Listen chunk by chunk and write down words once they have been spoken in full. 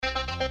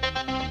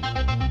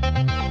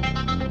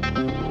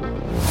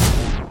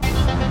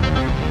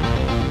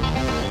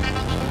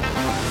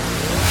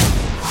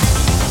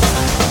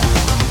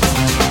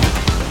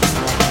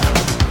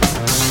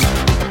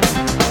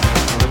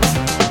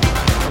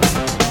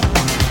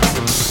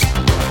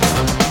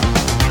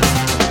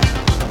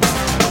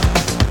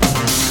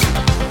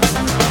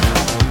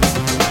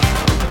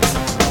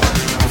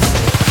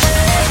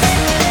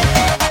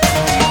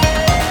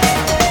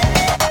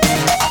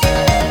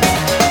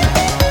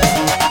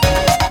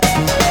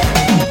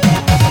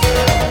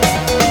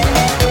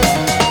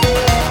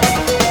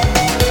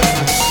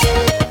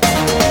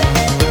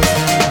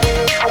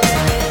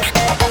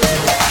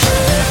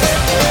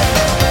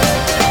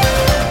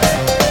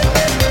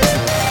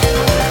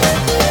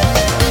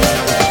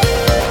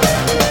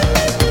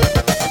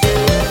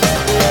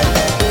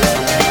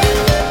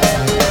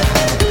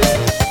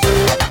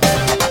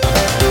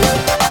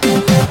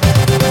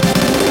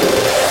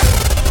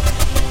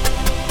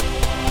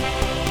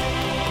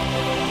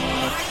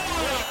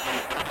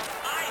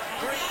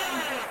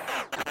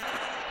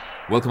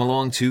Welcome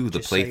along to the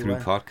Just say Playthrough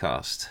when.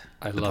 Podcast.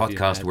 I The love you,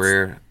 podcast lads.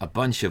 where a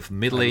bunch of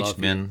middle-aged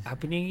men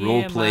Happy New Year,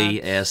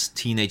 roleplay lads. as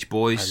teenage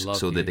boys I love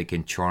so you. that they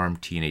can charm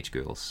teenage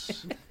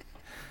girls.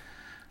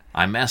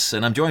 I'm Mess,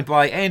 and I'm joined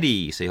by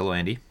Andy. Say hello,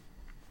 Andy.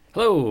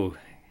 Hello,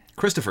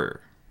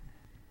 Christopher.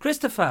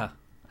 Christopher.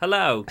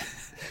 Hello.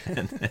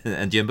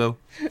 and Jimbo.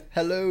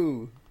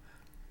 Hello.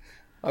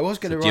 I was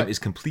going to Jim write. is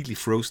completely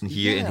frozen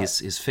here, and Yeah.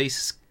 his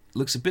face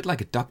looks a bit like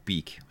a duck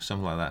beak, or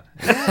something like that.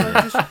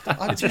 Yeah,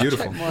 I It's just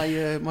beautiful.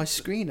 checked my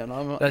screen and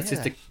I'm. That's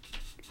yeah.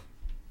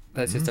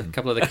 just a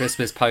couple of the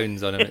Christmas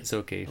pounds on him. It's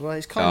okay. Well,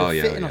 it's kind of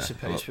yeah, fitting, I yeah.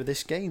 suppose, Well- for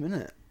this game,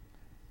 isn't it?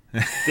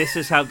 This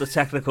is how the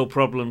technical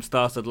problem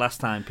started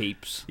last time,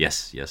 peeps.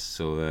 Yes.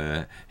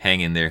 So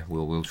hang in there.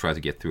 We'll try to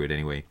get through it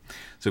anyway.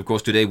 So of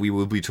course today we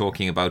will be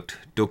talking about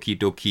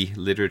Doki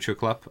Literature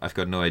Club. I've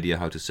got no idea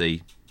how to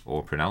say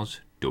or pronounce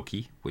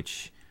Doki,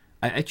 which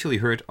I actually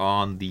heard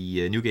on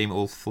the New Game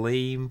Old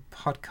Flame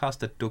podcast.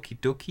 That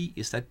Doki,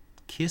 is that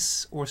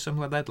kiss or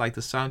something like that? Like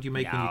the sound you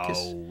make when you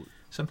kiss,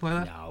 something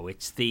like that. No,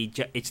 it's the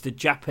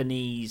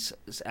Japanese.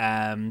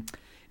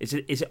 Is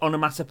it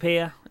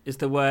onomatopoeia? Is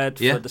the word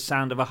Yeah. for the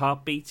sound of a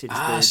heartbeat? It's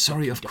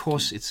Sorry, doki, of doki,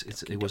 course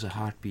doki, it was a doki.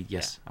 heartbeat.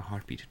 Yes, a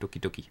heartbeat.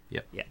 Doki.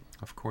 Yeah. Yeah.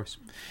 Of course.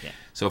 Yeah.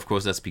 So of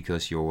course that's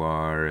because you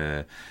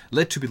are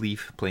led to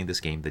believe playing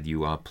this game that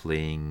you are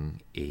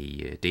playing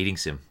a dating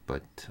sim,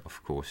 but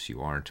of course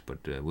you aren't.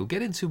 But we'll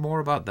get into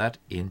more about that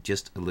in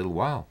just a little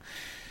while.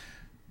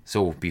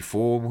 So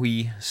before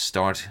we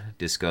start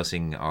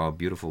discussing our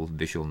beautiful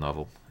visual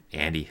novel,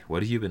 Andy,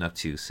 what have you been up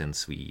to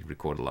since we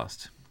recorded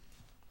last?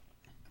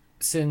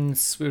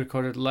 Since we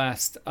recorded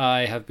last,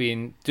 I have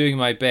been doing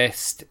my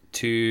best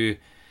to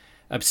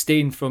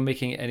abstain from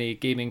making any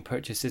gaming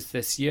purchases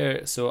this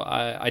year. So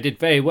I did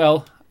very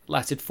well.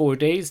 Lasted 4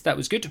 days. That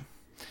was good.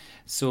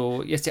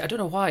 So yesterday, I don't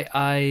know why.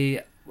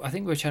 I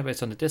think we were chatting about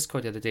this on the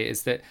Discord the other day.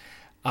 Is that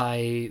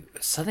I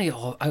suddenly,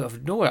 out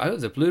of nowhere, out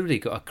of the blue, really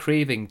got a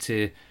craving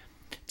to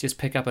just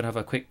pick up and have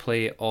a quick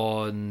play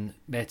on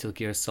Metal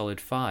Gear Solid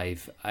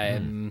 5. I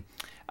know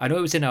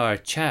it was in our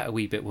chat a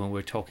wee bit when we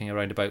were talking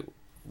around about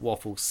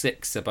Waffle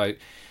 6, about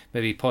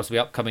maybe possibly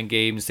upcoming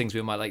games, things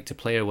we might like to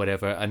play or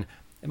whatever, and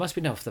it must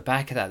have been off the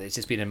back of that it's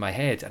just been in my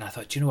head, and I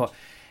thought, do you know what,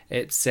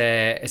 it's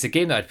a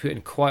game that I'd put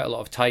in quite a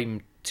lot of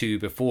time to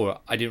before.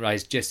 I didn't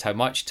realise just how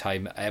much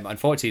time.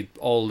 Unfortunately,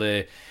 all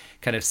the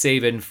kind of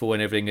save info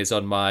and everything is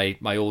on my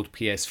old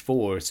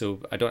PS4, so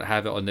I don't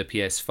have it on the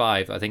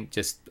PS5. I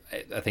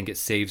think it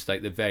saves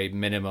like the very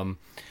minimum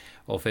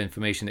of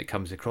information that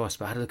comes across.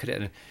 But I had a look at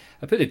it and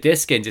I put the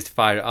disc in just to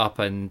fire it up,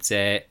 and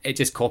it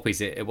just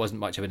copies it. It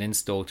wasn't much of an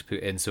install to put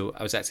in, so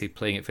I was actually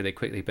playing it fairly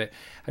quickly. But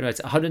I know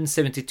it's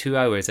 172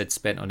 hours I'd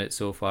spent on it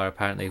so far,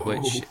 apparently,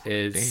 which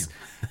is,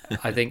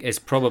 I think, is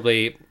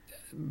probably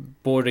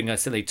bordering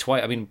us silly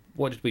twice. I mean,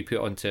 what did we put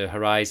onto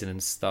Horizon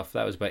and stuff?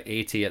 That was about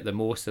 80 at the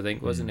most, I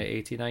think, wasn't it?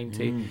 80,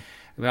 90? I mean,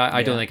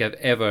 I don't think I've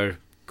ever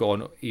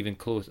gone even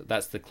close.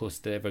 That's the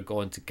closest I've ever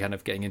gone to kind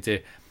of getting into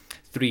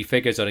three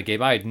figures on a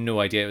game. I had no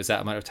idea it was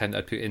that amount of time that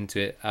I put into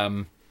it.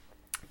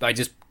 But I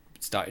just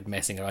started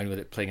messing around with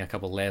it, playing a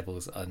couple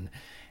levels, and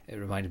it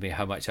reminded me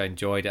how much I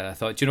enjoyed it. And I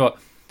thought, do you know what?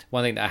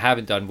 One thing that I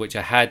haven't done, which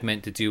I had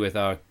meant to do with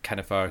our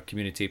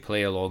community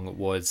play along,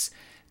 was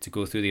to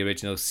go through the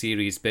original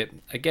series. But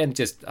again,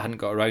 just hadn't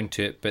got around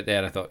to it. But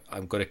then I thought,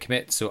 I'm going to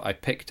commit. So I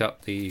picked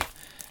up the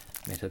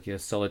Metal Gear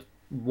Solid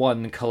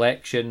 1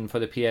 collection for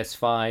the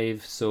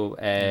PS5. So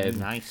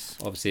Nice.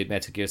 obviously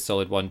Metal Gear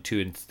Solid 1, 2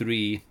 and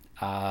 3.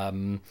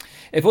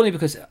 If only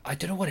because I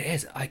don't know what it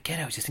is. I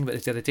was just thinking about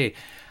this the other day.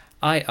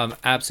 I am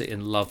absolutely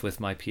in love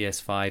with my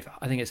PS5.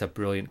 I think it's a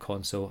brilliant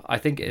console. I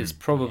think it's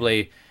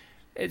probably,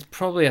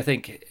 I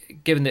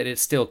think, given that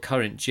it's still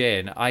current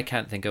gen, I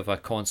can't think of a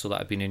console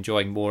that I've been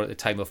enjoying more at the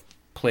time of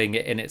playing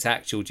it in its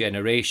actual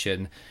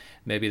generation,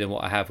 maybe than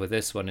what I have with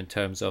this one in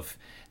terms of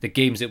the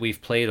games that we've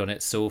played on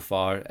it so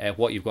far,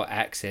 what you've got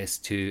access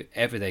to,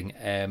 everything.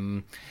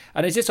 And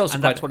it's just also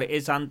And that's what it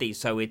is, Andy.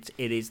 So it's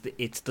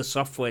the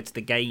software, it's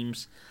the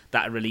games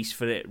that are released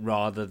for it,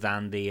 rather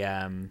than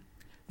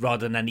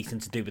anything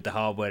to do with the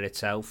hardware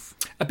itself.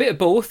 a bit of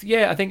both.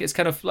 Yeah, I think it's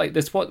kind of like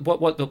this. What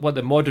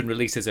the modern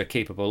releases are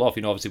capable of.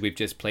 You know, obviously we've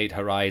just played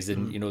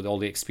Horizon. You know, all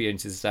the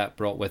experiences that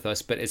brought with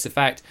us. But it's the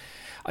fact,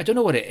 I don't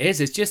know what it is.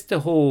 It's just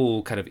the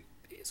whole kind of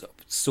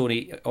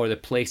Sony or the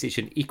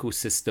PlayStation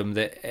ecosystem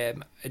that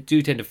I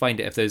do tend to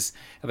find it, if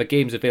a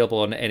game's available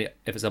on if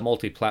it's a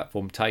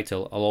multi-platform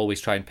title, I'll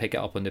always try and pick it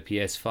up on the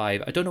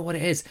PS5. I don't know what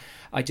it is.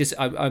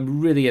 I'm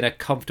really in a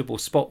comfortable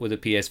spot with the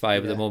PS5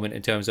 at the moment,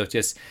 in terms of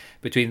just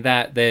between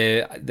that,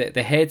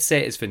 the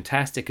headset is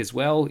fantastic as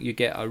well. You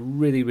get a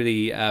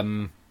really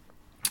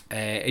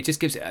it just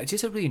gives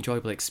just a really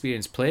enjoyable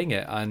experience playing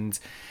it. And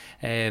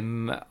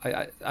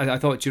I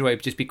thought, you know,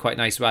 it'd just be quite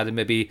nice, rather than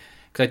maybe,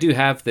 because I do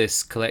have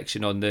this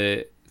collection on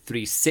the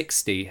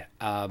 360,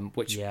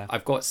 which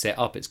I've got set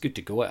up. It's good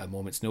to go at a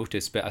moment's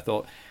notice, but I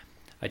thought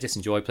I just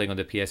enjoy playing on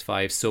the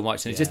PS5 so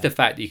much. And it's just the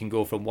fact that you can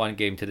go from one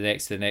game to the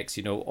next,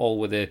 you know, all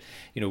with the,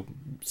 you know,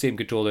 same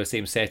controller,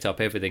 same setup,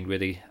 everything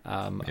really.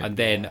 And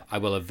then I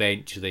will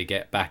eventually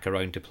get back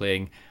around to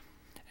playing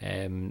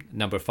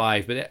number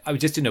 5. But I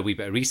was just doing a wee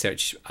bit of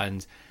research,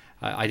 and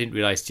I didn't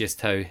realise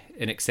just how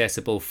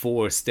inaccessible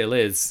 4 still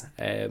is.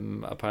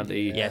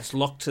 Apparently, Yeah, it's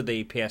locked to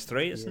the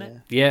PS3, isn't it?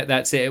 yeah,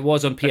 that's it. It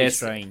was on Very PS.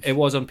 strange. It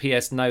was on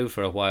PS Now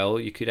for a while.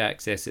 You could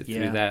access it through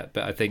Yeah. that,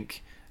 but I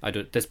think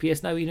does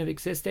PS Now even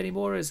exist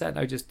anymore? Is that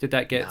now just did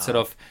that get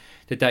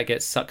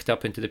sucked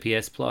up into the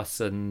PS Plus,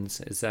 and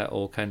is that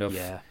all kind of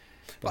Yeah.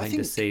 behind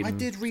the same sort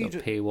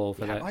of paywall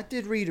for that? I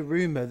did read a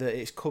rumor that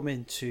it's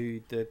coming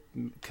to the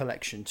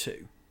collection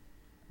too,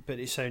 but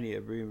it's only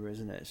a rumor,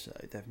 isn't it? So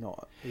they've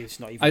not. It's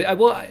not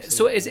even.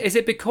 So is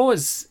it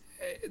because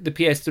the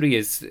PS3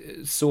 is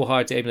so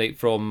hard to emulate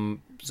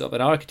from sort of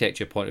an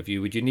architecture point of view?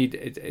 Would you need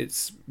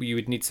you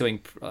would need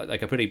something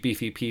like a pretty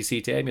beefy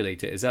PC to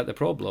emulate it? Is that the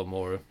problem,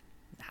 or?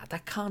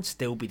 That can't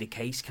still be the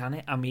case, can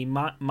it? I mean,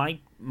 my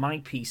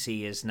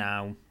PC is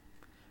now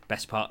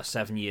best part of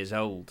 7 years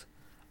old,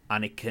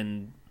 and it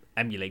can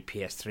emulate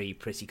PS3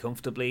 pretty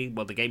comfortably.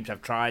 Well, the games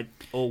I've tried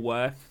all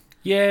work.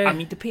 Yeah. I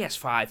mean, the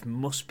PS5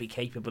 must be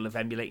capable of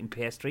emulating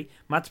PS3.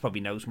 Mads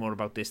probably knows more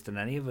about this than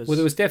any of us. Well,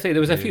 there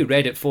was a few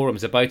Reddit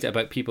forums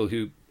about people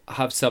who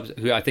have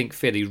who I think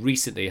fairly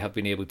recently have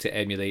been able to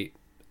emulate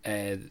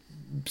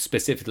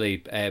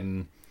specifically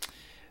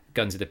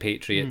Guns of the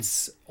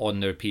Patriots on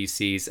their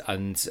PCs,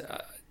 and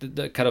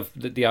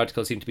the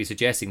article seemed to be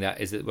suggesting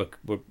that is that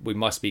we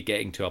must be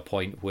getting to a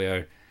point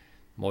where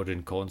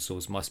modern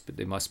consoles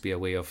must be a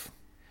way of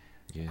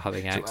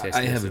having access.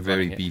 I to have this a and very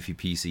running it. beefy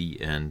PC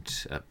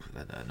and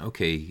an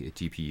okay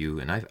GPU,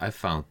 and I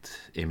found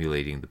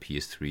emulating the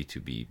PS3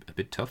 to be a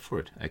bit tough for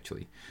it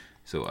actually.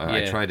 So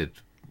I tried it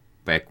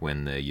back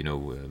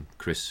when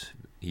Chris.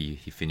 He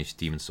finished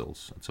Demon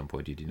Souls at some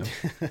point. Did you know?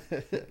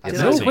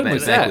 When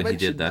was that? When he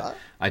did that,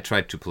 I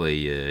tried to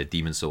play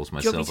Demon Souls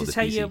myself. Do you want me to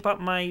tell you about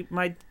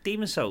my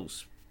Demon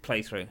Souls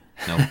playthrough?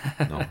 No,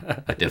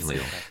 I definitely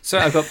don't. So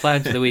I've got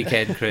plans for the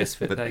weekend, Chris.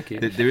 But thank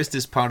you. There is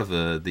this part of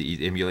the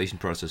emulation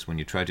process when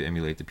you try to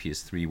emulate the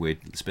PS3 where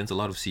it spends a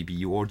lot of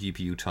CPU or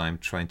GPU time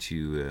trying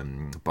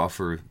to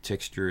buffer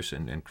textures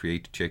and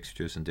create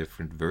textures in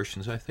different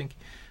versions. I think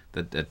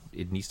that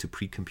it needs to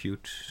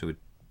pre-compute, so it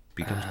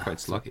becomes quite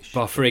sluggish.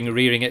 Buffering,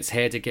 rearing its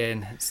head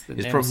again. It's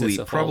probably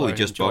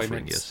just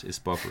buffering. Yes, it's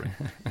buffering.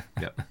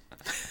 Yeah.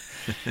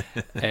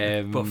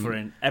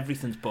 Buffering.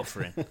 Everything's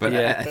buffering. But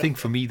I think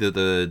for me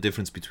the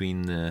difference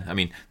between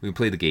we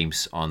play the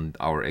games on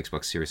our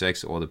Xbox Series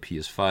X or the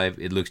PS5.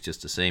 It looks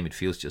just the same. It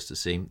feels just the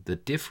same. The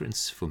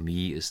difference for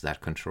me is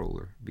that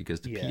controller,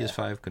 because the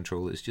PS5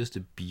 controller is just a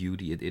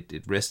beauty.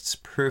 It rests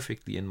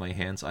perfectly in my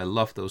hands. I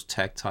love those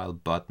tactile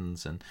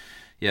buttons, and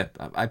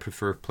I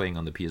prefer playing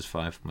on the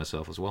PS5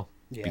 myself as well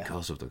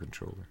because of the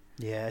controller.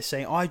 Yeah,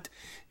 saying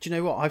do you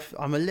know what?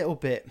 I'm a little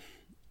bit.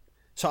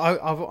 So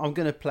I'm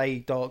going to play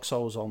Dark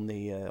Souls on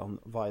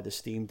via the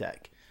Steam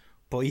Deck,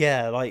 but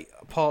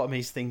part of me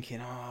is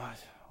thinking,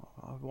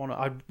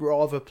 I'd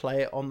rather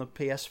play it on the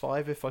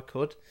PS5 if I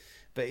could,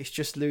 but it's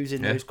just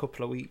losing those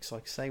couple of weeks,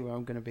 like I say, where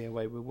I'm going to be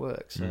away with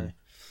work. So,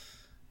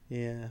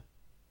 Yeah,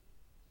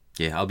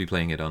 I'll be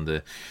playing it on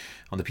the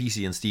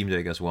PC and Steam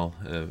Deck as well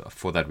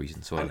for that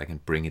reason, so I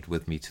can bring it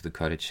with me to the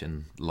cottage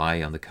and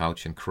lie on the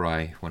couch and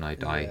cry when I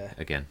die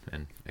again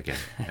and again.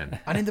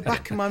 And in the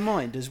back of my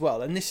mind as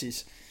well, and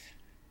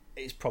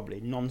it's probably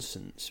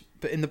nonsense,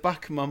 but in the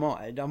back of my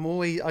mind,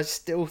 I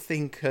still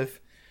think of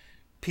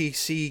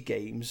PC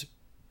games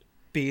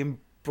being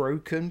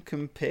broken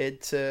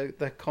compared to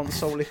the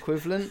console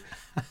equivalent,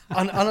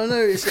 and I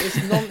know it's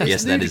non. It's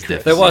yes, that is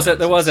ludicrous. definitely.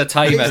 There was a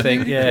time, I It's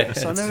think.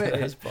 ludicrous. Yeah, I know it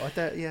is, but I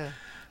don't. Yeah,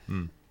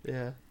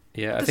 yeah.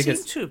 yeah. I There think seems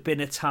it's to have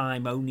been a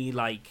time only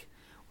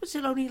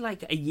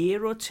a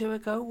year or two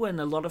ago when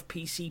a lot of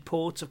PC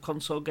ports of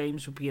console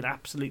games were being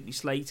absolutely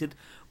slated.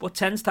 What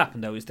tends to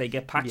happen though is they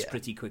get patched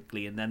pretty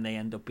quickly and then they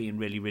end up being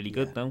really, really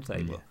good, don't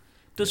they? But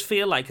it does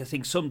feel like I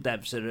think some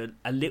devs are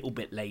a little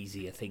bit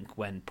lazy, I think,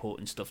 when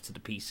porting stuff to the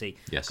PC.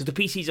 Yes. Because the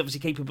PC is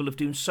obviously capable of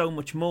doing so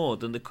much more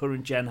than the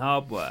current gen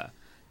hardware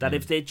that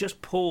if they're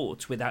just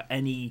ports without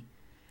any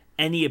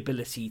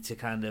ability to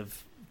kind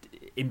of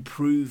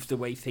improve the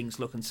way things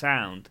look and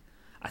sound,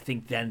 I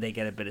think then they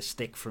get a bit of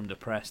stick from the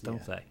press,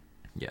 don't they?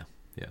 Yeah.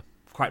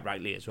 Quite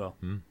rightly as well.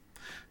 No,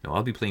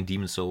 I'll be playing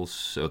Dark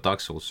Souls,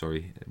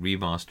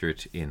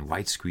 remastered in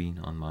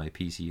widescreen on my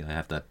PC. I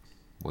have that,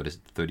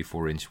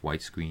 34-inch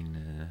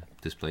widescreen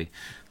display.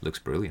 Looks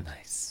brilliant.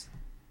 nice.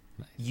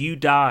 You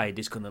Died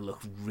is going to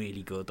look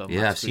really good on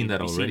that I've screen. seen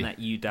that Have you already. Seen that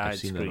You Died I've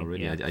seen screen? that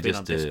already. Yeah, I been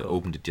on just Discord.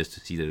 opened it just to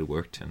see that it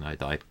worked, and I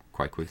died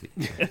quite quickly.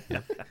 Yeah.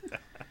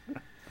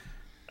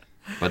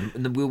 But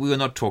we're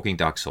not talking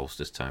Dark Souls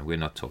this time. We're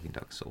not talking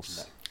Dark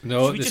Souls.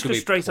 No, Should we there's just going go to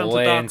be straight onto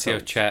Dark plenty of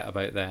Souls? chat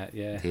about that.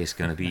 Yeah, There's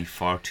going to be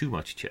far too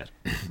much chat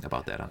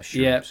about that, I'm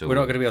sure. yeah. So, We're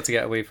not going to be able to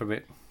get away from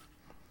it.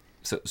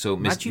 So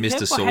Matt, you Mr. heard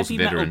what Souls Heavy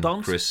Metal veteran,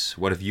 Don- Chris,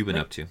 what have you been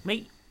up to?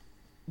 Mate,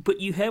 but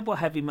you heard what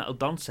Heavy Metal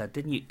Don said,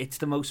 didn't you? It's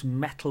the most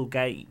metal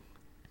game.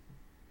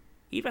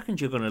 He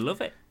reckons you're going to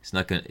love it. It's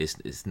not going.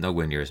 It's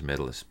nowhere near as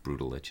metal as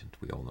Brutal Legend.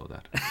 We all know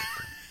that.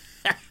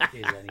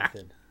 Is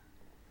anything?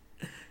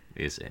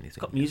 Is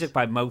anything? Got music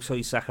by Mosoi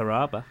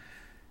Sakuraba.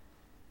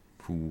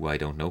 who I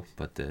don't know,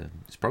 but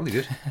it's probably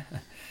good.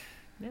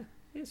 Yeah,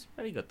 it's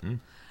very good.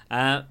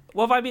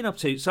 What have I been up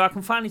to? So I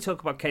can finally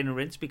talk about Cane and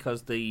Rinse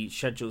because the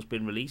schedule's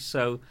been released.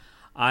 So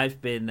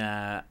I've been,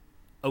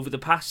 over the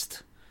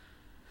past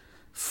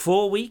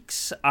 4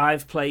 weeks,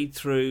 I've played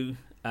through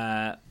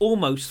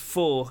almost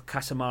 4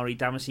 Katamari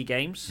Damacy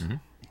games.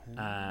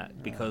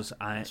 Because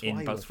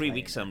in about 3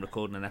 weeks I'm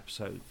recording an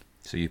episode.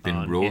 So you've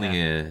been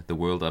rolling the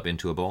world up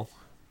into a ball?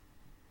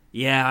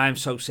 Yeah, I'm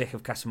so sick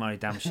of Katamari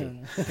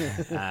Damacy.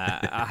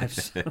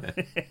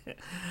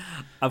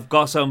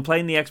 I'm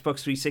playing the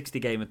Xbox 360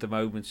 game at the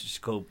moment, which is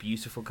called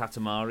Beautiful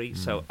Katamari.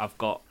 So I've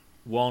got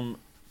one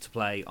to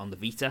play on the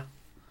Vita.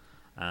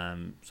 So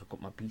I've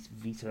got my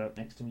Vita out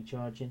next to me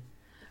charging.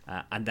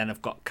 And then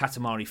I've got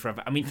Katamari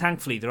Forever. I mean,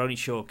 thankfully, they're only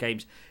short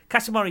games.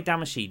 Katamari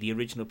Damacy, the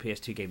original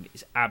PS2 game,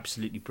 is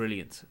absolutely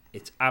brilliant.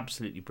 It's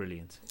absolutely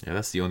brilliant. Yeah,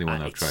 that's the only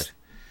one I've tried.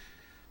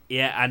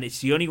 Yeah, and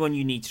it's the only one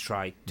you need to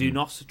try. Do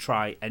not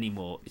try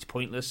anymore. It's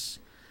pointless.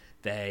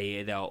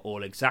 They are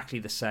all exactly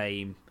the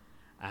same,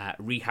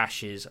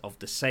 rehashes of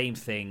the same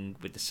thing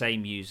with the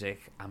same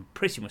music and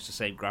pretty much the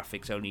same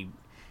graphics. Only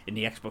in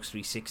the Xbox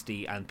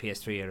 360 and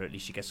PS3 era, at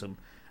least you get some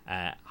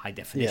high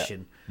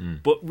definition. Yeah.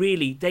 But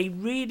really, they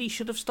really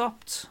should have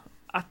stopped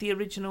at the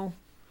original.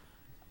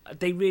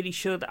 They really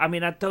should. I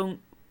mean,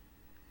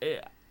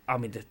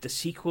 the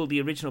sequel, the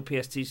original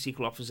PS2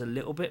 sequel, offers a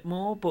little bit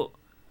more, but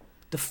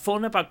the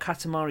fun about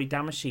Katamari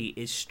Damacy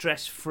is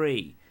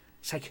stress-free.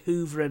 It's like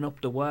hoovering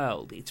up the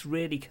world. It's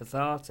really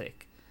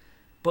cathartic.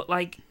 But,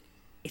 like,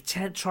 it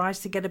tries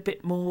to get a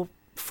bit more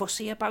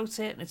fussy about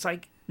it. And it's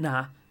like,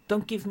 nah,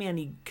 don't give me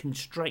any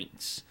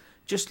constraints.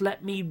 Just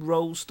let me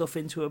roll stuff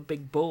into a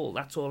big ball.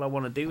 That's all I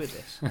want to do with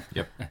this.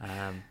 Yep.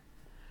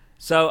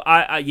 So,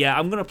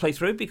 I'm going to play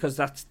through because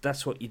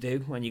that's what you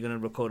do when you're going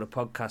to record a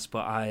podcast.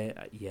 But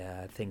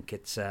I think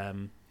it's...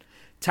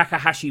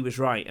 Takahashi was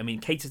right. I mean,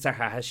 Keita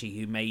Takahashi,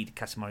 who made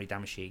Katamari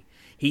Damacy,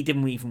 he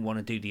didn't even want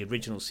to do the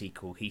original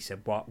sequel. He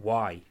said,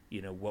 "Why?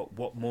 You know,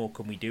 what more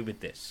can we do with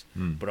this?"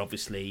 But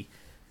obviously,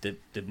 the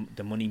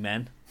money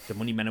men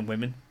and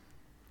women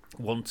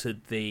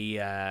wanted the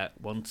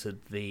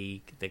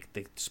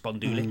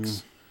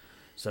Spondulics,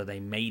 so they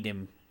made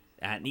him.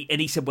 And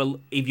he said, "Well,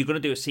 if you're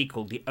going to do a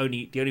sequel, the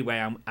only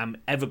way I'm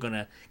ever going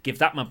to give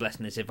that my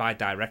blessing is if I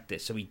direct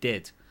it." So he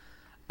did.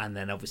 And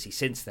then, obviously,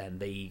 since then,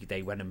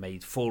 they went and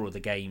made 4 other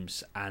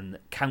games and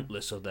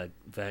countless other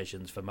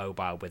versions for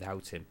mobile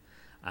without him,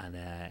 and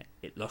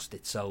it lost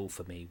its soul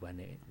for me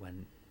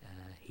when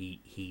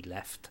he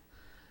left.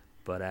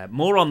 But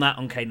more on that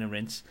on Cane and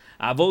Rinse.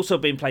 I've also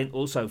been playing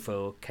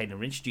for Cane and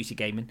Rinse, Duty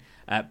Gaming,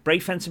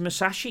 Brave Fencer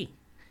Musashi.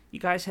 You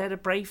guys heard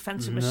of Brave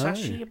Fencer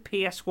Musashi, a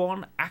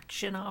PS1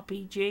 action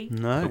RPG?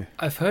 No,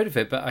 I've heard of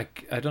it, but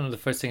I don't know the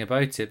first thing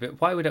about it.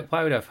 But why would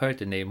I have heard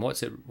the name?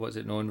 What's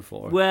it known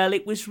for? Well,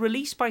 it was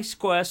released by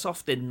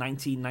Squaresoft in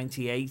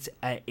 1998.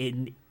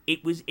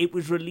 It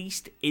was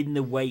released in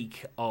the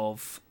wake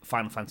of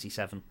Final Fantasy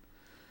VII.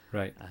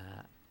 Right.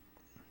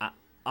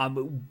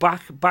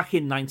 Back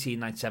in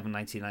 1997,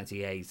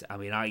 1998. I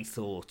mean, I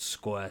thought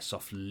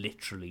Squaresoft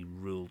literally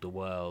ruled the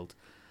world.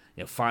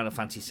 You know, Final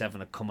Fantasy VII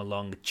had come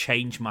along and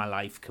changed my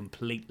life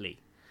completely.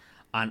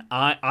 And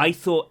I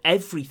thought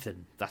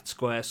everything that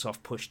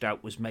Squaresoft pushed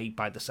out was made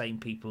by the same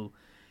people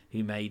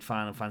who made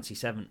Final Fantasy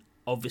VII.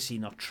 Obviously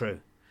not true.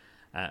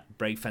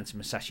 Brave Fencer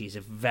Musashi is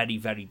a very,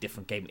 very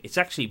different game. It's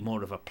actually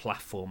more of a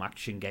platform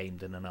action game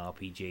than an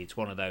RPG. It's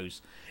one of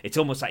those... It's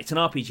almost like... It's an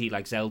RPG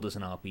like Zelda's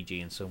an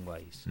RPG in some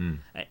ways,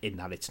 in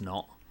that it's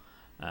not.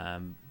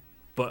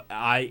 But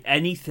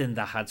anything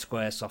that had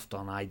Squaresoft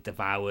on, I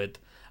devoured.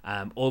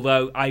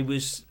 Although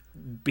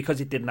because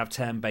it didn't have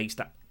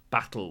turn-based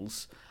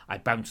battles, I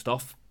bounced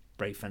off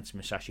Brave Fencer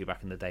Musashi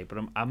back in the day. But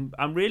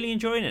I'm really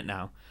enjoying it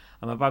now.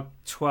 I'm about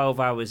 12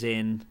 hours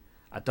in.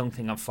 I don't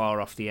think I'm far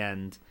off the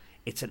end.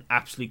 It's an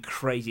absolute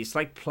crazy... It's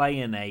like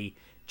playing a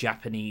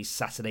Japanese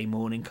Saturday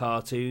morning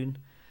cartoon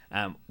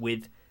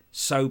with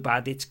so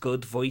bad it's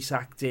good voice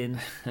acting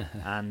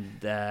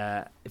and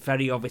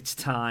very of its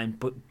time,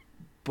 but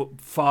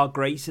far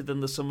greater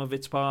than the sum of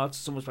its parts.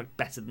 It's almost like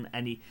better than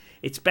any...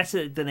 It's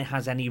better than it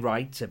has any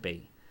right to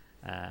be,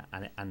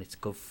 and it's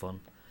good fun.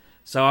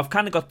 So I've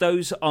kind of got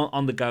those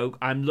on the go.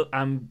 And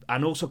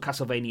also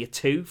Castlevania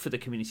 2 for the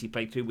community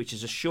playthrough, which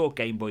is a short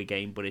Game Boy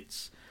game, but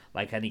it's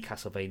like any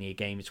Castlevania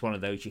game. It's one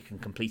of those you can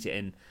complete it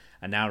in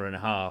an hour and a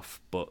half,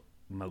 but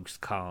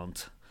most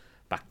can't.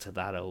 Back to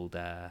that old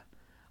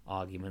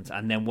argument.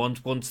 And then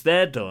once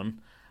they're done,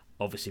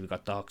 obviously we've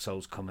got Dark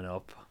Souls coming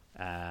up.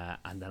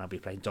 And then I'll be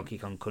playing Donkey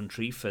Kong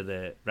Country for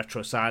the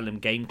Retro Asylum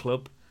Game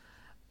Club,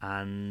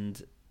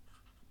 and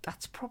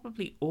that's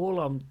probably all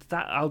on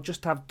that. I'll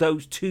just have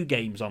those 2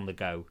 games on the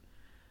go,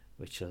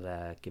 which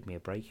will give me a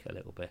break a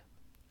little bit.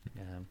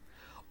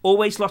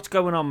 Always lots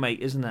going on, mate,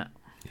 isn't it?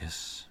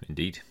 Yes,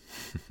 indeed.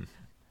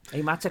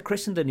 Hey, Matt, I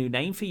christened a new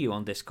name for you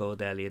on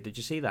Discord earlier. Did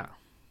you see that?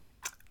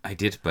 I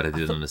did, but I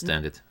didn't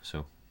understand it.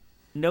 So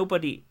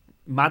nobody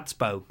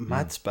Madspo,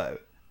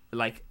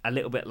 like a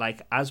little bit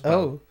like Asbo.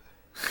 Oh.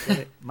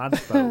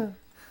 Madspo.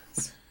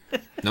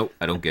 No,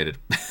 I don't get it.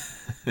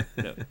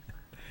 No.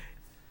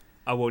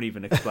 I won't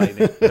even explain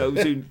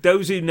it.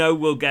 Those who know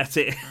will get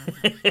it.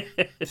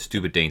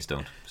 Stupid Danes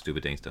don't.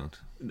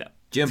 No.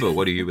 Jimbo,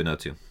 what have you been up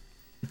to?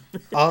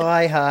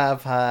 I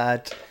have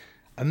had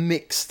a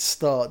mixed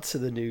start to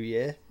the new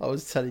year. I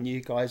was telling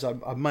you guys,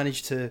 I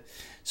managed to.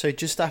 So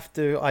just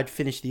after I'd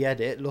finished the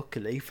edit,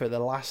 luckily for the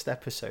last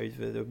episode,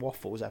 for the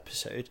Waffles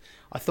episode,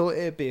 I thought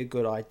it'd be a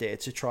good idea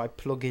to try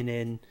plugging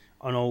in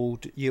an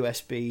old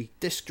USB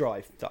disk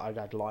drive that I'd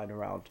had lying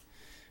around.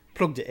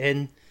 Plugged it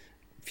in.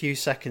 A few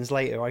seconds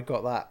later, I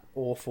got that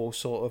awful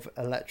sort of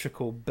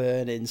electrical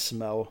burning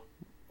smell.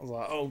 I was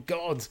like, "Oh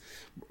God!"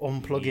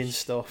 Unplugging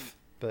stuff,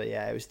 but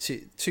yeah, it was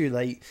too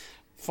late.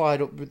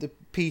 Fired up with the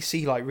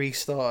PC, like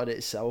restarted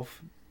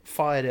itself,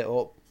 fired it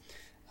up,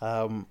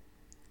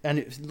 and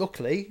it was,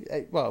 luckily,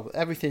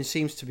 everything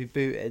seems to be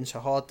booting. So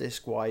hard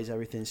disk wise,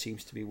 everything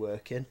seems to be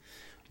working,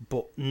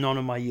 but none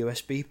of my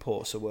USB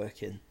ports are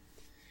working.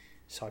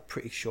 So I'm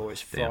pretty sure it's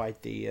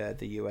fried the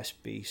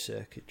USB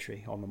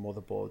circuitry on the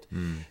motherboard.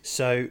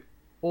 So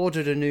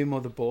ordered a new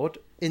motherboard,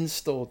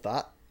 installed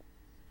that.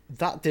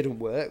 That didn't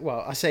work.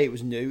 Well, I say it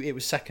was new. It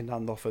was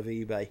second-hand off of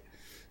eBay.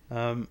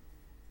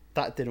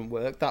 That didn't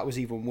work. That was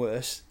even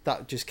worse.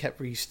 That just kept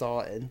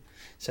restarting.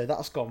 So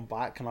that's gone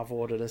back, and I've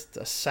ordered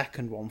a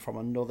second one from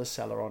another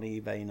seller on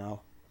eBay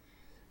now.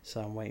 So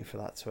I'm waiting for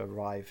that to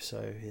arrive.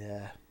 So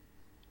yeah,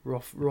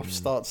 rough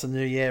start to the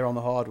new year on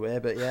the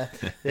hardware. But yeah,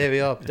 there we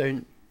are.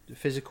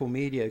 Physical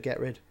media,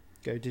 get rid.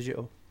 Go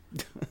digital.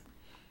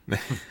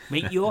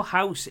 Mate, your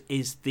house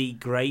is the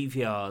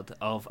graveyard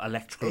of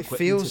electrical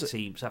equipment, it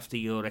seems, after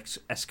your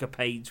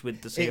escapades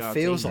with the CRT. It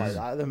feels like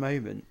that at the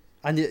moment.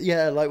 And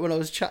yeah, like when I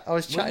was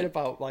chatting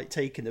about like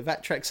taking the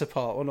Vectrex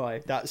apart, wasn't I?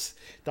 That's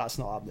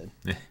not happening.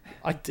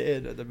 I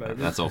did at the moment.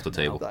 That's off the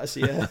table. That's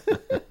yeah.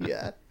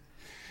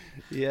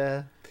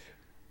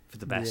 For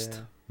the best. Yeah.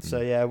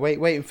 So yeah,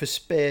 waiting for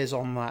spares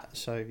on that.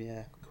 So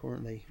yeah,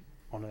 currently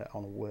on a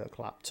work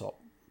laptop.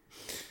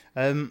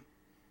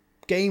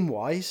 Game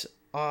wise,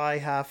 I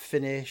have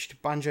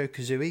finished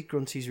Banjo-Kazooie,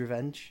 Grunty's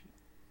Revenge.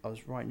 I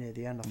was right near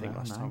the end, I think,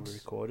 last time we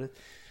recorded.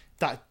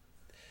 That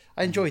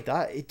I enjoyed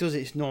that. It does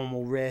its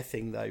normal rare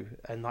thing though,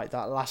 and like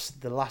the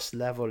last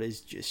level is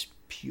just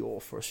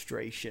pure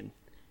frustration.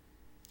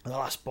 The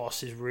last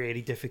boss is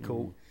really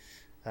difficult,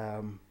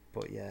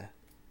 but yeah,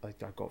 I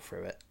got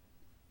through it.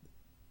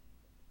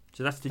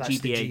 So that's the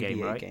GBA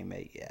game, right? Game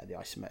 8, yeah, the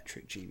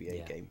isometric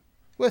GBA game.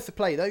 Worth the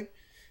play though.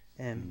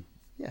 And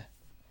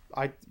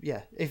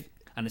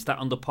is that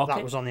on the Pocket?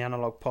 That was on the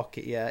Analog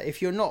Pocket, yeah.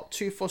 If you're not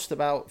too fussed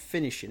about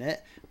finishing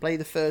it, play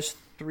the first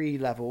 3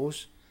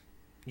 levels,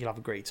 you'll have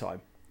a great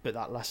time. But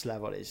that last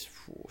level is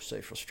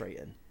so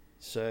frustrating.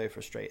 So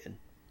frustrating.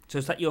 So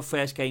is that your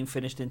first game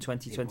finished in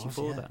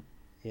 2024 then?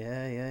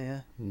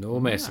 Yeah. No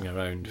messing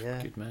around.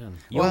 Yeah. Good man.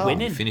 You're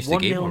winning. You finished the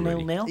game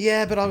already. 1-0.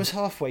 Yeah, but I was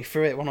halfway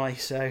through it when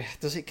so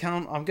does it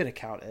count? I'm going to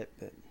count it.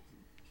 But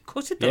of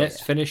course it does. Yeah,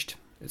 it's finished.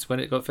 It's when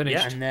it got finished.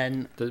 Yeah. And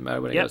then doesn't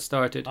matter when it got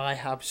started. I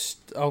have.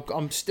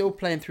 I'm still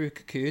playing through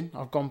Cocoon.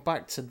 I've gone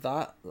back to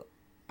that,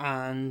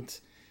 and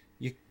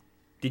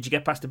did you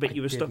get past the bit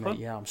you were stuck on?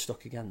 Yeah, I'm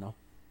stuck again now.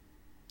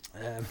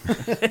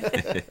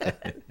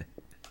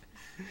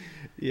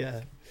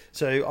 Yeah.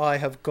 So I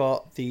have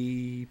got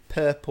the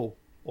purple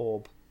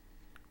orb.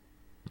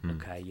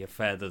 Okay, you're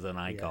further than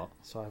I got.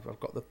 So I've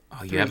got the.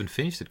 Oh, you haven't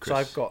finished it, Chris. So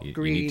I've got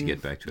green. You need to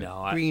get back to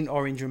it. Green,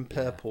 orange, and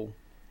purple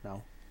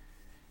now.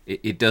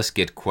 It does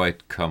get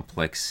quite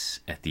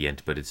complex at the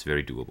end, but it's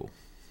very doable.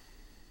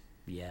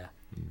 Yeah.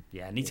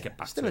 Yeah, I need to get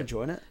back still to it.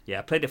 Still enjoying it. Yeah,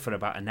 I played it for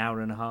about an hour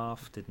and a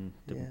half. Didn't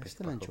pick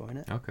still it back enjoying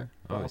up. it. Okay.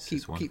 I'll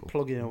keep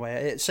plugging away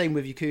at it. Same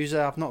with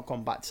Yakuza. I've not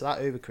gone back to that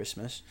over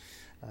Christmas.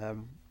 I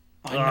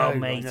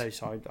know.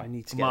 So I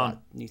need to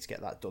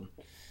get that done.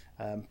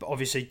 But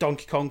obviously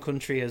Donkey Kong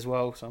Country as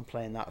well. So I'm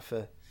playing that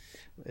for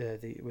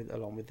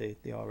along with the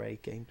RA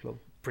Game Club.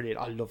 Brilliant.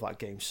 I love that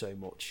game so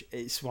much.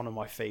 It's one of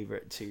my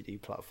favourite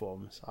 2D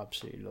platforms. I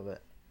absolutely love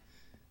it.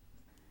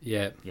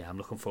 Yeah. Yeah, I'm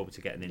looking forward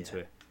to getting into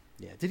it.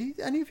 Yeah. Did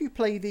any of you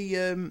play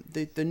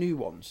the new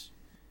ones?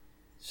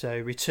 So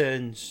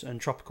Returns and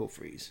Tropical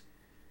Freeze?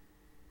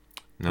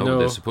 No,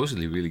 they're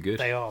supposedly really good.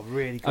 They are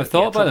really good. I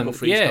thought about them. Tropical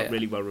Freeze got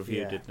really well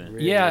reviewed, didn't it?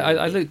 Really,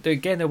 I looked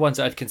again. The ones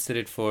I'd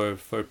considered for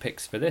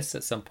picks for this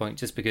at some point,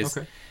 just because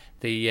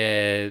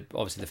the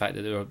obviously the fact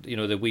that the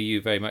Wii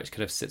U very much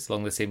kind of sits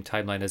along the same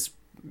timeline as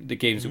the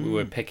games that we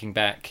were picking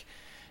back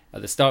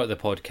at the start of the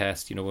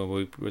podcast. When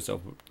we were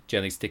sort of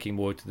generally sticking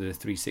more to the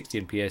 360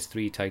 and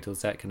PS3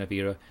 titles, that kind of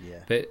era. Yeah.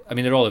 But I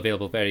mean, they're all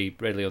available very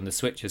readily on the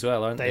Switch as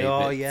well, aren't they? They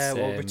are. But, yeah.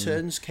 Well,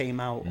 Returns came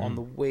out on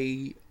the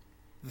Wii,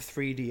 the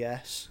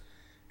 3DS.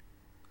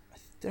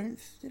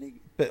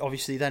 But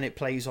obviously then it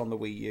plays on the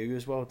Wii U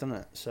as well, doesn't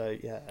it? So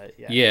yeah,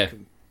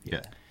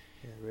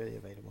 really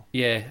available.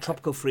 Yeah,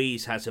 Tropical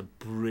Freeze has a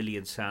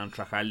brilliant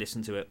soundtrack. I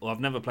listen to it. Well,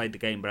 I've never played the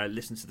game, but I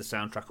listen to the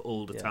soundtrack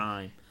all the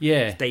time.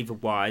 Yeah, it's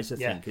David Wise, I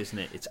think, isn't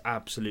it? It's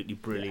absolutely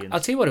brilliant.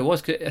 I'll tell you what it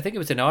was. I think it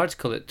was an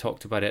article that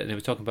talked about it, and it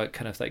was talking about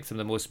kind of like some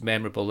of the most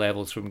memorable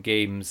levels from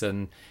games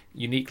and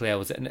unique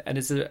levels. And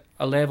is there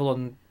a level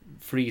on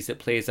freeze that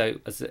plays out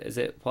as is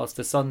it whilst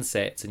the sun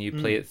sets, and you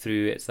play it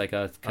through. It's like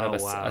a kind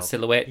of a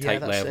silhouette Yeah,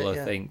 type that's level, it,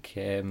 yeah. I think.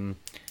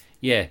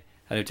 Yeah,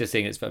 and I'm just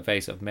saying it's a very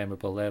sort of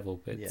memorable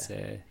level, but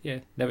yeah,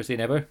 never say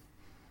never.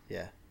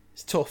 Yeah,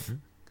 it's tough.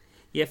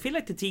 Yeah, I feel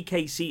like the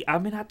DKC. I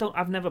mean,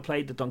 I've never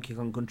played the Donkey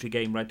Kong Country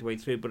game right the way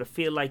through, but I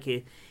feel like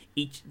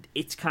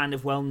it's kind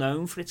of well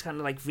known for its kind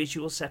of like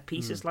visual set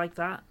pieces like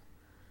that.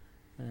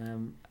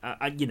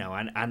 You know,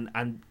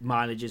 and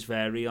mileages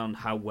vary on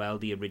how well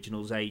the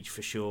originals age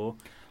for sure.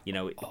 You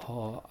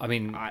know, I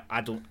mean,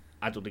 I don't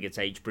think it's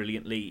aged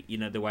brilliantly. You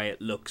know, the way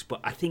it looks, but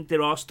I think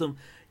there are some.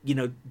 You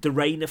know, the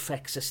rain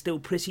effects are still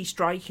pretty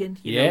striking.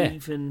 You know,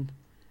 even.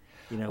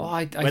 You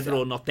know, whether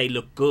or not they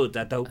look good,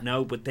 I don't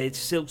know, but there's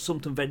still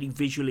something very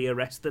visually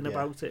arresting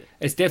about it.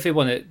 It's definitely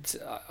one that,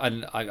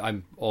 and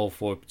I'm all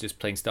for just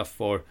playing stuff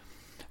on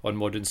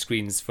modern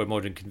screens for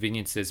modern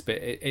conveniences, but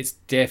it's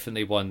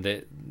definitely one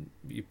that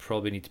you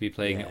probably need to be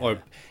playing,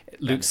 or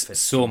it looks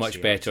so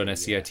much better on a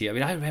CRT. I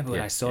mean, I remember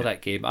when I saw that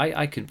game,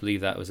 I couldn't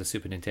believe that was a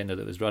Super Nintendo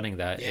that was running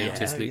that. It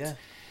just looked,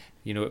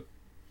 you know,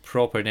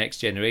 proper next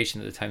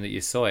generation at the time that you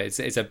saw it.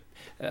 It's a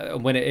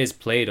when it is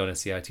played on a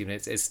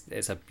CRT,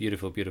 it's a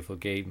beautiful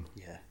game.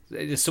 Yeah,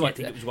 there's so much. I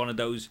think it was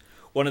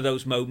one of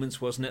those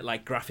moments, wasn't it?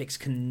 Like graphics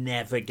can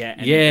never get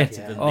any better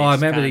than this. I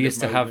remember they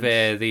used to have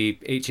the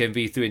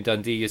HMV through in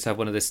Dundee used to have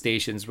one of the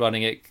stations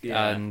running it,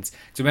 and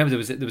so remember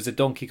there was a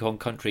Donkey Kong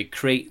Country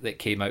crate that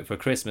came out for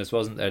Christmas,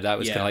 wasn't there? That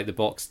was kind of like the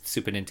boxed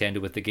Super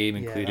Nintendo with the game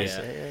included.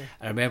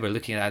 I remember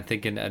looking at that and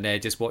thinking,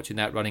 and just watching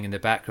that running in the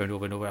background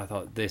over and over. I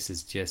thought, this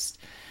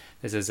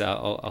is a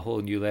whole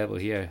new level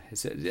here.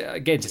 It's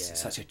again just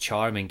such a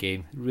charming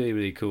game. Really,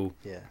 really cool.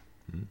 Yeah.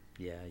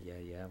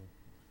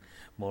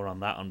 More on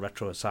that on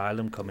Retro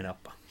Asylum coming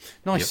up.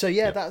 Nice. So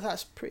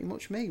that's pretty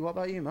much me. What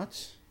about you,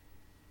 Mads?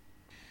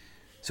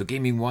 So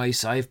gaming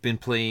wise, I've been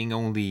playing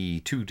only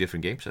 2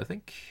 different games, I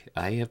think.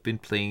 I have been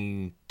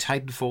playing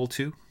Titanfall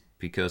 2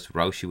 because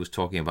Raushi was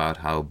talking about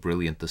how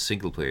brilliant the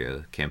single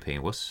player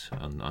campaign was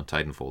on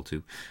Titanfall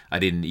 2. I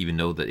didn't even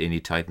know that any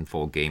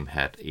Titanfall game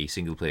had a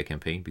single player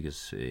campaign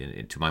because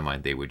to my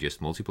mind they were just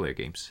multiplayer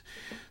games.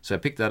 So I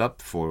picked that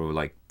up for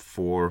like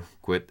 £4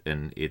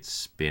 and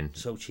it's been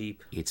so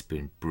cheap. It's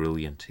been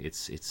brilliant.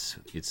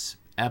 It's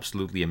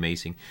absolutely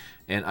amazing.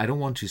 And I don't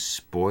want to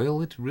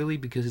spoil it really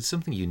because it's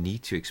something you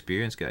need to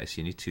experience, guys.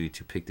 You need to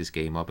pick this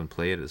game up and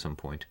play it at some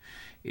point.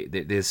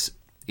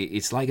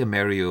 It's like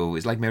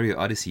Mario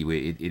Odyssey where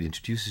it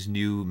introduces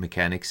new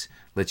mechanics,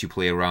 lets you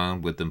play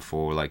around with them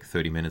for like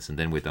 30 minutes and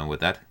then we're done with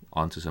that,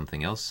 on to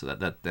something else. So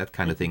that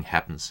kind of thing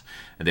happens.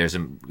 And there's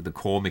the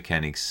core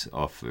mechanics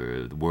of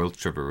the world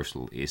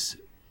traversal is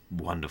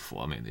wonderful.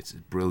 I mean, it's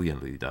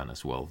brilliantly done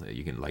as well.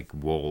 You can like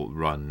wall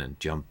run and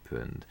jump,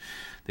 and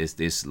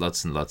there's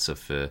lots and lots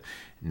of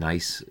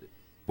nice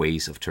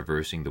ways of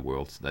traversing the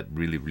world that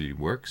really, really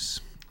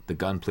works. The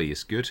gunplay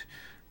is good.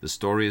 The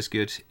story is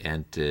good,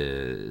 and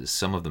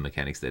some of the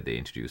mechanics that they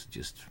introduced are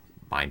just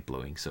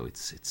mind-blowing. So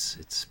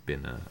it's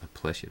been a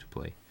pleasure to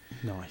play.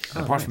 Nice.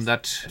 Apart from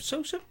that, I'm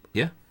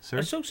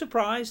so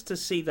surprised to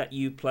see that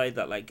you played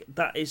that. Like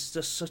that is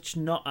just such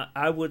not.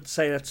 I would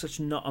say that's such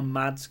not a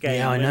Mads game.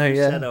 Yeah, I know.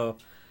 Yeah.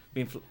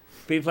 Said,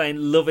 been playing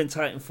Loving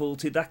Titanfall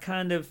 2. That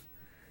kind of.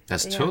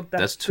 That's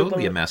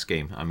totally a Mads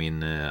game. I mean,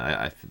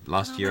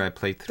 last year I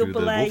played through the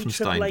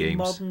Wolfenstein games.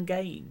 Modern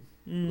game.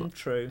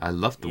 True. I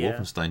loved the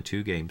Wolfenstein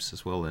 2 games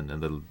as well, and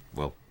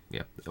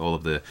all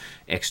of the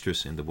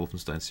extras in the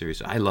Wolfenstein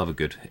series. I love a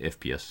good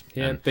FPS.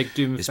 Yeah, and big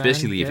Doom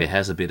especially fan, if it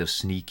has a bit of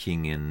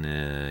sneaking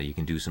and you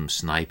can do some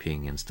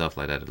sniping and stuff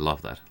like that. I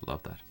love that.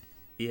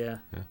 Yeah.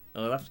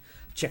 Oh,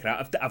 check it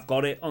out. I've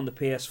got it on the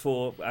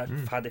PS4.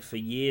 I've had it for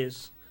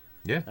years.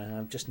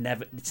 Yeah.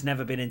 It's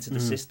never been into the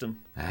system.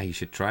 You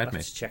should try it,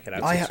 mate. Check it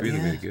out. It's really,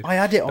 really good. I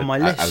had it on my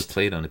list. I would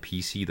play it on a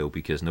PC though,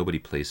 because nobody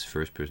plays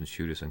first-person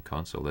shooters on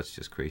console. That's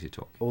just crazy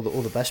talk. All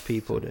the best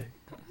people do.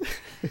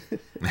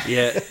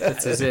 Yeah,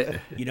 that's it.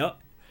 You know,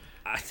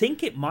 I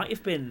think it might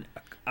have been,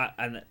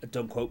 and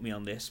don't quote me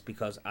on this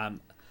because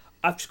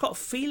I've just got a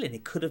feeling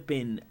it could have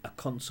been a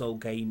console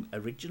game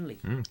originally.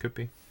 Could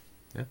be.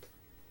 Yeah.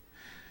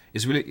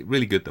 It's really,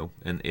 really good though,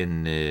 and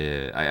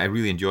I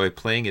really enjoy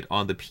playing it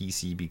on the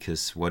PC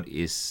because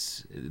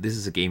this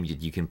is a game that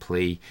you can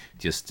play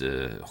just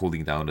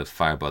holding down the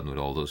fire button with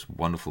all those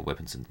wonderful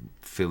weapons and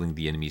filling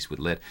the enemies with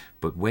lead.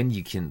 But when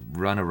you can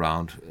run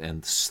around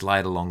and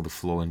slide along the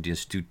floor and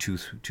just do two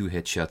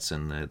headshots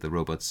and the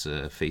robots'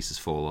 faces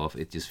fall off,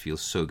 it just feels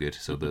so good.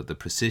 So the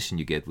precision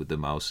you get with the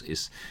mouse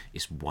is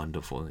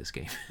wonderful in this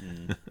game.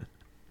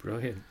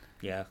 Brilliant.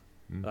 Yeah,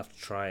 I'll have to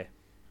try it.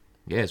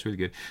 Yeah, it's really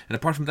good. And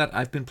apart from that,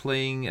 I've been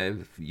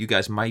playing. You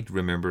guys might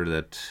remember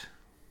that.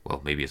 Well,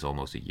 maybe it's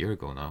almost a year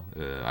ago now.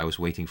 I was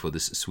waiting for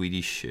this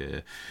Swedish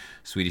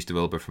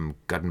developer from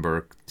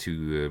Gothenburg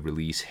to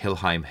release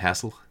Helheim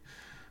Hassel.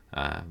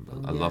 I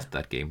loved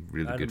that game.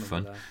 Really good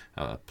fun.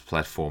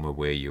 Platformer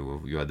where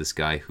you are this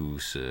guy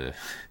who's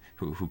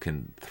who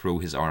can throw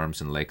his arms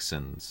and legs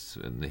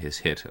and his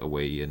head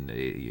away, and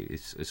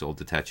it's all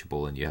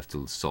detachable, and you have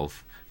to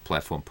solve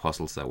platform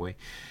puzzles that way.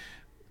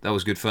 that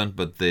was good fun.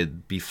 But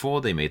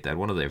before they made that,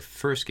 one of their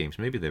first games,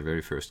 maybe their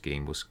very first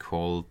game, was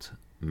called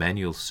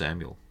Manual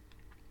Samuel.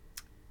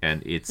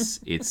 And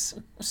it's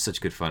such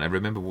good fun. I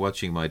remember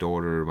watching my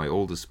daughter, my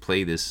oldest,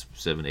 play this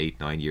 7, 8,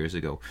 9 years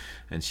ago,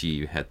 and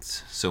she had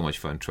so much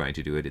fun trying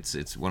to do it.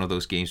 It's one of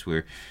those games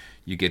where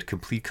you get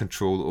complete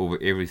control over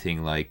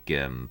everything. Like,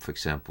 for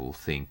example,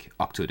 think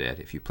Octodad,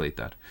 if you played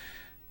that.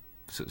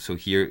 So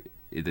here,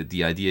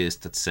 the idea is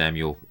that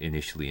Samuel,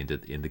 initially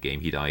in the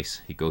game, he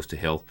dies, he goes to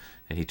hell,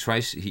 and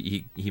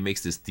he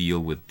makes this deal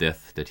with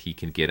death that he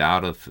can get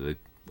out of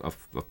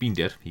being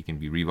dead. He can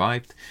be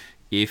revived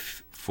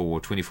if for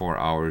 24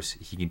 hours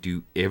he can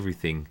do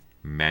everything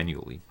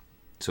manually.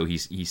 So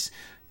he's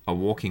a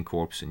walking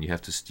corpse, and you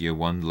have to steer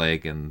one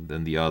leg and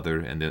then the other,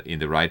 and in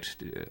the right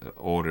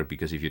order,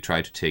 because if you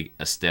try to take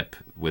a step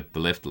with the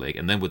left leg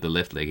and then with the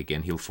left leg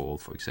again, he'll fall,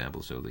 for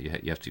example. So you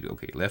have to do,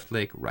 okay, left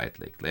leg, right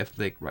leg, left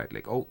leg, right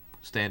leg. Oh,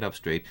 stand up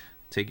straight,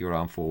 take your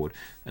arm forward,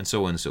 and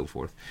so on and so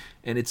forth.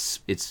 And it's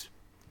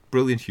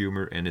brilliant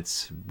humor, and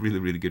it's really,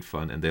 really good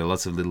fun. And there are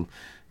lots of little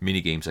mini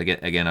games. Again,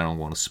 I don't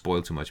want to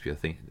spoil too much, because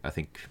I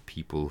think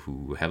people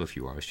who have a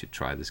few hours should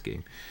try this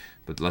game.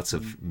 But lots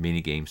of mini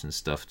games and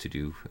stuff to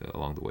do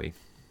along the way.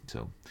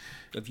 So,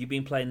 have you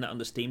been playing that on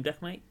the Steam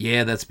Deck, mate?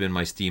 Yeah, that's been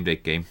my Steam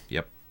Deck game.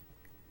 Yep.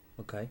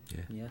 Okay.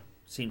 Yeah.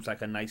 Seems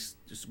like a nice,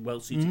 just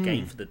well-suited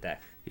game for the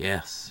deck.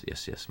 Yes,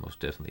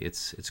 most definitely.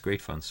 It's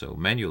great fun. So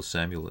Manual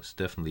Samuel is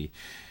definitely,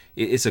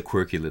 it's a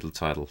quirky little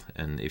title,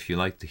 and if you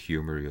like the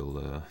humor,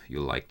 you'll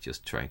like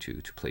just trying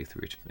to play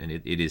through it, and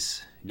it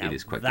is quite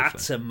good fun.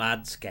 That's a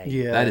Mads game.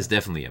 Yeah. That is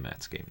definitely a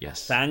Mads game.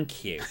 Yes.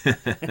 Thank you.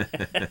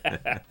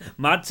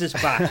 Mads is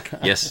back.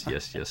 Yes.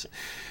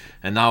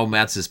 And now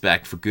Mads is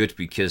back for good,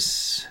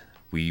 because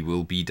we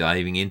will be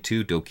diving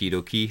into Doki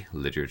Doki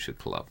Literature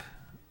Club.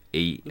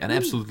 An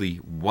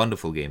absolutely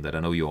wonderful game that I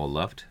know you all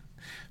loved.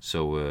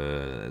 So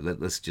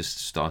let's just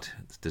start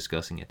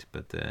discussing it.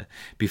 But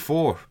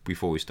before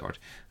we start,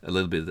 a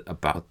little bit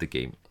about the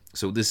game.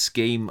 So this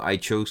game I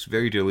chose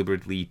very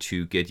deliberately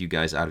to get you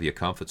guys out of your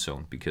comfort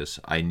zone, because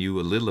I knew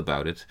a little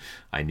about it.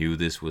 I knew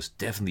this was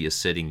definitely a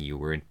setting you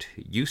weren't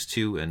used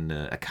to, and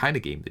a kind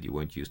of game that you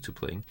weren't used to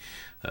playing,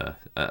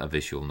 a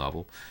visual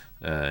novel.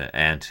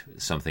 And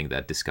something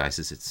that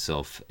disguises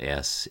itself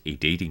as a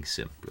dating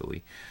sim,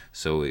 really.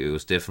 So it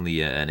was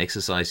definitely an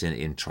exercise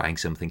in trying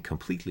something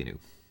completely new.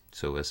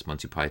 So as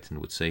Monty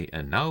Python would say,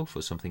 and now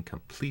for something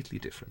completely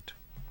different.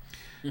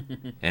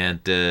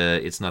 And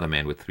it's not a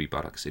man with 3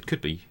 buttocks. It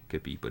could be,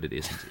 but it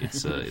isn't.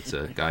 It's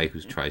a guy who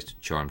tries to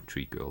charm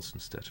 3 girls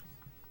instead.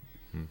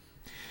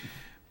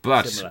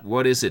 But Similar.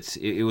 What is it?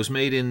 It was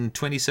made in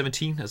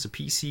 2017 as a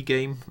PC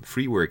game,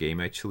 freeware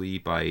game actually,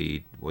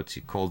 by what's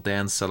it called,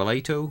 Dan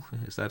Salvato.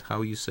 Is that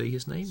how you say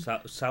his name?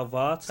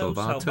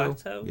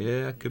 Salvato?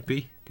 Yeah, could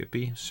be.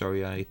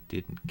 Sorry, I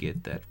didn't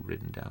get that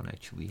written down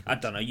actually. I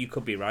don't know. You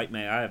could be right,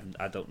 mate.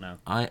 I don't know.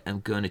 I am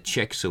gonna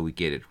check so we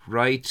get it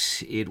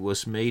right. It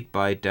was made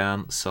by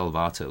Dan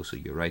Salvato, so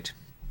you're right.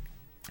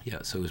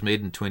 Yeah, so it was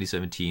made in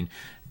 2017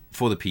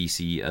 for the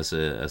PC as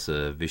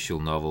a visual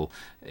novel.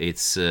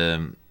 It's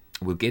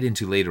we'll get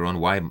into later on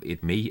why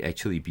it may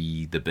actually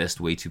be the best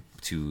way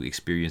to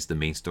experience the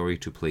main story,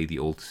 to play the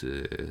old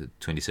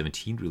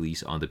 2017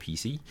 release on the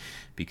PC,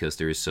 because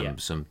there is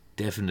some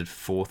definite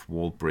fourth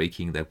wall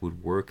breaking that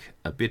would work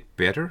a bit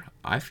better,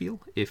 I feel,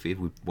 if it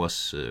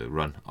was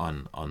run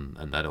on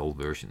that old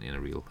version on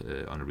a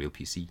real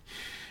PC.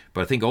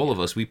 But I think all of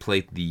us, we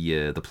played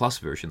the Plus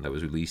version that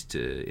was released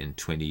in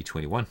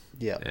 2021.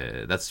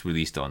 Yeah. That's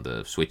released on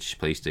the Switch,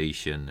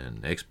 PlayStation,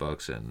 and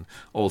Xbox, and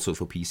also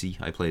for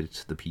PC. I played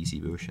the PC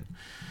version.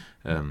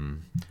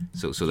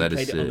 So you that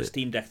played is. It on the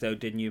Steam Deck though,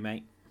 didn't you,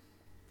 mate?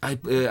 I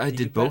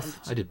did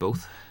both. I did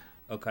both.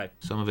 Okay.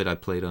 Some of it I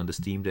played on the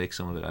Steam Deck.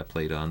 Some of it I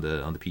played on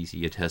the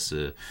PC. It has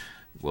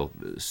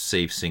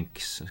save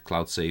syncs,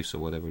 cloud saves, or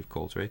whatever it's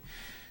called, right?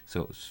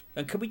 So,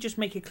 and can we just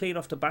make it clear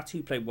off the bat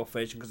who played what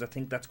version, because I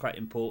think that's quite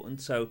important.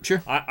 So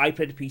sure. I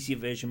played the PC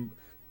version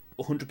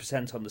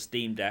 100% on the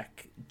Steam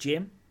Deck.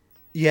 Jim?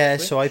 Yeah,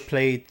 Switch? so I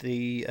played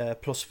the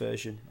Plus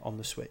version on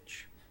the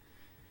Switch.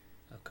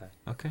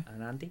 Okay.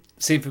 And Andy?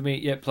 Same for me.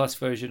 Yeah, Plus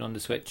version on the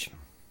Switch.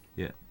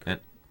 Yeah, and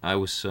I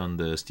was on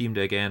the Steam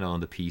Deck and on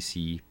the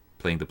PC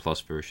playing the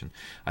Plus version.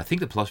 I think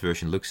the Plus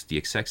version looks the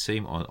exact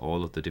same on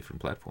all of the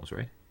different platforms,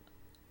 right?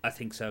 I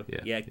think so.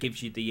 Yeah, it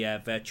gives you the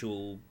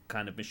virtual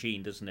kind of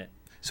machine, doesn't it?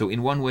 So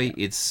in one way,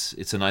 it's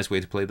a nice way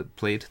to play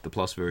the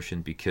Plus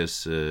version,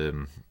 because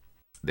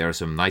there are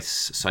some nice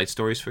side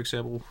stories. For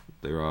example,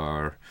 there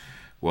are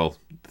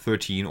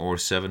 13 or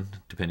 7,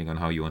 depending on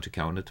how you want to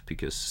count it,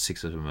 because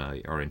 6 of them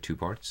are in 2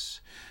 parts,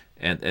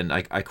 and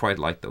I quite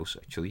like those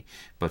actually.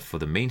 But for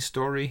the main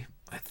story,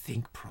 I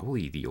think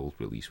probably the old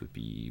release would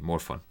be more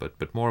fun.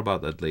 But more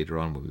about that later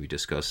on when we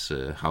discuss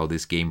how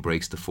this game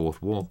breaks the fourth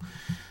wall.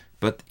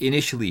 But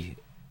initially,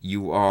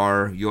 you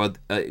are.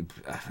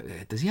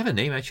 Does he have a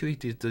name actually?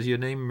 Does your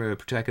name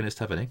protagonist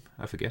have a name?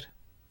 I forget.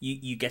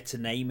 You get to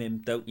name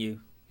him, don't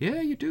you?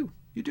 Yeah, you do.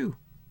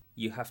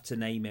 You have to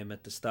name him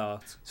at the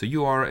start. So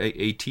you are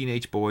a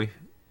teenage boy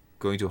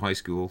going to high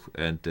school,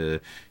 and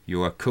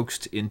you are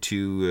coaxed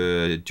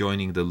into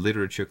joining the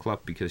literature club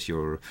because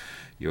your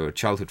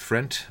childhood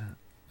friend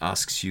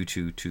asks you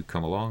to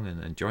come along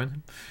and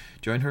join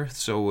her.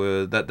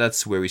 So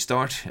that's where we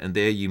start, and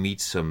there you meet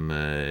some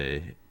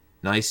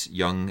nice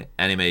young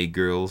anime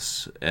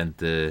girls, and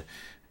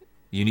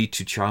you need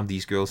to charm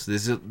these girls.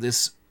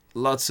 There's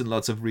lots and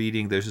lots of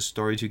reading. There's a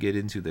story to get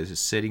into. There's a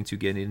setting to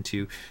get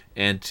into,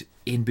 and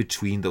in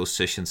between those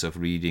sessions of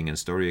reading and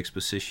story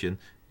exposition,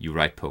 you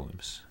write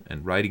poems.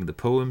 And writing the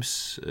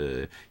poems,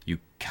 you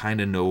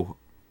kind of know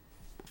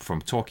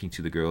from talking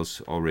to the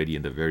girls already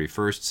in the very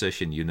first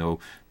session. You know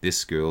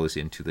this girl is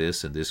into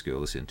this and this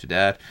girl is into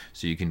that.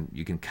 So you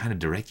can kind of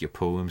direct your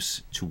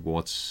poems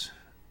towards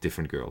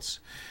different girls.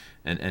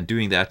 And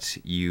doing that,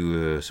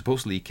 you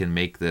supposedly can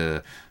make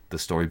the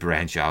story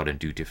branch out and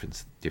do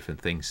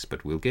different things.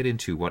 But we'll get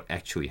into what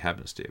actually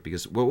happens there,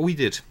 because what we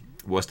did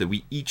was that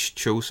we each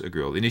chose a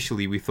girl.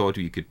 Initially, we thought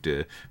we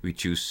could we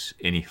choose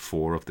any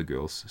 4 of the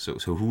girls.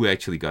 So who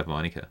actually got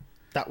Monica?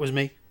 That was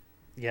me.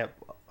 Yep,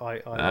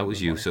 I that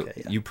was you.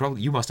 Monica, So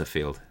you must have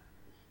failed,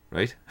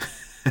 right?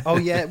 Oh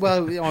yeah,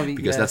 well, I mean,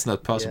 because that's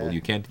not possible.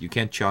 Yeah. You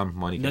can't charm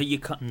Monica. No, you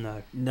can't.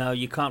 No,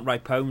 you can't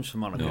write poems for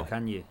Monica, no.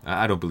 Can you?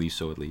 I don't believe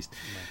so, at least. No.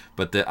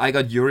 But I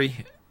got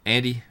Yuri.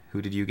 Andy,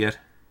 who did you get?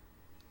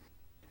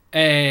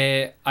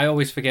 I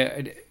always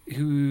forget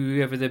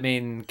whoever the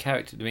main girl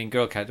character,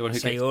 the one who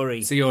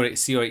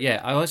Sayori.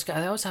 Yeah, I always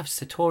have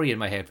Satori in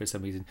my head for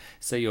some reason.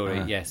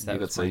 Sayori, yes, that you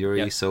was got Sayori.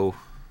 Yep. So,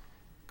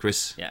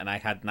 Chris. Yeah, and I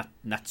had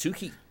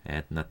Natsuki.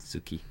 And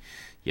Natsuki.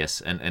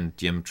 Yes, and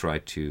Jim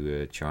tried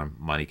to charm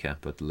Monica,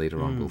 but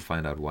later on we'll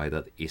find out why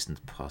that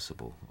isn't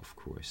possible, of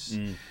course.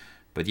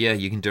 But yeah,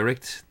 you can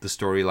direct the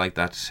story like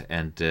that,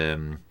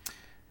 and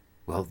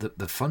well,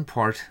 the fun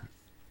part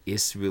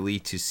is really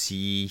to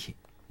see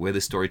where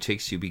the story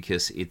takes you,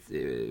 because it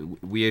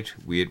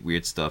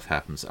weird stuff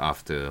happens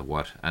after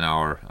an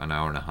hour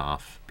and a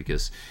half,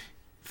 because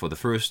for the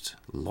first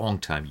long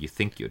time you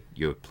think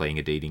you're playing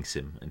a dating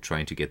sim and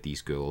trying to get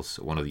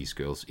one of these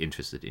girls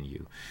interested in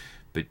you.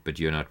 But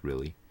you're not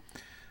really.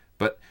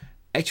 But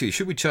actually,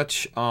 should we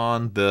touch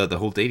on the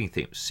whole dating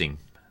thing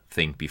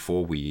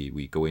before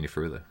we go any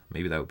further?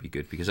 Maybe that would be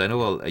good, because I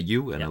know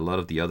you and a lot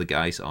of the other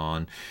guys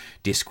on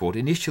Discord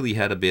initially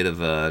had a bit of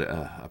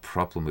a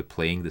problem with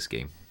playing this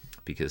game,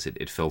 because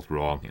it felt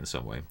wrong in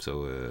some way.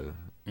 So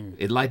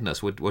enlighten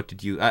us. What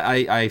did you?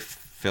 I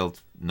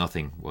felt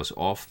nothing was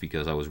off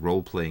because I was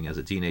role playing as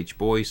a teenage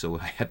boy, so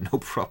I had no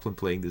problem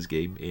playing this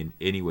game in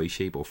any way,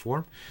 shape, or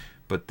form.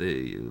 But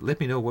let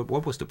me know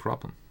what was the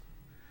problem.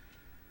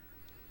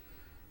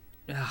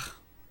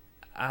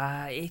 I'll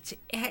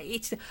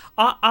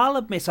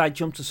admit I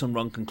jumped to some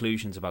wrong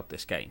conclusions about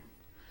this game,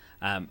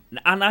 and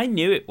I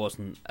knew it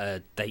wasn't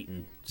a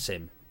dating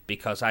sim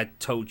because I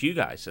told you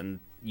guys,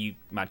 and you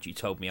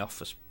told me off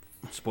for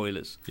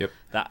spoilers. Yep.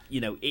 That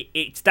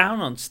it's down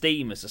on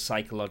Steam as a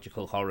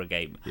psychological horror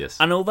game. Yes.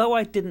 And although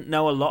I didn't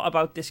know a lot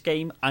about this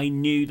game, I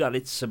knew that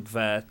it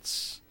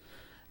subverts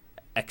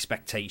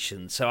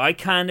expectations. So I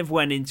kind of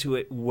went into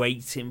it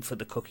waiting for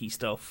the cookie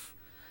stuff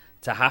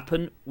to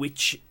happen,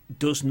 which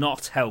does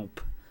not help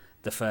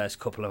the first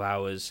couple of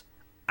hours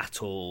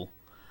at all.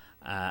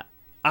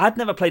 I've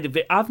never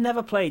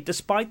played,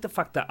 despite the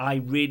fact that I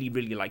really,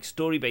 really like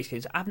story-based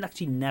games, I've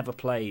actually never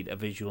played a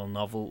visual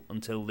novel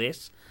until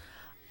this.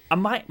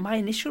 And my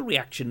initial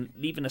reaction,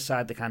 leaving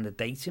aside the kind of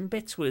dating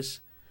bits, was,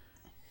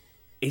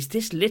 is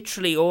this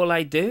literally all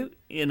I do?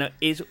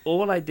 Is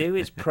all I do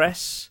is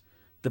press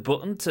the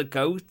button to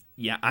go?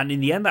 Yeah, and in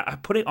the end, I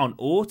put it on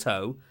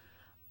auto.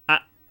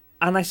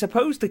 And I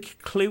suppose the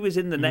clue is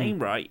in the name,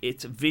 right?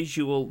 It's a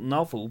visual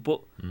novel,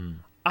 but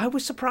I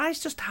was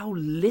surprised just how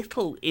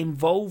little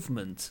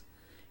involvement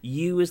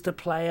you as the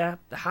player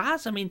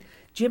has. I mean,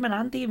 Jim and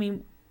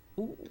Andy,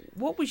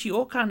 what was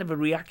your kind of a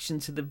reaction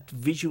to the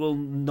visual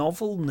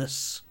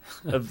novelness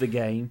of the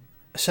game?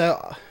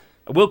 So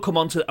I will come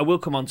on to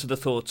the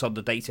thoughts on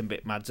the dating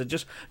bit, Mads. I'm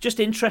just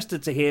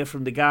interested to hear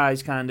from the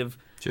guys, kind of,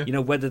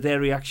 sure, whether their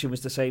reaction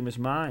was the same as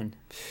mine.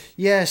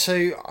 Yeah,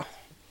 so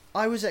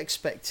I was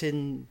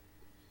expecting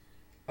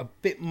a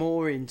bit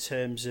more in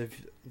terms of.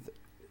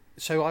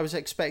 So I was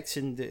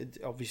expecting,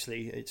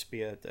 obviously, it to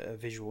be a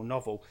visual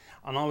novel,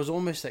 and I was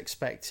almost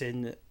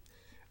expecting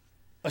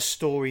a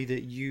story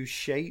that you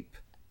shape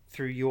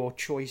through your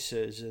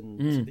choices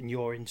and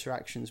your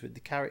interactions with the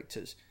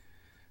characters.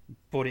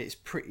 But it's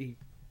pretty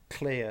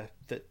clear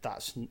that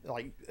that's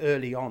like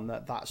early on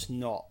that's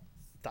not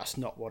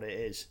what it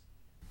is.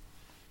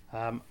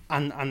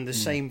 And the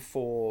same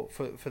for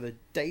the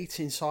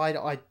dating side.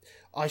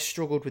 I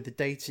struggled with the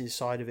dating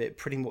side of it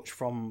pretty much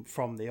from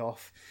the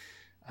off.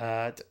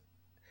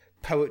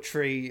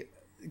 Poetry,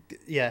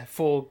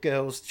 4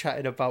 girls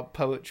chatting about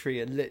poetry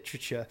and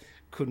literature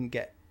couldn't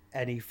get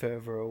any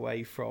further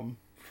away from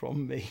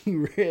me,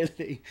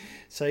 really.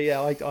 So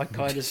I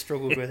kind of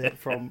struggled with it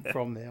from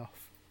the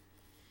off.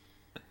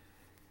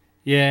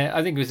 Yeah,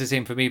 I think it was the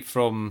same for me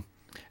from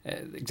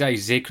exactly as you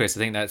say, Chris. I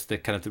think that's the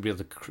kind of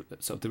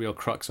the real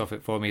crux of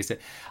it for me, is that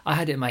I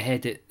had it in my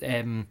head that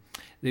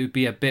they would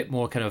be a bit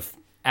more kind of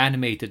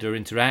animated or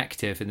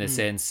interactive in the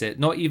sense that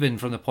not even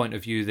from the point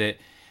of view that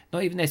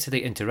not even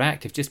necessarily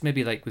interactive, just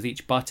maybe like with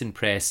each button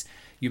press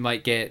you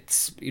might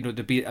get,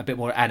 there'd be a bit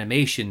more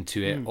animation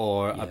to it,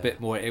 or a bit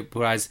more,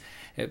 whereas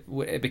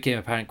it became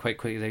apparent quite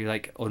quickly,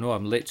 like, oh no,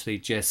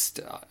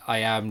 I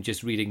am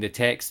just reading the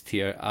text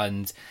here,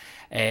 and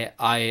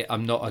I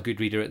am not a good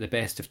reader at the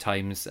best of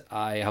times.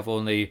 I have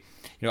only,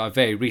 I've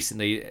very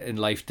recently in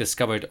life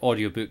discovered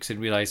audiobooks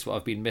and realised what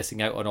I've been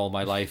missing out on all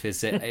my life.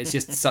 Is it's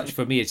just such,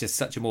 for me, it's just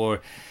such a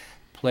more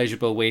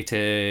pleasurable way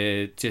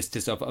to just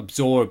to sort of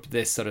absorb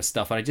this sort of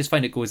stuff, and I just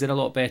find it goes in a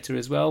lot better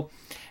as well.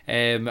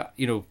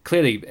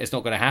 Clearly it's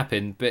not going to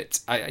happen,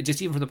 but I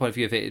just, even from the point of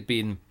view of it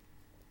being,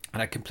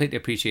 and I completely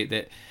appreciate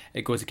that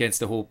it goes against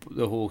the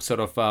whole sort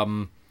of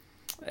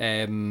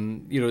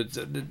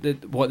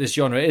what this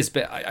genre is,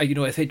 but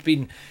if it'd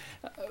been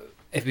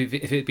if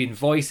it'd been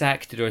voice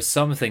acted or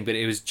something, but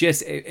it was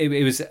just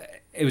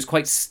it was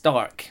quite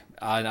stark,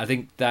 and I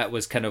think that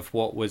was kind of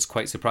what was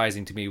quite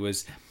surprising to me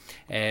was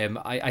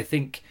I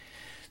think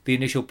the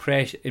initial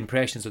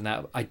impressions on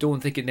that, I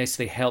don't think it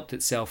necessarily helped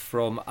itself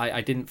from,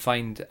 I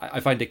find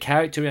the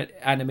character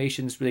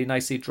animations really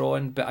nicely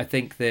drawn, but I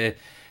think the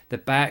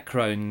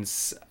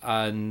backgrounds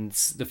and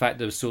the fact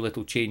there was so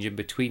little change in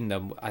between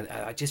them,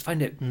 I just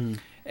find it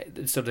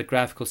sort of the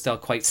graphical style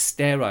quite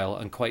sterile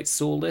and quite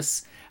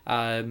soulless.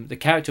 The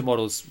character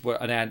models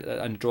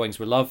and drawings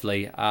were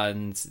lovely,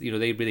 and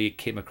they really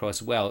came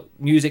across well.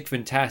 Music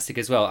fantastic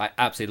as well. I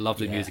absolutely love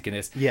the music in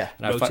this. Yeah,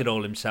 and wrote it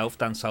all himself,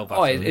 Dan Salvato.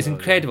 Oh, it's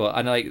incredible,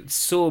 and like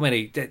so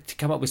many to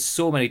come up with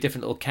so many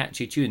different little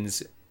catchy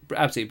tunes,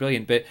 absolutely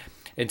brilliant. But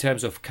in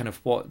terms of kind of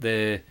what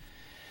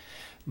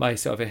my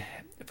sort of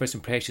first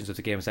impressions of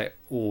the game was like,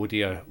 oh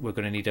dear, we're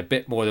going to need a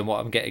bit more than what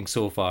I'm getting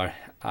so far,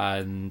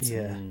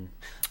 and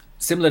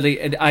similarly,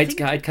 and I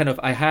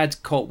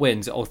had caught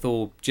wind,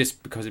 although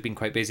just because I'd been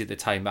quite busy at the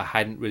time, I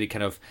hadn't really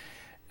kind of.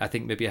 I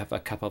think maybe I have a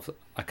couple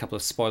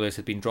of spoilers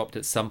had been dropped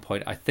at some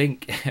point. I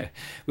think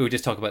we were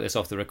just talking about this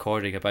off the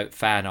recording about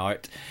fan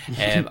art.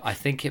 I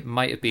think it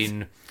might have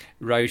been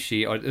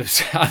Raushi, or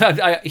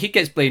he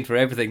gets blamed for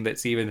everything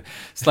that's even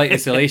slightly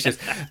salacious.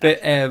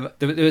 But there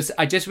was.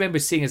 I just remember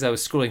seeing as I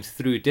was scrolling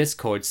through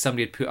Discord,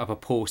 somebody had put up a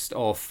post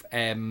of.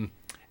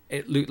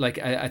 It looked like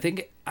I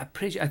think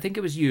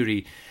it was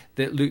Yuri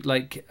that looked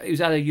like it was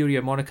either Yuri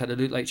or Monica that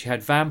looked like she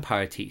had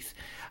vampire teeth.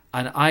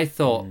 And I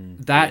thought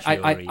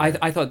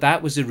I thought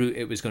that was the route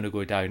it was going to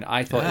go down.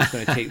 I thought it was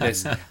going to take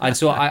this, and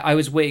so I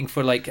was waiting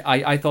for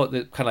I thought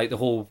that kind of like the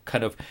whole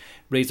kind of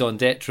raison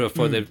d'etre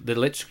for the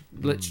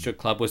literature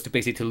club was to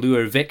basically to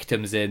lure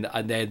victims in,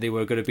 and then they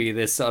were going to be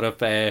this sort of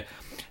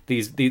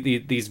these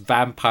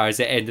vampires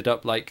that ended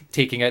up like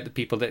taking out the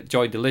people that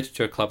joined the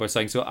literature club or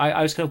something. So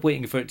I was kind of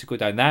waiting for it to go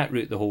down that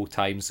route the whole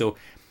time. So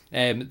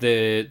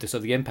the sort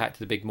of the impact of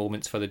the big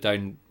moments further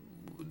down.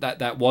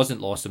 That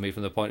wasn't lost on me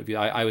from the point of view.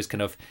 I was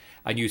kind of,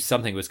 I knew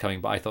something was coming,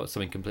 but I thought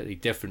something completely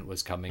different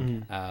was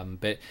coming.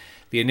 But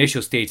the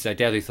initial stages, I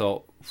definitely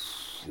thought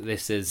it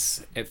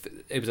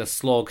was a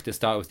slog to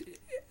start with.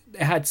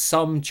 It had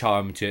some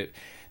charm to it,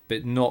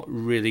 but not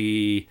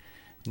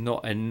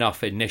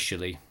enough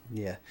initially.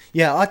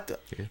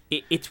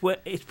 It's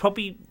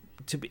probably.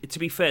 To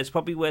be fair, it's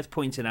probably worth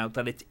pointing out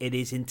that it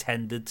is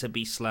intended to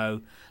be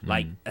slow.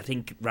 Like I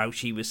think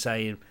Raushi was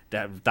saying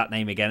that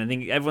name again. I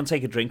think everyone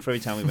take a drink for every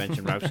time we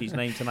mention Raushi's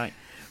name tonight.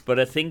 But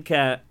I think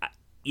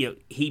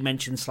he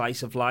mentioned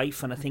slice of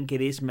life, and I think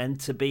it is meant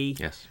to be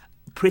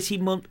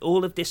pretty.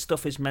 All of this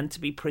stuff is meant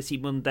to be pretty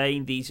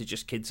mundane. These are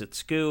just kids at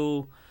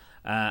school,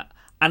 and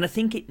I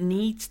think it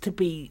needs to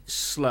be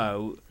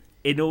slow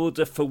in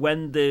order for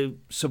when the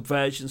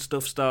subversion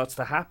stuff starts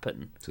to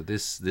happen. So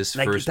this first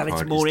part is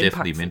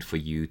definitely meant for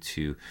you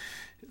to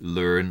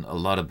learn a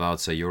lot about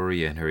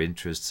Sayori and her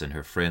interests and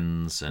her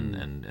friends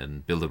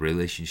and build a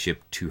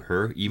relationship to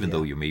her, even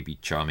though you may be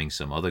charming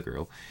some other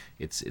girl.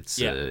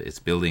 It's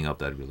building up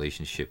that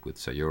relationship with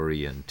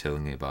Sayori and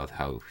telling me about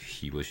how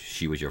she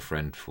was your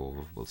friend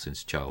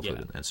since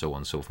childhood and so on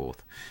and so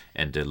forth,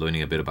 and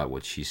learning a bit about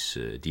what she's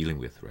dealing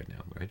with right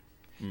now, right?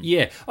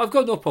 Yeah, I've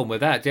got no problem with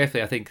that.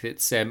 Definitely, I think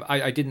it's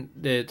I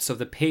didn't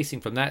the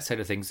pacing from that side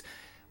of things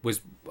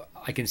was,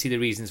 I can see the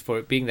reasons for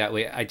it being that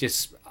way.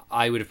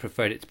 I would have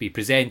preferred it to be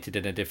presented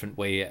in a different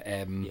way.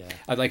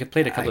 I've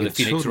played a couple of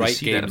the Phoenix Wright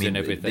games and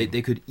everything.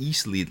 They could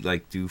easily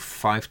do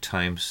 5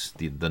 times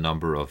the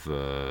number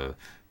of.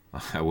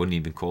 I wouldn't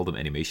even call them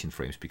animation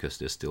frames because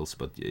they're stills,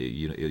 but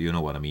you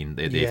know what I mean.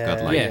 They've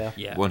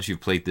got once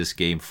you've played this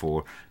game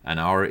for an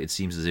hour, it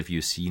seems as if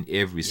you've seen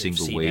every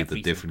single way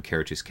the different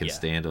characters can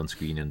stand on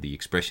screen and the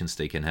expressions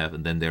they can have,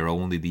 and then there are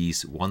only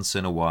these once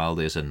in a while.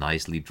 There's a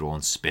nicely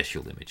drawn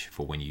special image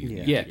for when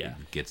you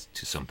get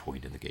to some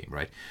point in the game,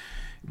 right?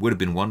 it would have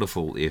been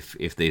wonderful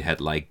if they had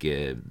like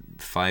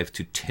 5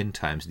 to 10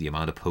 times the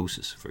amount of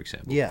poses, for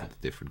example, Yeah. for the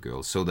different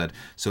girls, so that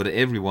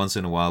every once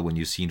in a while, when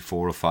you've seen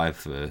 4 or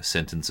 5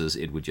 sentences,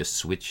 it would just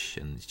switch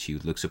and she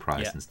would look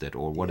surprised Yeah. instead,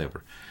 or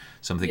whatever.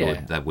 Something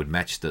Yeah. that would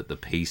match the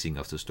pacing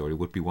of the story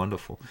would be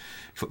wonderful.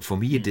 For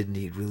me, it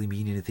didn't really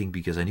mean anything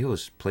because I knew I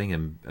was playing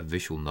a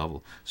visual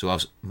novel. So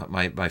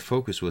my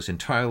focus was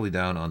entirely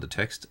down on the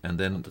text, and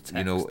then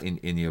you know,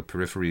 in your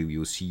periphery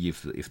you'll see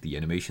if the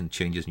animation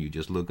changes, and you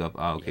just look up,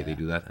 okay, they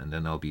do that, and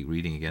then I'll be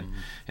reading again.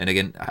 And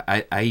again,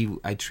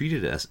 I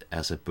treated it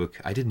as a book.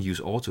 I didn't use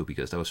auto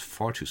because that was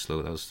far too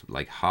slow. That was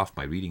like half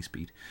my reading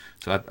speed.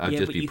 So I'd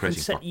just be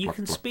pressing. You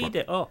can speed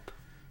it up.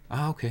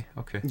 Okay.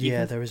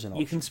 Yeah, there is an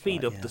option. You can speed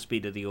for up that, the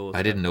speed of the auto.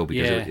 I didn't know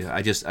because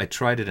Yeah. I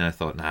tried it and I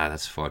thought, nah,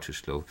 that's far too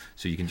slow.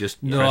 So you can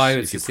just No, press, I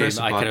was if you the press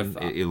same. a I button,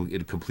 kind of-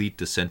 it'll complete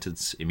the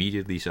sentence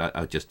immediately. So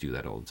I'll just do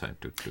that all the time.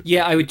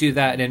 Yeah, I would do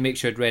that and then make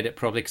sure I'd read it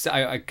properly, because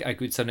I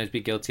could sometimes be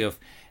guilty of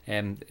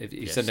if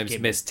you sometimes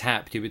skipping. miss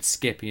tapped, you would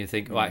skip and you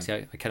think, oh,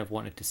 actually, I kind of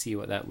wanted to see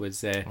what that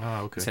was. Okay.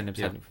 Sometimes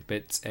Yeah. happening.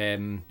 But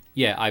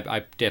I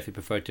definitely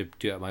prefer to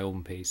do it at my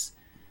own pace.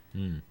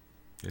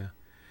 Yeah.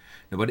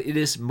 No, but it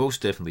is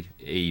most definitely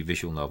a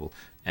visual novel,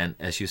 and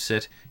as you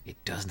said, it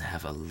doesn't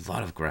have a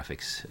lot of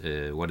graphics.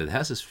 What it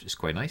has is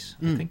quite nice,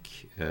 I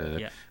think,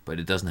 but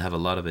it doesn't have a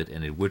lot of it,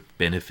 and it would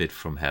benefit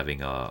from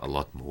having a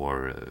lot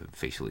more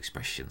facial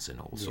expressions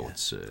and all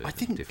sorts I of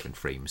think- different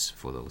frames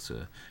for those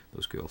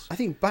girls. I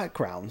think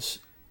backgrounds.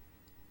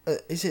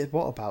 Is it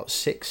what about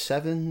 6,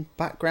 7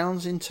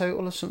 backgrounds in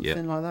total or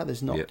something like that?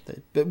 There's not,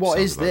 but what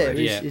Sounds is about there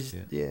right.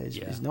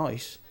 is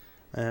nice.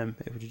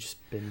 It would have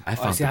just been. I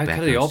found See, the I'm kind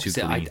of the backgrounds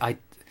too opposite. clean.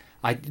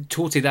 I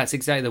totally, that's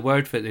exactly the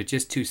word for it. They're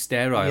just too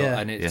sterile, Yeah.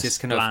 and it's Yes.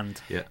 just kind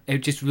Bland. Yeah. It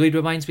just really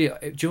reminds me. Do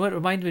you know what it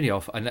reminded me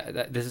of? And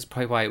this is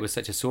probably why it was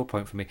such a sore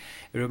point for me.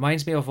 It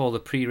reminds me of all the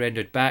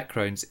pre-rendered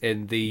backgrounds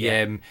in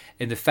the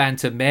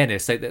Phantom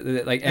Menace,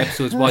 like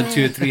episodes 1,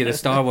 2, and 3 of the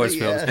Star Wars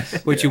films.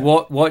 Which you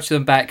watch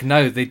them back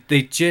now, they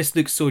just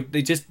look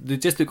they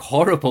just look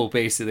horrible,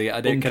 basically.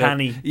 And it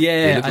Uncanny. Kind of,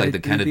 yeah, They look and like the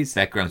kind of these-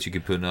 backgrounds you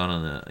could put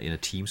on in a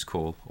Teams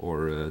call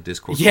or a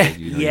Discord Yeah. call.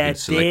 You know, Yeah, you can it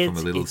select from a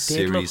did. little It did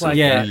series look of like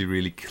that. really,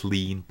 really clean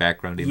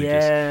background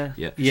images.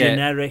 Yeah.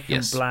 Generic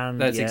Yes. and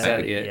bland. That's yeah.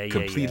 exactly it. Yeah, yeah,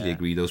 Completely yeah.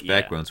 agree. Those Yeah.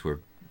 backgrounds were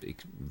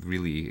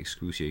really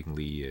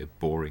excruciatingly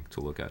boring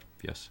to look at.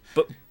 Yes.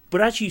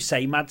 But as you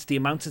say, Mads, the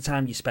amount of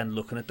time you spend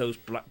looking at those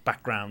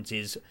backgrounds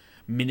is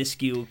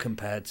minuscule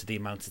compared to the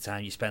amount of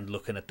time you spend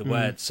looking at the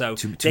words. So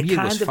To they're me it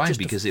kind was of fine just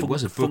because a it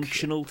was a book.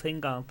 functional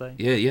thing, aren't they?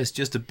 Yeah, yes,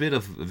 just a bit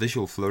of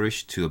visual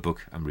flourish to a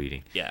book I'm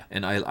reading. Yeah.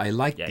 And I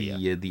liked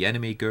Yeah, the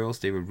anime girls.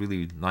 They were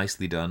really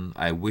nicely done.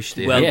 I wish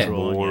they Well had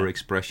drawn, more yeah.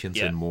 expressions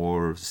Yeah. and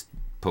more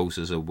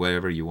poses or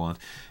whatever you want.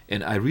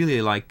 And I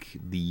really like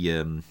the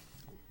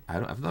I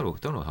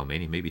don't know how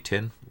many, maybe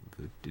 10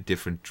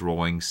 different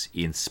drawings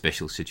in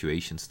special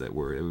situations that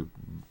were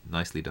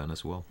nicely done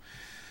as well.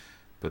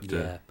 But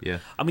yeah.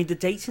 I mean, the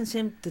dating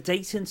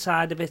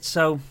side of it.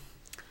 So,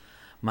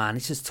 man,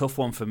 this is a tough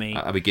one for me.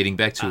 Are we getting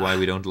back to why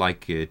we don't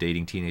like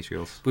dating teenage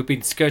girls? We've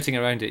been skirting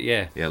around it,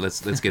 yeah. Yeah,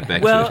 let's get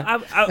back Well,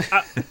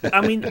 to it.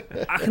 I mean,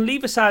 I can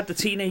leave aside the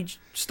teenage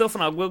stuff,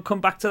 and I will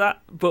come back to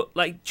that. But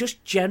like,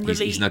 just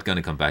generally, He's not going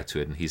to come back to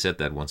it, and he said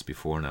that once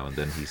before now, and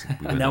then we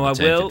went No, on I a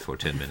tangent will. for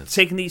 10 minutes.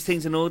 taking these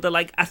things in order.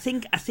 Like, I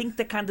think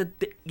the kind of,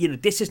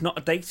 this is not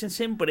a dating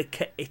sim, but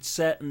it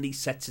certainly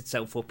sets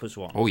itself up as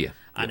one. Oh yeah,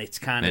 And yeah. it's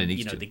kind And of, it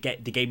needs to.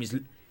 the game is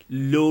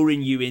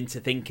luring you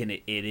into thinking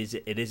it is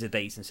a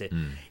dating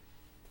sim.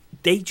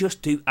 They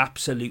just do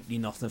absolutely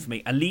nothing for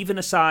me. And leaving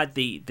aside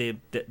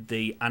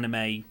the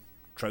anime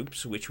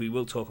tropes, which we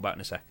will talk about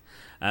in a sec,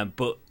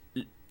 but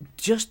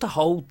just the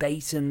whole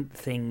dating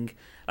thing,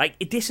 like,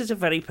 this is a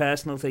very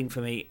personal thing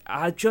for me.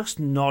 I'm just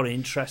not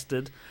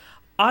interested.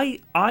 I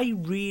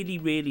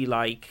really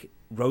like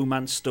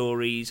romance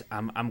stories.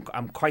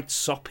 I'm quite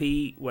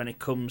soppy when it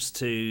comes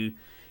to,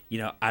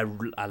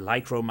 I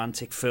like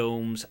romantic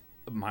films.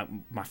 My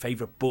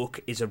favorite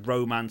book is a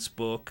romance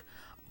book.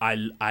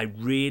 I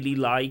really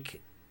like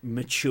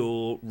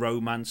mature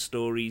romance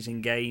stories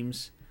in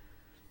games.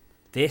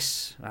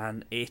 This,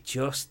 and it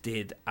just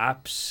did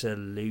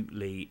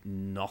absolutely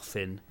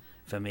nothing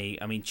for me.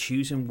 I mean,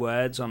 choosing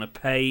words on a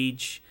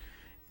page,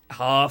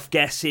 half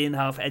guessing,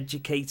 half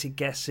educated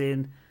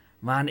guessing.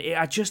 Man, it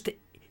just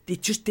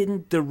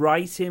didn't. The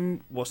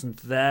writing wasn't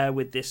there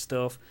with this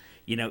stuff.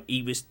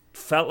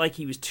 Felt like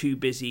he was too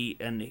busy,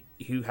 and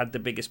who had the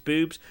biggest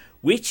boobs,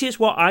 which is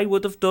what I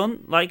would have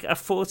done, like a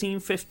 14,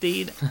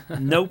 15,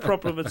 no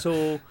problem at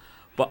all.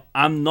 But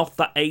I'm not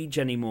that age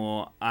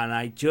anymore, and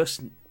I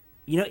just,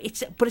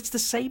 it's the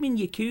same in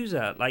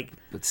Yakuza. Like,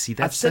 But see,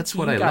 I've said that's to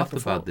what you I guys loved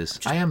before, about this.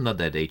 I am not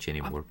that age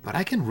anymore, but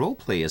I can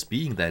roleplay as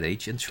being that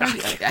age, and try.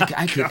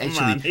 I can Come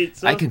on, actually,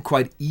 it's I a- can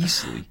quite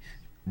easily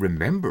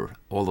remember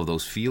all of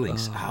those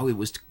feelings. How it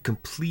was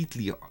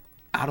completely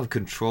out of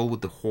control with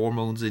the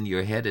hormones in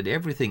your head and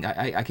everything.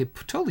 I could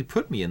totally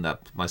put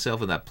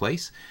myself in that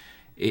place,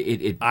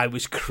 I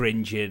was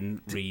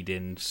cringing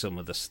reading some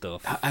of the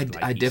stuff. I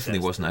definitely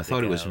wasn't. I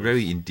thought it was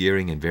very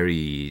endearing and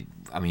very.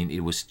 I mean,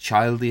 it was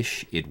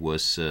childish. It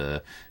was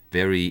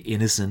very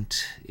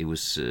innocent. It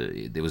was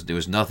there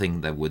was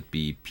nothing that would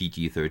be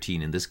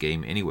PG-13 in this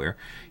game anywhere.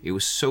 It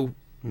was so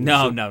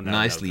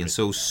nicely and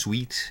so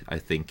sweet, I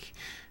think.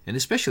 And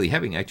especially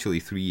having actually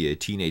 3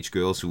 teenage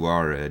girls who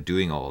are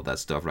doing all of that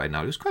stuff right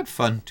now. It was quite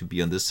fun to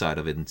be on this side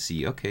of it and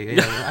see, okay,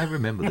 I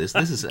remember this.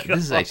 This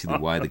is actually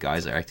why the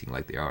guys are acting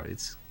like they are.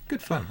 It's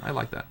good fun. I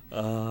like that.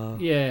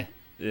 Yeah.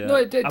 No,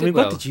 I mean,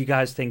 what did you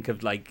guys think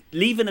of, like,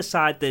 leaving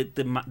aside the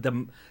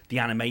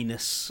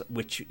anime-ness,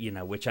 which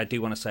I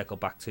do want to circle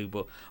back to,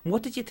 but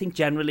what did you think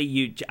generally,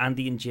 you,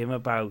 Andy and Jim,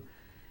 about,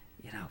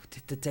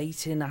 did the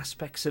dating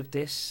aspects of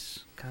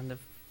this kind of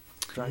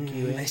drag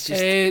you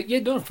in? Yeah,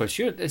 no, for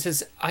sure. This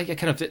is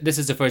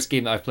the first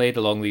game that I've played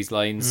along these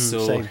lines,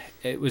 so same.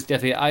 It was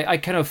definitely I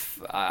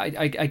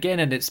again,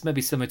 and it's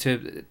maybe similar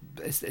to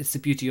it's the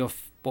beauty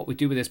of what we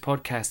do with this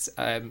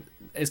podcast.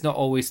 It's not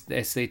always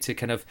necessarily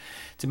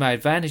to my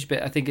advantage,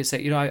 but I think it's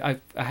like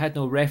I had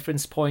no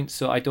reference point,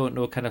 so I don't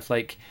know kind of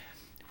like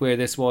where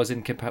this was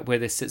where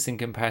this sits in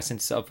comparison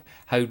to sort of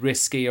how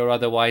risky or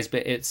otherwise.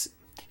 But it's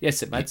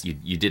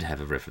you did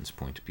have a reference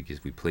point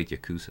because we played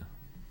Yakuza.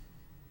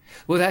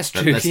 Well, that's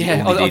true. That's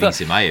yeah, the only dating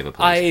sim I ever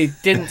played. I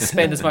didn't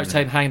spend as much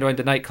time hanging around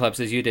the nightclubs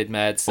as you did,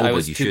 Mads. Oh, I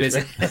was too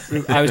busy.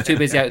 I was too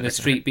busy out in the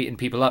street beating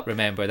people up.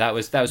 Remember, that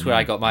was where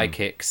I got my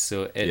kicks.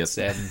 So it's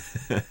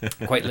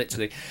quite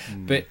literally.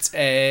 But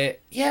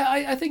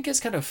I think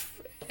it's kind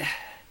of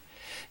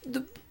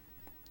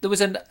there was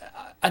and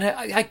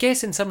I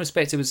guess in some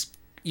respects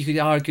you could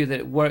argue that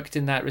it worked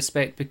in that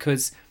respect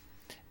because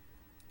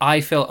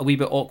I felt a wee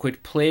bit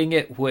awkward playing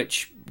it,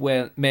 which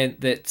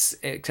meant that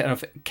it kind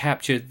of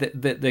captured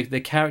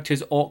the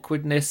character's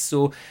awkwardness.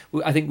 So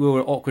I think we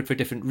were awkward for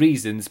different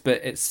reasons,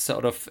 but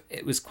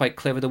it was quite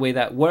clever the way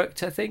that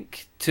worked, I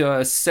think, to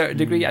a certain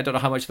degree. I don't know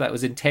how much of that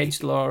was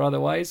intentional or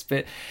otherwise,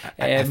 but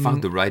I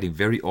found the writing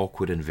very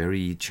awkward and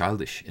very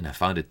childish, and I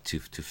found it to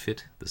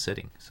fit the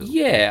setting. So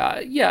yeah,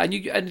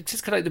 and it's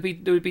just kind of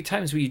like there would be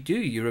times where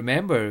you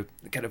remember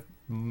kind of.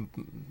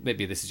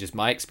 Maybe this is just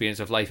my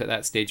experience of life at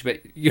that stage, but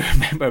you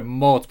remember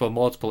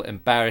multiple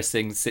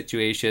embarrassing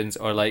situations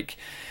or like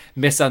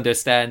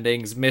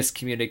misunderstandings,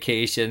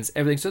 miscommunications,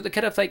 everything. So the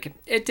kind of like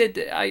it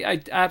did.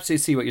 I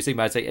absolutely see what you're saying,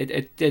 Matt. Like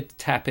it did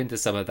tap into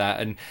some of that,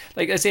 and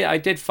like I say, I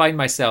did find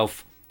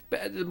myself.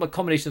 A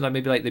combination of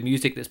maybe like the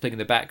music that's playing in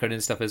the background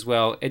and stuff as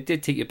well. It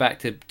did take you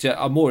back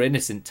to a more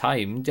innocent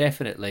time,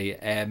 definitely.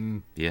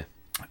 Yeah,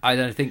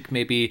 I think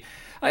maybe.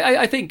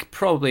 I think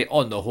probably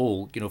on the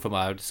whole, from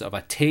a sort of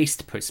a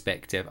taste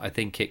perspective, I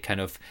think it kind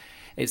of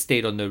it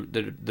stayed on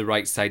the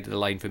right side of the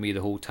line for me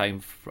the whole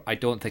time. I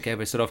don't think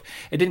ever it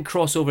didn't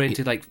cross over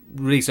into like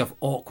really sort of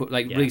awkward,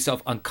 really sort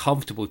of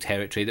uncomfortable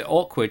territory. The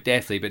awkward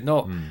definitely, but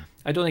not.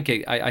 I don't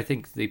think I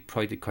think they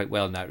probably did quite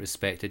well in that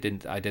respect. I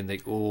didn't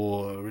think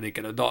really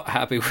kind of not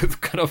happy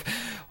with kind of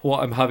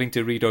what I'm having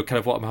to read or kind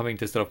of what I'm having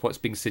to sort of what's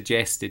being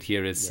suggested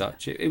here as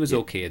such. It was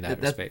okay in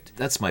that respect.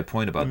 That's my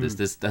point about this.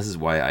 This is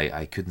why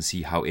I couldn't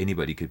see how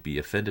anybody could be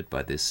offended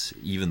by this,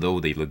 even though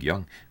they look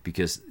young,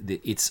 because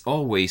it's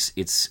always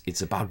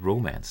it's about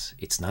romance.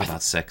 It's not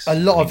about sex. A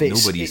lot of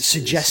it's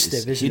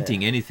suggestive, isn't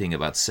hinting anything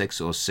about sex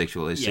or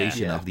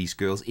sexualization of these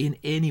girls in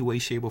any way,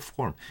 shape, or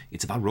form.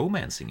 It's about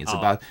romancing. It's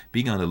about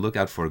being on the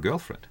lookout for a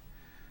girlfriend.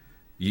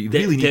 You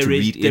really need to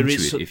read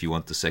into it if you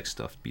want the sex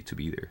stuff to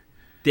be there.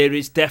 There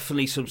is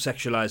definitely some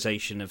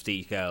sexualization of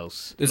these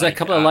girls. There's a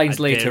couple of lines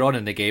later on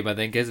in the game, I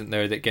think, isn't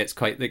there, that gets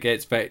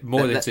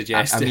more than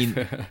suggestive. I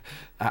mean,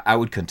 I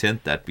would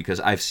contend that because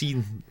I've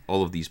seen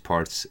all of these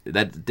parts.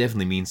 That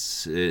definitely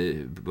means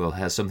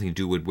has something to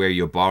do with where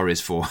your bar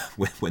is for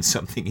when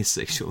something is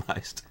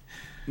sexualized.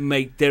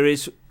 Mate, there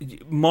is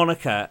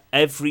Monica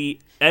every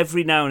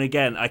now and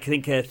again. I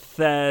think her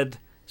third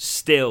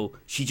still,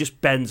 she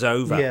just bends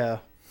over. Yeah.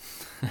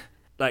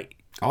 Like.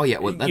 Oh yeah,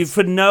 well that's...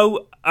 for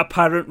no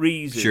apparent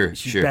reason.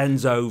 She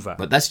bends over.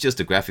 But that's just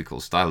a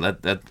graphical style.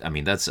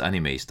 That's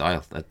anime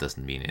style. That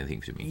doesn't mean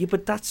anything to me. Yeah,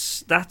 but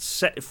that's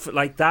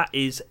like that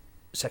is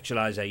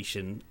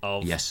sexualization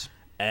of. Yes,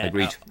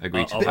 agreed.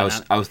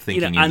 I was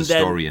thinking in the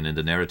story and in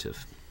the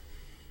narrative.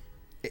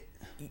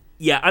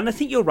 Yeah, and I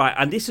think you're right.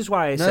 And this is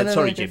why I said,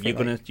 sorry, Jim,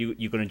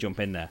 you're gonna jump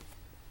in there.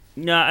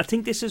 No, I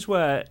think this is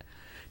where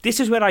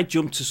I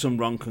jumped to some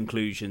wrong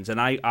conclusions, and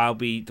I'll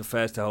be the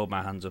first to hold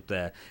my hands up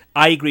there.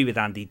 I agree with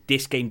Andy.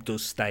 This game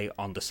does stay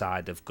on the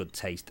side of good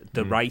taste.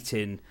 The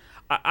writing,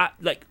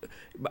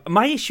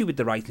 my issue with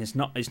the writing is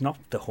not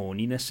the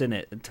horniness in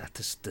it.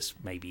 There's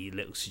maybe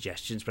little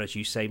suggestions, but as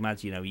you say,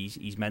 Mads,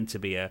 he's meant to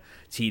be a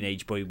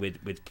teenage boy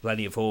with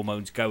plenty of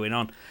hormones going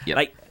on. Yep.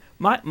 Like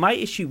my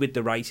issue with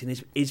the writing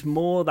is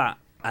more that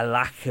a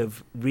lack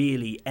of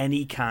really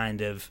any kind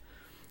of.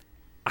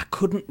 I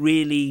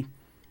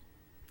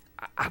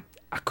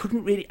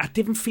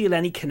didn't feel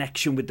any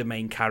connection with the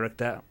main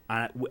character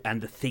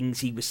and the things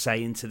he was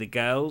saying to the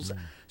girls.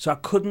 So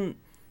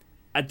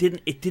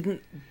it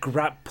didn't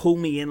pull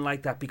me in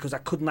like that because I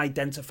couldn't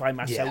identify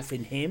myself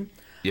in him.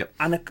 Yep.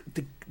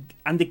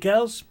 And the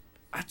girls,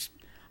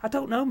 I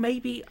don't know.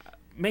 Maybe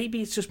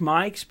it's just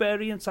my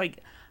experience. Like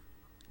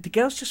the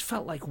girls just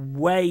felt like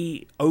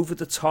way over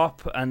the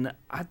top, and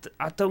I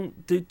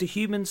don't. Do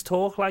humans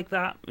talk like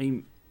that? I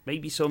mean,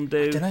 maybe some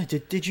do. I don't know.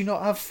 Did you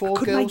not have four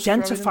couldn't girls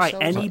identify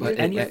throwing themselves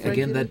any at you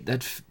again regularly?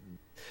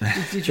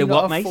 Did you The not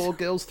what, have mate? 4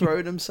 girls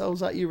throwing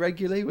themselves at you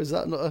regularly? Was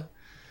that not a...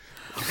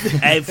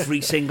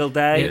 every single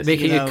day? Yeah,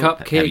 making your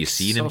cupcakes. Have you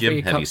seen him,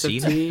 Jim? Have you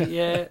seen him?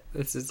 Yeah,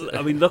 this is.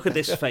 I mean, look at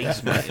this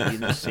face, mate. Have you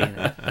not seen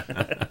it?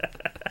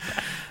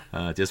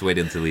 Just wait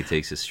until he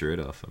takes his shirt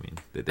off. I mean,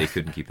 they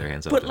couldn't keep their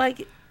hands off. But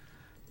like,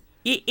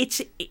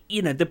 it's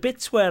the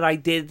bits where I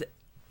did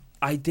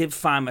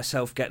find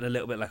myself getting a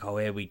little bit like, oh,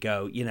 here we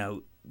go. You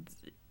know,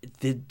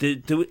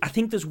 I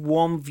think there's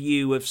one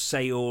view of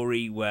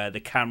Sayori where the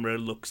camera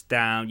looks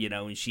down, you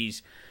know, and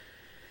she's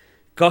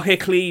got her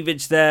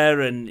cleavage there,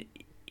 and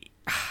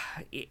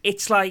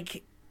it's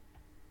like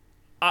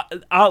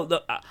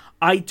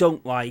I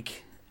don't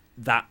like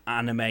that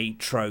anime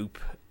trope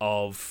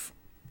of,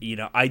 you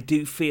know, I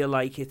do feel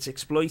like it's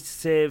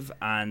exploitative,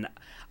 and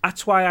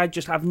that's why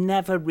I've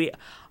never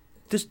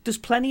there's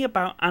plenty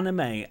about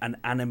anime and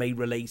anime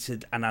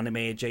related and anime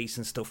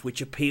adjacent stuff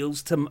which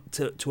appeals to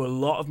a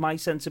lot of my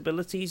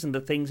sensibilities and the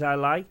things I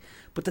like,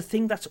 but the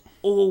thing that's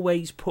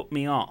always put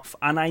me off,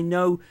 and I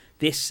know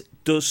this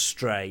does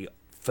stray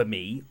for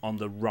me on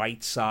the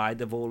right side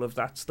of all of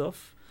that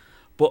stuff,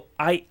 but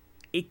I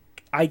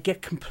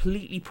get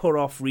completely put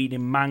off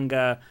reading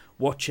manga,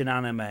 watching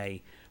anime,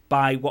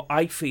 by what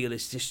I feel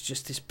is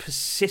just this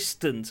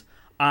persistent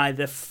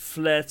either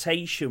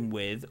flirtation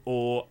with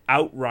or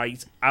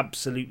outright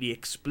absolutely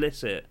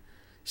explicit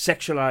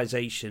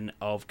sexualization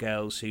of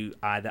girls who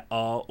either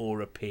are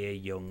or appear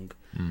young.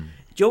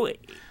 Joe,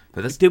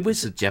 but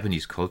that's a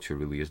Japanese culture,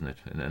 really, isn't it?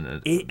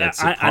 And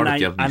that's a part of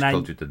Japanese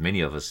culture that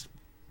many of us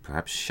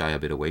perhaps shy a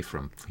bit away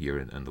from here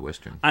in the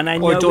Western. And I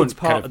know or don't it's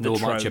part kind of of know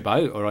the much trope.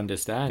 about or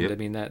understand. Yep. I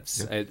mean,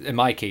 that's in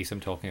my case. I'm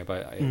talking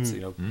about it's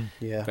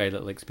Yeah. very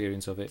little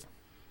experience of it.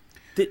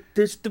 There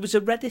was a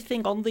Reddit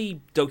thing on the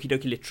Doki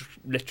Doki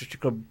Literature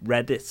Club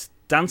Reddit.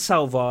 Dan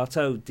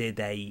Salvato did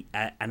an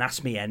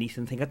Ask Me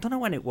Anything thing. I don't know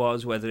when it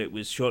was, whether it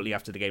was shortly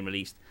after the game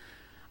released.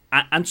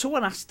 And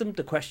someone asked him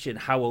the question,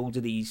 how old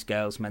are these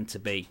girls meant to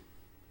be?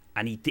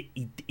 And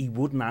he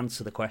wouldn't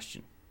answer the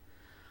question.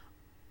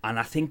 And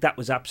I think that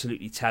was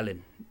absolutely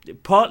telling.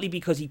 Partly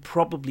because he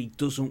probably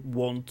doesn't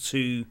want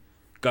to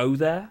go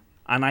there.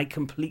 And I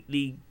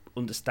completely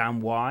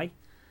understand why.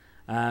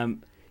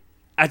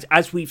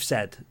 As we've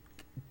said,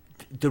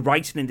 the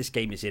writing in this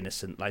game is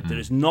innocent. Like there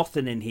is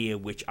nothing in here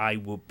which I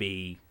would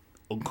be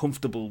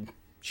uncomfortable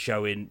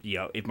showing. You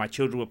know, if my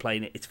children were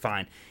playing it, it's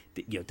fine.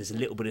 You know, there's a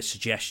little bit of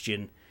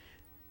suggestion.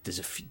 There's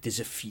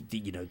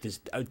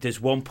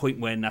one point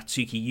where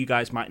Natsuki, you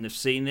guys mightn't have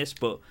seen this,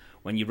 but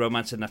when you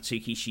romance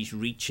Natsuki, she's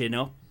reaching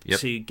up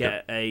to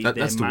get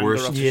that's the manga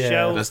worst. off the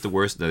shelf. That's the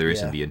worst there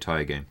is in the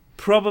entire game.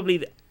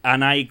 Probably,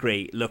 and I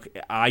agree. Look,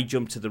 I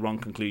jumped to the wrong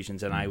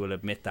conclusions, and I will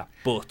admit that.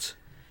 But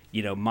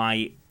you know,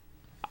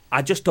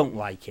 I just don't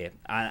like it,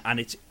 and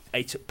it's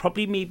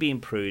probably me being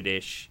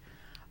prudish.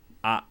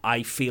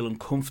 I feel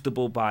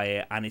uncomfortable by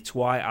it, and it's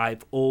why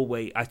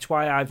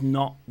I've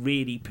not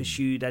really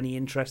pursued any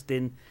interest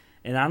in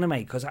anime,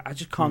 because I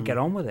just can't get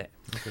on with it.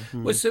 Okay.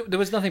 Well, so there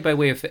was nothing by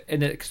way of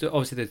in it, because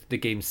obviously the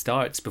game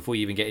starts before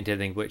you even get into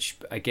anything, which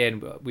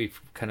again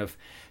we've kind of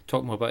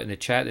talked more about in the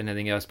chat than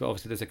anything else, but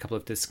obviously there's a couple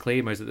of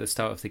disclaimers at the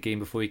start of the game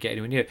before you get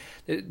anywhere near.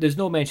 There's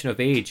no mention of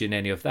age in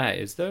any of that,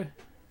 is there?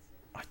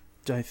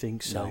 Don't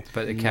think so. No,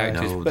 but the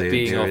characters they're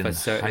being of in a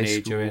certain high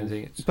age or school.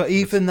 anything. But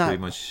even That's that,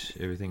 pretty much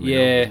everything.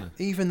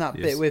 even that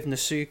Yes. bit with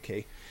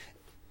Natsuki,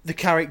 the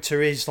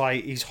character is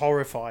like, he's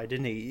horrified,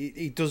 isn't he?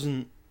 He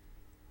doesn't.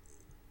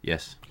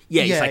 Yes.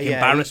 Yeah, he's like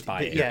embarrassed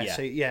by it. Yeah,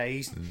 so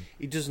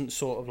he doesn't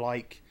sort of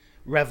like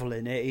revel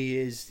in it. He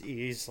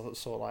is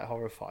sort of like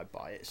horrified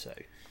by it. So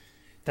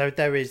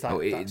there is that.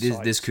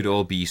 This could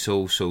all be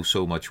so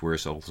much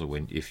worse. Also,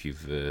 if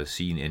you've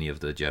seen any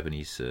of the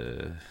Japanese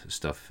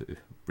stuff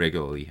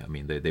regularly, I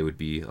mean, there would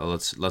be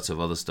lots of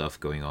other stuff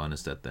going on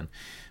instead then.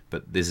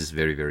 But this is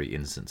very, very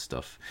innocent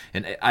stuff.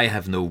 And I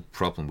have no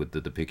problem with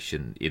the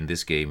depiction in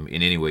this game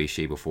in any way,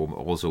 shape, or form.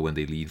 Also, when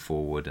they lean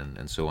forward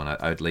and so on.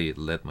 I'd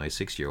let my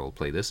 6-year-old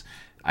play this.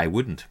 I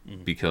wouldn't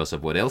because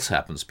of what else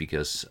happens.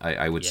 Because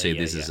I would say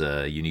this is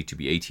you need to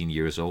be 18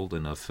 years old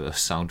and of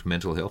sound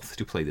mental health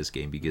to play this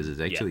game, because it's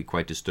actually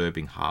quite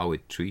disturbing how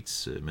it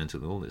treats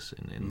mental illness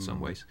in some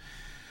ways.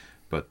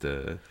 But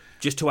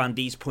just to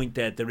Andy's point,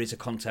 there is a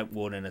content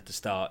warning at the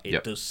start.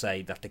 It does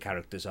say that the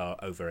characters are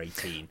over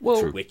 18,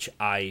 which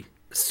I.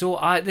 So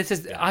I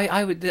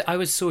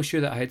was so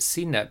sure that I had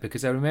seen that,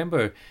 because I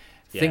remember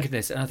thinking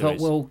this, and I thought,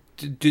 well,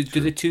 do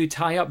the two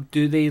tie up?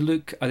 Are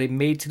they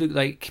made to look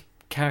like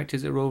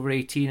characters that are over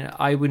 18?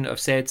 I wouldn't have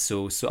said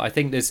so. So I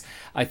think I'd say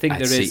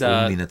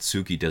only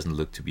Natsuki doesn't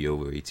look to be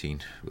over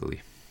 18,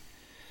 really.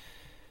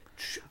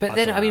 But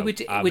then, I mean, would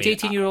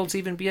 18-year-olds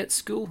even be at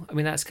school? I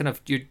mean, that's kind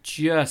of, you're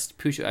just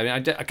pushing. I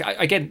mean,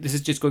 again, this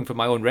is just going from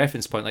my own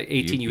reference point. Like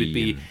 18,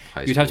 you'd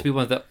have to be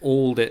one of the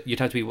old. You'd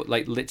have to be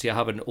like literally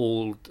have an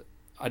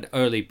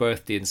early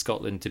birthday in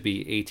Scotland to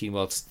be 18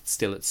 while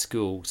still at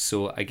school.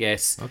 So I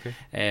guess,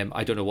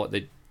 I don't know what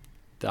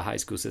the high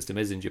school system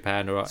is in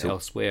Japan or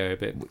elsewhere,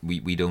 but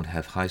we don't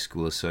have high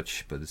school as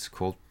such, but it's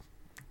called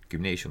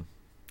gymnasium.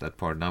 That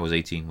part. And I was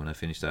 18 when I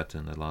finished that,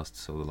 and the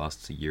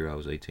last year I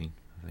was 18.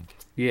 I think.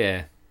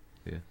 Yeah.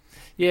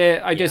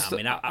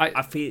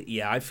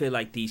 I feel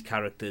like these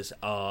characters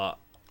are,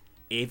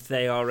 if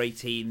they are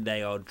 18,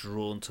 they are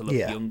drawn to look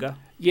younger.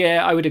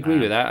 Yeah, I would agree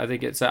with that. I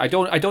think it's. I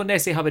don't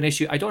necessarily have an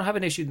issue. I don't have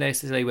an issue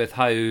necessarily with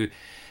how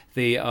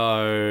they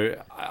are.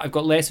 I've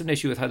got less of an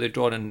issue with how they're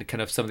drawn in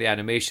kind of some of the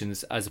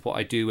animations as what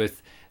I do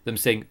with them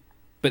saying,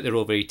 but they're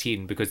over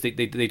 18, because they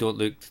don't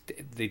look,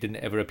 they didn't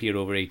ever appear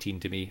over 18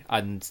 to me,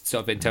 and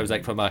sort of in terms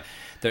like from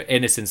their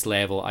innocence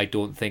level, I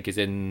don't think is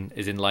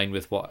in line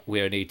with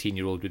where an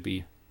 18-year-old would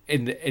be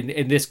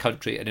in this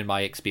country and in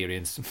my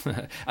experience.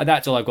 And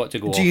that's all I've got to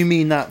go. Do you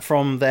mean that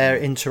from their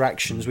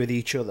interactions with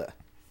each other?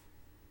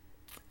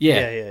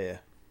 Yeah.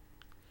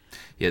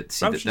 Yeah,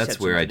 see, that's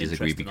where I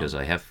disagree, because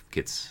I have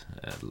kids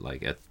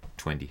like at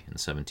 20 and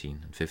 17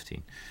 and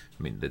 15.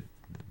 I mean,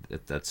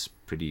 that's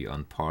pretty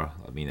on par.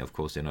 I mean, of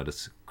course, they're not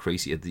as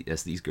crazy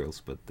as these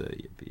girls, but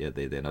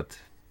they're not.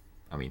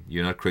 I mean,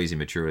 you're not crazy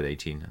mature at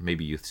 18.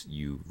 Maybe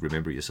you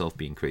remember yourself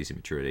being crazy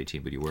mature at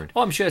 18, but you weren't.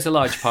 Oh, I'm sure it's a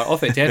large part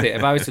of it, David.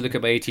 If I was to look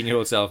at my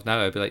 18-year-old self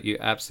now, I'd be like, you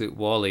absolute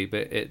wally.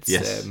 But it's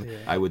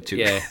I would too.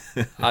 Yeah,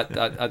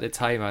 at the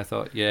time, I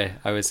thought,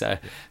 I was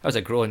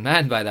a grown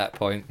man by that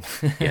point.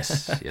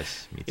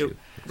 yes, me too.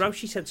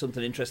 Raushi said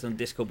something interesting on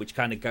Discord, which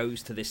kind of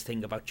goes to this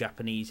thing about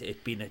Japanese,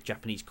 it being a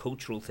Japanese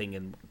cultural thing,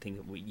 and thing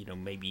that we,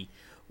 maybe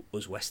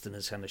us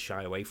Westerners kind of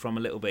shy away from a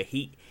little bit.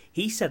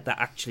 He said that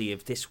actually,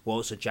 if this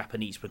was a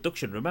Japanese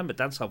production, remember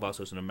Dan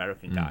Salvator's an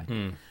American guy,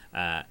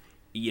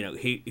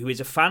 who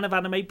is a fan of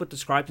anime but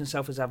describes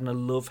himself as having a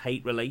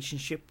love-hate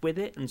relationship with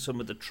it and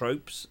some of the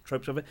tropes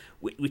of it,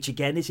 which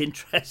again is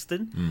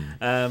interesting.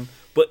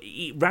 But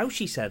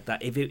Raushi said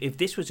that if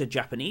this was a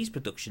Japanese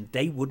production,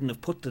 they wouldn't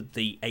have put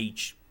the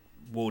age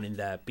warning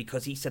there,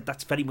 because he said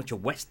that's very much a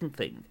Western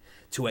thing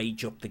to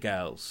age up the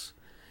girls.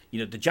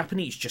 The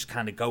Japanese just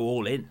kind of go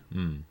all in.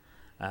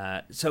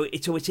 So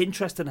it's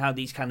interesting how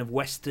these kind of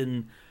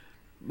Western,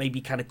 maybe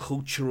kind of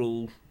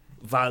cultural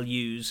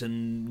values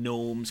and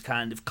norms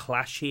kind of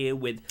clash here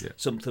with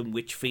something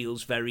which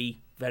feels very,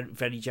 very,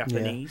 very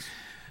Japanese.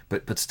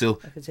 But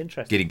still, it's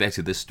interesting. Getting back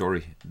to this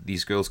story,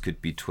 these girls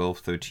could be 12,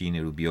 13,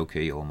 it would be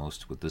okay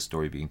almost with this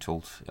story being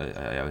told.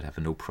 I would have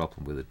no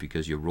problem with it,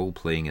 because you're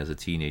role-playing as a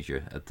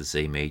teenager at the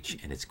same age,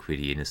 and it's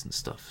pretty innocent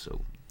stuff, so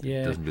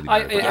it doesn't really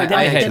matter.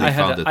 I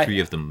found that three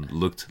of them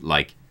looked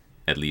like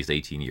at least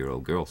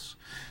 18-year-old girls,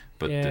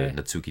 but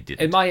Natsuki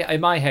didn't.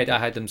 In my head, I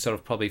had them sort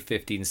of probably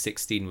 15,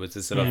 16 was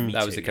the sort of,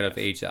 that was the kind of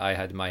age that I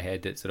had in my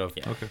head that sort of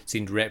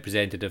seemed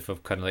representative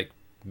of kind of like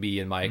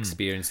me and my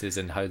experiences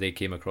and how they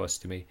came across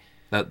to me.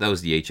 That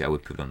was the age I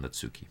would put on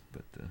Natsuki,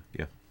 but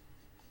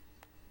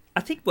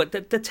I think what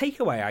the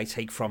takeaway I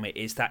take from it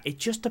is that it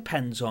just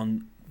depends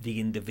on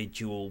the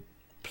individual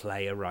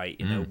player, right?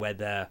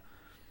 Whether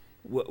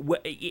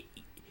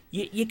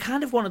you're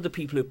kind of one of the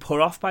people who are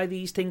put off by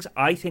these things.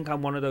 I think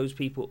I'm one of those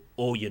people,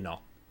 or you're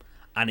not.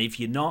 And if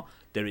you're not,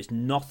 there is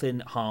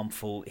nothing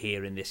harmful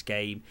here in this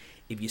game.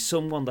 If you're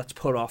someone that's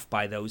put off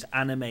by those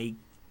anime,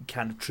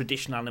 kind of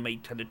traditional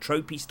anime, kind of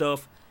tropey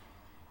stuff,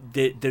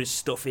 there's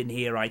stuff in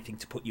here, I think,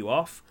 to put you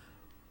off,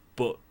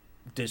 but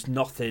there's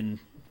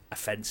nothing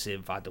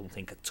offensive, I don't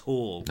think, at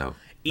all. No.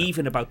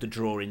 Even about the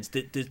drawings,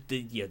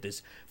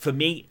 there's for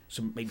me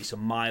maybe some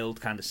mild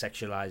kind of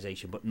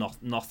sexualization, but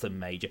nothing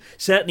major.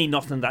 Certainly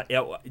nothing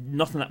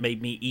that made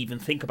me even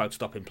think about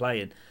stopping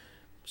playing.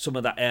 Some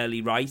of that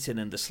early writing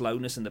and the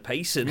slowness and the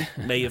pacing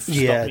may have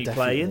stopped me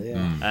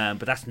playing,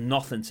 but that's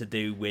nothing to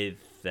do with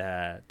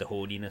the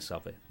horniness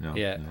of it. No.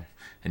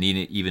 And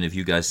even if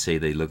you guys say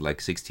they look like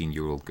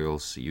 16-year-old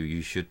girls,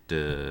 you should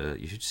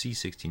see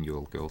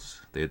 16-year-old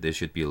girls. There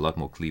should be a lot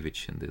more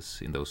cleavage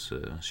in those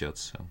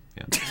shots. So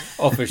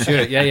Oh, for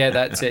sure.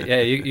 That's it.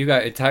 Yeah, you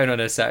got in town on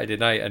a Saturday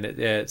night,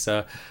 and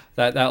so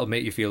that'll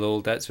make you feel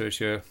old. That's for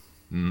sure.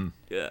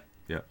 Yeah.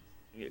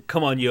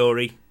 Come on,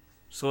 Yuri.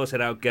 Sort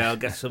it out, girl.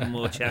 Get some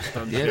more chest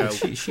on the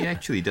show. She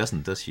actually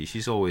doesn't, does she?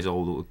 She's always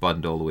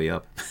buttoned all the way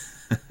up.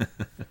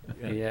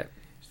 Yeah.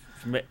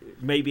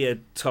 Maybe a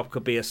top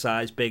could be a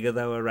size bigger,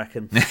 though, I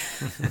reckon.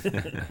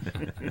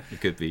 It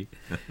could be.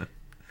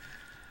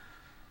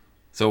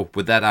 So,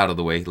 with that out of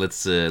the way,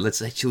 let's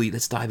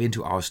dive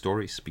into our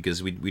stories,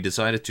 because we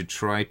decided to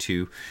try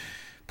to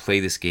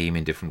play this game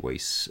in different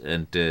ways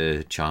and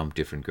charm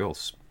different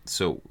girls.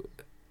 So,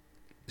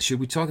 should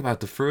we talk about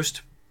the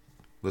first?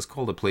 Let's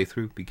call it a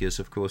playthrough, because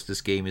of course this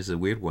game is a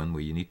weird one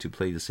where you need to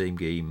play the same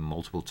game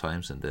multiple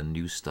times and then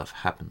new stuff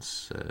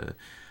happens.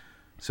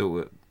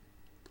 So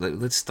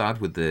let's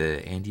start with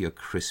the Andy or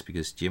Chris,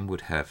 because Jim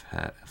would have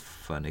had a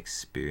fun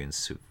experience.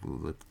 So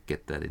we'll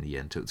get that in the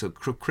end. So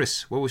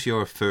Chris, what was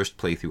your first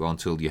playthrough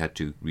until you had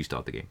to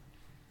restart the game?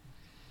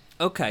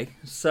 Okay,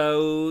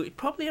 so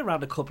probably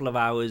around a couple of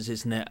hours,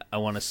 isn't it? I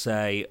want to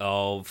say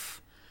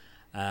of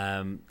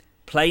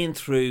playing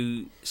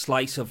through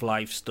slice of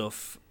life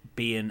stuff,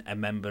 being a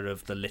member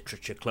of the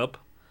literature club.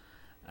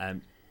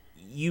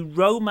 You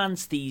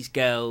romance these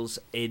girls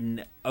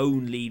in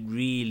only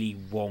really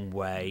one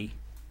way.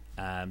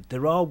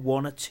 There are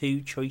one or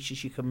two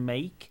choices you can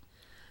make,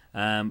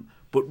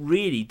 but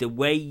really the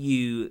way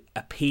you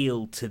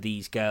appeal to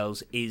these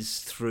girls is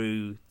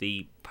through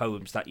the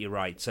poems that you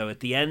write. So at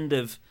the end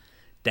of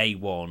day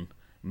one,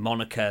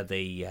 Monica,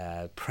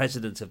 the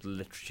president of the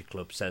literature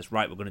club, says,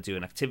 right, we're going to do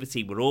an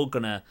activity. We're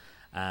going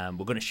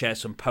to share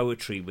some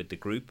poetry with the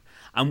group.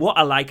 And what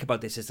I like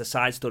about this is the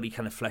side story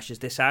kind of fleshes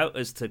this out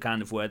as to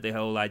kind of where the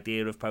whole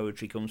idea of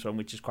poetry comes from,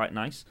 which is quite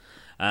nice.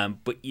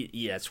 But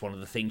yeah, it's one of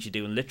the things you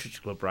do in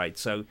literature club, right?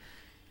 So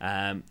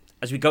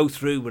as we go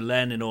through, we're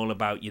learning all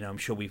about, I'm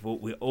sure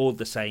we're all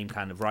the same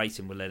kind of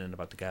writing. We're learning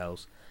about the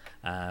girls.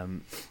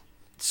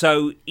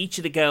 So each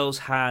of the girls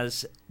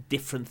has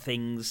different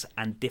things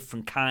and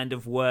different kind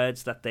of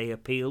words that they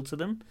appeal to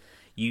them.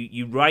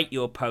 You write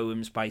your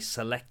poems by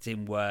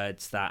selecting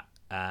words that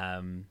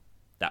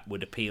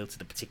would appeal to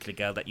the particular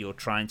girl that you're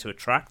trying to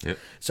attract. Yep.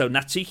 So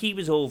Natsuki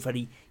was all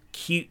very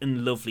cute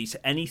and lovely. So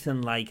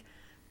anything like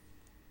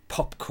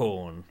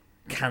popcorn,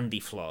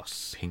 candy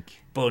floss, Pink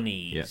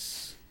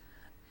bunnies,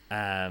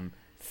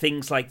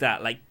 things like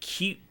that, like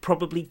cute,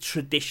 probably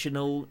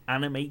traditional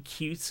anime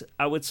cute,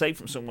 I would say,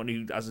 from someone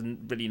who hasn't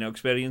really no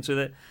experience with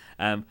it.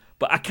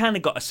 But I kind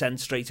of got a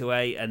sense straight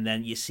away, and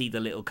then you see the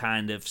little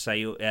kind of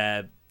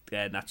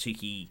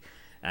Natsuki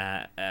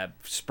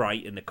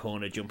sprite in the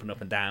corner jumping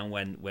up and down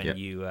when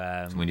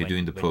you're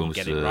doing the poems.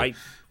 You get it right.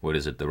 What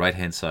is it? The right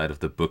hand side of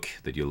the book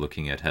that you're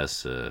looking at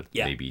has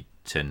maybe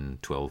 10,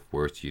 12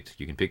 words you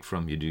can pick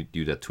from. You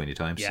do that 20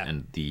 times,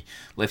 and the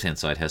left hand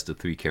side has the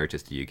 3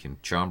 characters that you can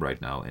charm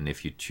right now. And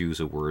if you choose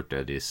a word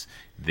that is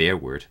their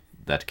word,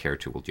 that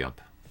character will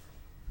jump.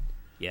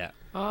 Yeah.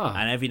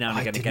 And every now and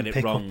again I get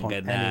it wrong,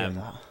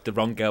 and the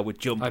wrong girl would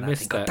jump. And I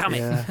think, God damn it!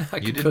 Yeah.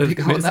 You didn't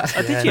pick on that.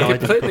 Did you? I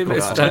completely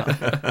missed that.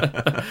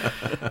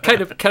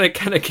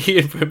 kind of key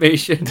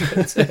information.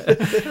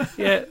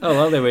 Yeah. Oh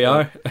well, there we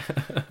are.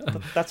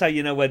 That's how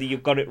you know whether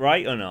you've got it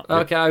right or not.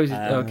 Okay.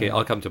 Okay.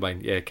 I'll come to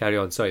mine. Yeah. Carry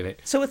on. Sorry, mate.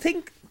 So I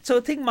think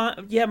my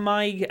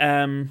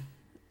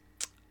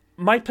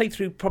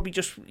playthrough probably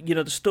just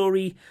the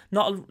story.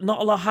 Not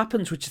a lot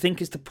happens, which I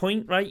think is the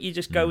point, right? You're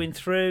just going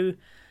through.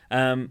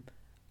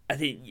 I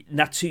think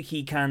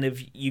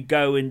Natsuki you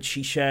go and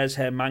she shares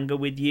her manga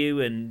with you,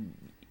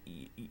 and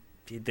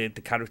the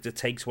character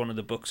takes one of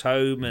the books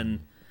home,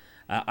 and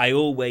I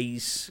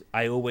always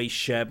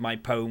shared my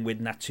poem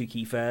with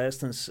Natsuki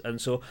first,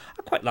 and so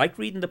I quite liked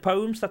reading the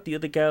poems that the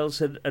other girls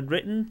had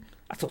written.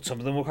 I thought some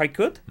of them were quite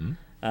good,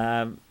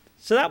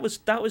 so that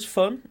was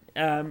fun.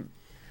 And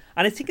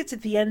I think it's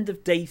at the end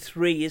of day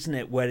 3, isn't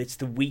it, where it's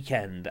the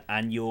weekend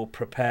and you're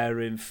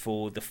preparing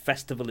for the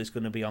festival is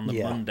going to be on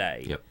the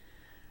Monday. Yep.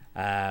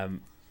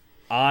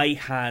 I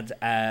had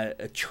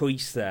a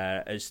choice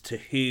there as to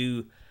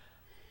who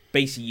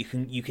basically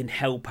you can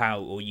help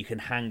out or you can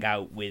hang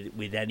out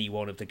with any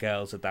one of the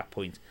girls at that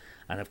point.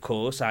 And of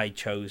course I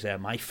chose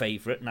my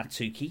favourite,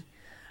 Natsuki,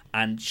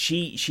 and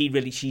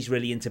she's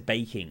really into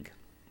baking.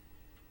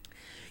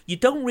 You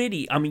don't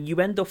really,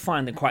 you end up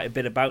finding quite a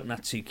bit about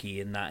Natsuki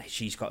in that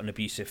she's got an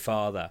abusive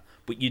father,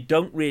 but you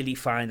don't really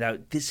find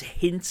out. There's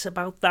hints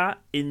about that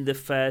in the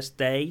first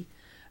day.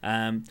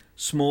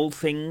 Small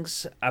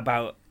things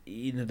about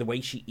the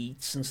way she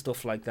eats and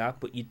stuff like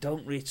that, but you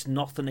don't. It's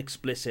nothing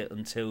explicit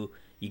until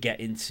you get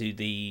into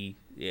the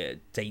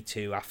day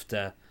 2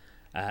 after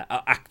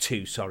Act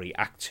 2,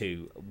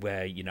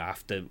 where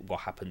after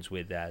what happens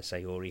with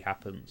Sayori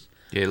happens.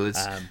 Yeah,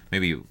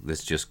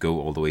 let's just go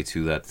all the way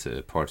to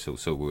that part.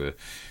 So we're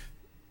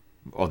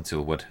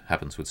until what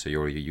happens with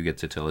Sayori. You get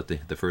to tell it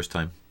the first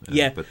time.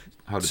 But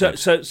how did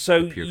that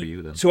appear for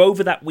you then? So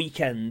over that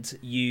weekend,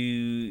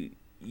 you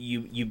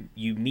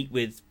meet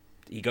with.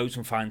 He goes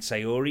and finds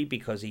Sayori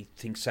because he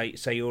thinks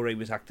Sayori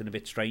was acting a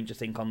bit strange. I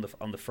think on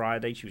the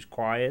Friday she was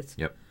quiet.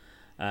 Yep.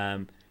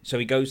 So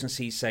he goes and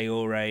sees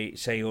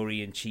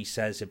Sayori, and she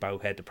says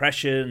about her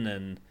depression,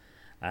 and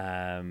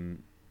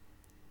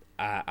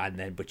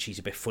but she's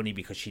a bit funny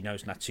because she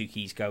knows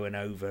Natsuki's going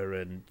over,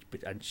 and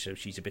so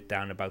she's a bit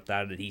down about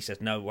that. And he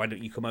says, "No, why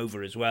don't you come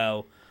over as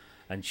well?"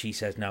 And she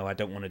says, "No, I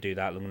don't want to do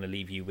that. I'm going to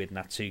leave you with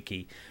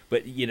Natsuki."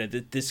 But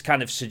this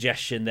kind of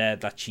suggestion there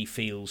that she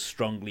feels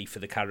strongly for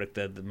the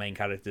main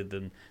character,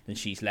 than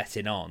she's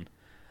letting on.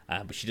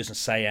 But she doesn't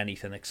say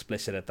anything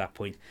explicit at that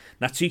point.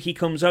 Natsuki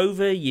comes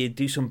over. You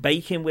do some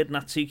baking with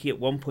Natsuki. At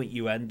one point,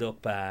 you end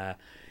up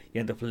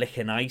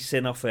licking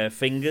icing off her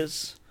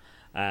fingers,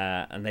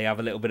 and they have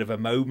a little bit of a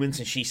moment.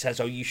 And she says,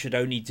 "Oh, you should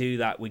only do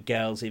that with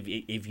girls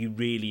if you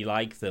really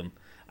like them."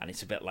 and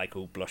it's a bit like,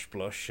 oh, blush,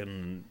 blush,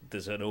 and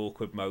there's an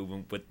awkward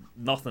moment, but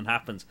nothing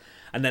happens.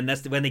 And then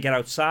when they get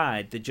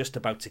outside, they're just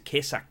about to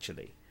kiss,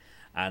 actually.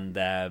 And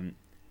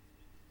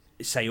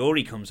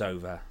Sayori comes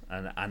over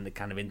and it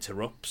kind of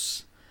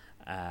interrupts.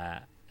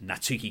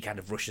 Natsuki kind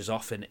of rushes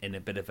off in a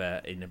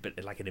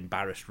bit like an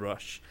embarrassed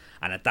rush.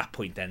 And at that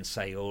point, then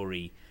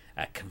Sayori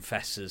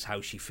confesses how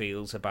she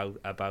feels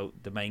about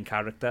the main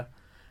character.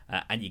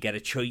 And you get a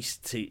choice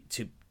to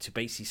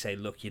basically say,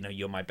 look,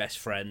 you're my best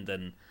friend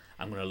and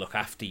I'm going to look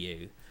after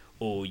you,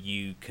 or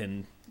you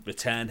can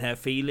return her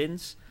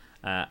feelings.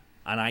 And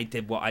I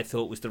did what I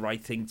thought was the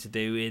right thing to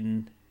do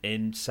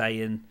in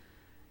saying,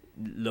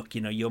 look,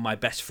 you're my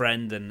best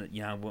friend, and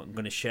I'm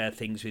going to share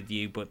things with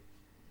you, but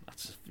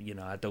that's,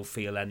 I don't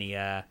feel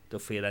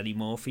any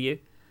more for you.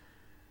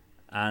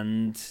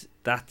 And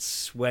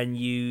that's when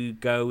you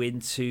go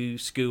into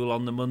school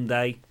on the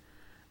Monday,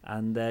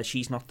 and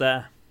she's not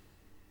there.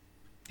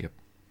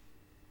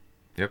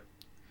 Yep.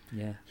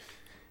 Yeah.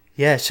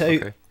 Yeah. So.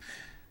 Okay.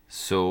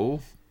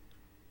 So,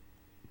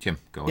 Jim,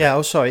 go on. Yeah.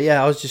 Oh, sorry.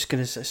 Yeah, I was just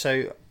gonna say.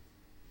 So,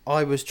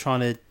 I was trying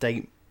to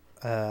date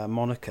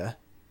Monica.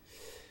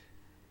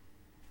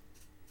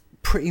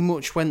 Pretty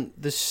much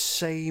went the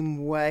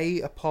same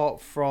way,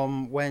 apart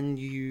from when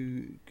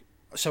you.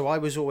 So I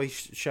was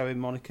always showing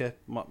Monica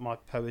my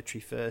poetry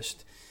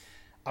first.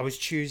 I was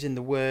choosing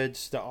the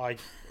words that I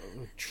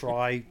would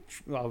try.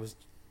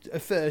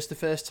 The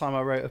first time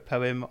I wrote a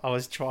poem, I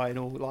was trying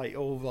all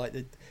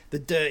the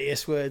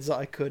dirtiest words that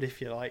I could,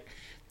 if you like.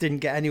 Didn't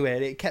get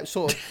anywhere. It kept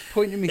sort of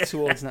pointing me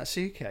towards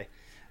Natsuki.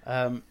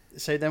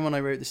 So then when I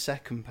wrote the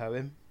second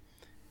poem,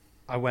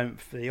 I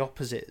went for the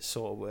opposite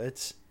sort of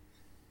words.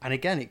 And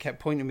again, it kept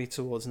pointing me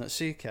towards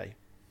Natsuki.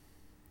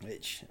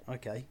 Which,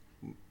 okay.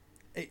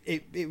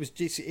 It was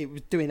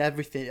doing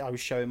everything. I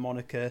was showing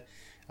Monica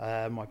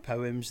my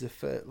poems.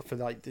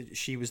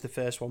 She was the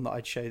first one that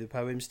I'd show the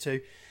poems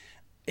to.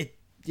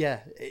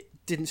 It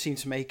didn't seem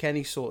to make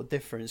any sort of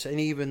difference, and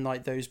even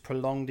like those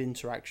prolonged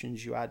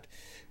interactions you had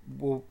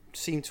will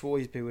seem to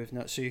always be with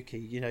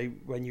Natsuki.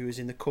 When you was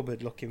in the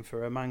cupboard looking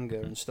for a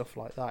manga and stuff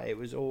like that, it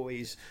was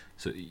always.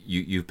 So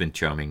you've been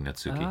charming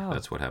Natsuki. Oh.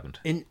 That's what happened.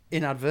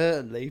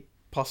 Inadvertently,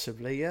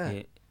 possibly,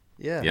 yeah.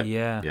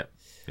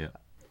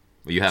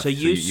 Well, you have. So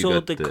you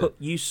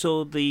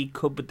saw the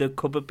cupboard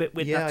bit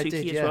with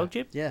Natsuki as well,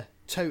 Jim? Yeah.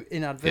 So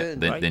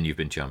inadvertently. Yeah, then you've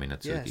been charming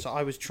Natsuki. Yeah, so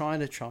I was trying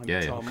to charm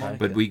Monica.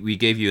 But we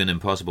gave you an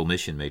impossible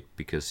mission, mate,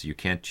 because you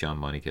can't charm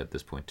Monica at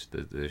this point.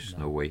 There's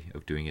no way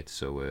of doing it.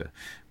 So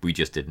we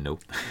just didn't know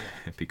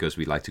because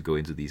we like to go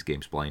into these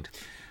games blind.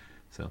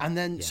 So and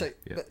then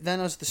but then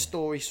as the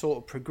story sort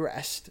of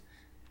progressed,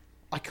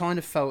 I kind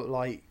of felt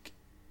like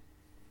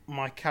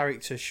my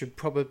character should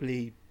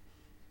probably.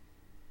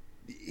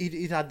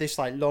 He'd had this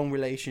like long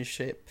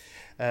relationship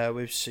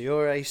with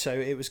Sayori, so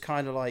it was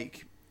kind of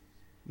like.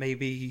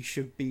 Maybe he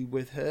should be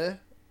with her.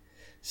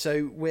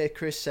 So where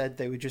Chris said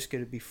they were just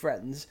going to be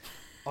friends,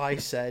 I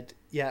said,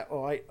 "Yeah,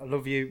 all right, I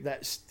love you.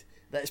 Let's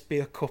be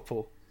a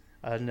couple."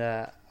 And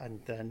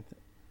then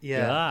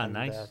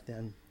nice.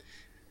 Then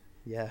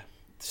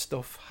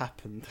stuff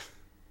happened.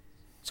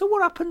 So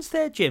what happens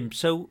there, Jim?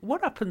 So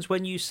what happens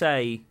when you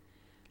say,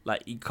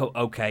 like,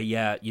 okay,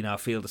 yeah, I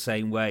feel the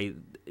same way.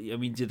 I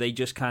mean, do they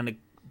just kind of?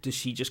 Does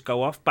she just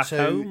go off back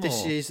home?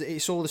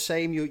 It's all the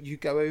same. You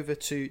go over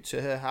to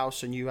her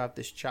house and you have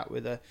this chat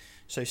with her.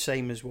 So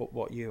same as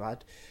what you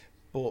had,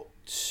 but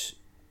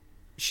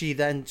she.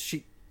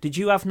 Did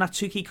you have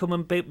Natsuki come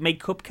and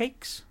make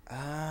cupcakes?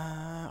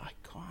 I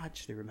can't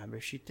actually remember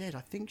if she did.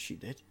 I think she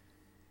did.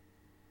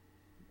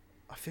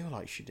 I feel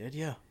like she did.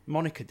 Yeah,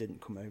 Monica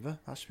didn't come over.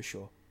 That's for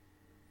sure.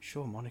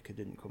 Sure, Monica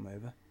didn't come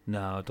over.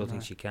 No, I don't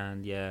think she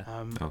can.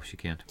 Yeah. She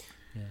can't.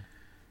 Yeah.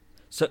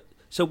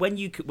 So when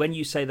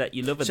you say that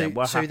you love her, then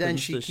what happens? So then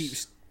she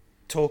keeps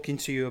talking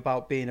to you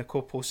about being a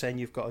couple, saying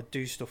you've got to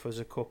do stuff as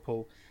a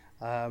couple,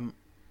 and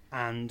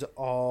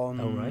on.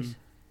 Oh right.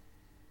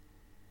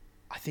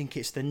 I think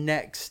it's the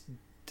next.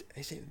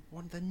 Is it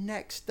the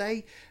next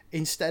day?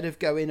 Instead of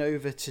going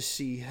over to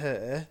see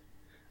her,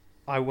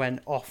 I went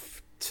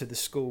off to the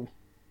school,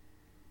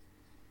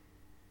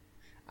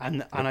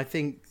 and I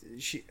think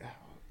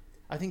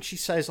she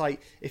says,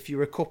 like, if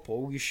you're a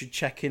couple, you should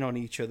check in on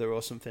each other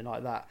or something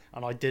like that.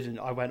 And I didn't.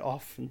 I went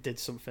off and did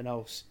something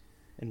else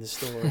in the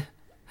story.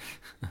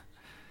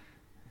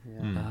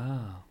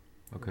 Oh,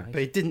 okay.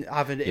 But it didn't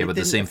have an. Yeah, but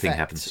the same thing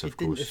happens. Of course, it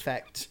didn't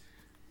affect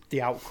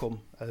the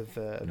outcome of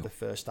the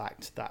first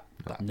act. That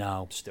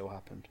still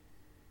happened.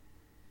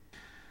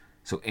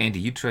 So Andy,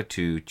 you tried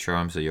to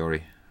charm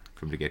Sayori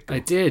from the get-go. I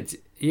did,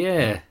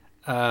 yeah.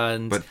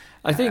 And but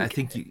I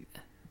think you.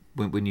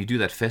 When you do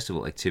that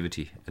festival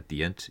activity at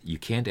the end, you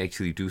can't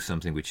actually do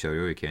something with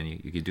Sayori, can you?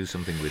 You can do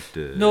something with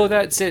no,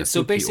 that's it.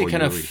 So basically,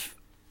 kind of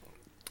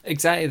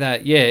exactly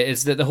that. Yeah,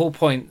 is that the whole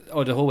point,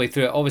 or the whole way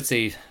through it?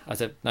 Obviously,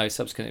 as I've now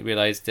subsequently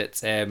realised,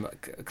 that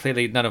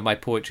clearly none of my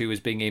poetry was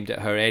being aimed at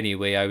her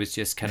anyway. I was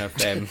just kind of,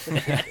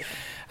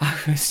 I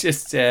was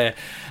just,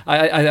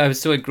 I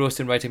was so engrossed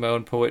in writing my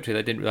own poetry that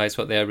I didn't realise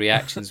what their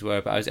reactions were.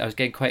 But I was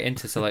getting quite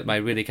into my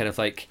really kind of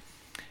like.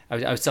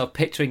 I was sort of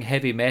picturing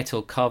heavy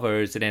metal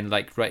covers and then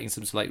like writing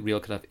some sort of like real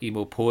kind of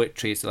emo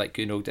poetry. So like,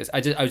 I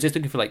was just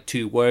looking for like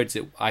two words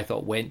that I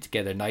thought went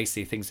together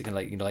nicely. Things that can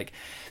like like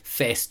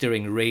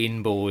festering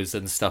rainbows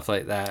and stuff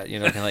like that.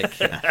 Kind of like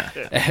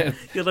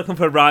you're looking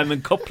for rhyme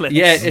and couplets.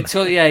 Yeah, it's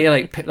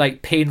totally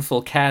like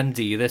painful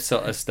candy, this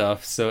sort of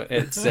stuff. So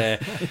it's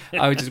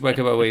I was just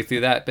working my way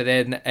through that, but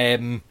then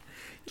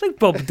like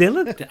Bob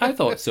Dylan. I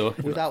thought so.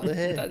 Without the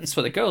hair. That's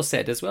what the girl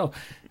said as well.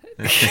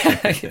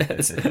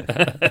 Yes.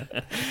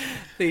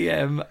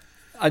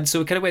 And so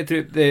we kind of went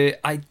through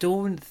I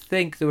don't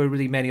think there were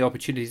really many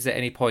opportunities at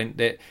any point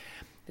that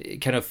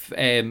kind of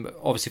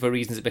obviously for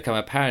reasons that become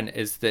apparent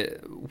is that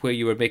where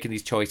you were making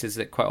these choices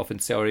that quite often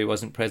salary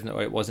wasn't present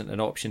or it wasn't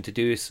an option to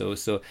do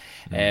so.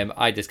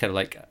 I just kind of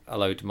like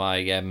allowed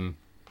my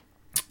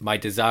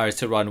desires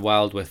to run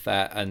wild with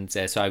that, and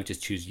so I would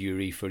just choose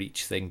Yuri for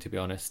each thing. To be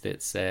honest,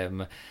 it's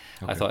okay.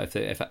 I thought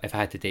if I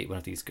had to date one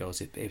of these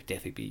girls, it would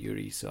definitely be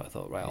Yuri. So I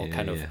thought, right,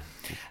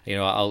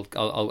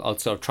 I'll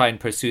sort of try and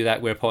pursue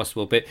that where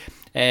possible. But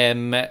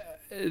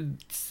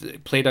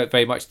it played out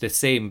very much the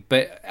same.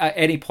 But at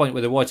any point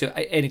where there was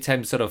any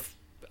time, sort of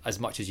as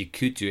much as you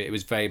could do it, it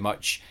was very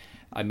much.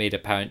 I made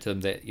apparent to them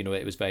that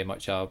it was very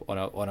much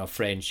on a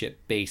friendship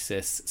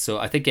basis. So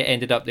I think it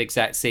ended up the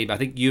exact same. I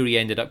think Yuri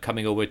ended up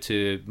coming over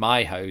to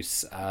my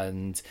house,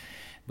 and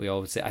we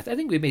obviously I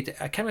think we made.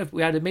 I can't remember.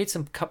 We had made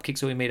some cupcakes,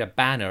 so we made a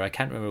banner. I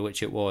can't remember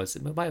which it was.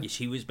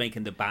 She was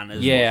making the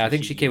banners. Yeah, I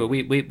think she came.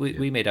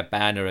 We made a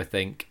banner, I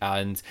think,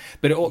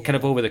 but it kind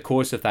of over the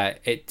course of that,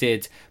 it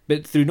did,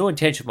 but through no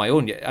intention of my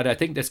own. And I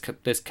think this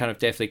kind of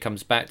definitely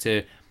comes back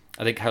to,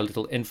 I think, how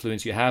little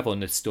influence you have on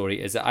this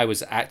story is that I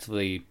was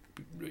actively.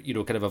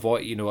 Kind of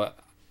avoid.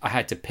 I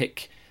had to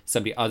pick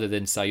somebody other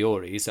than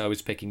Sayori, so I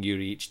was picking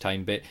Yuri each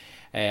time. But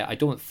I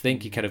don't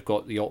think you kind of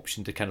got the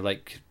option to kind of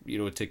like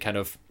to kind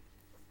of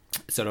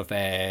sort of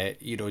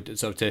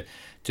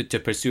to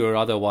pursue her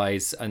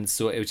otherwise. And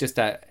so it was just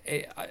that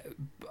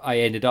I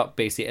ended up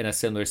basically in a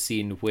similar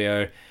scene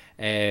where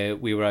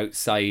we were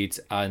outside,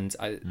 and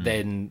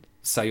then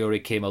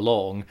Sayori came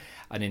along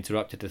and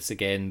interrupted us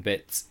again.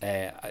 But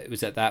it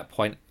was at that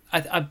point.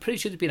 I'm pretty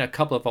sure there'd been a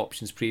couple of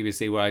options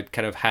previously where I'd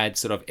kind of had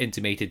sort of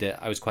intimated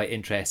that I was quite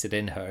interested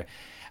in her.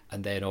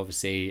 And then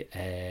obviously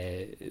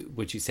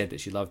when she said that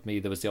she loved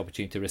me, there was the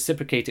opportunity to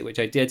reciprocate it, which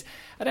I did.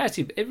 And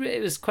actually,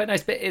 it was quite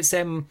nice. But it's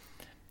there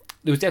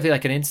was definitely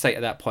like an insight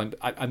at that point.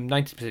 I'm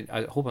 90%.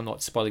 I hope I'm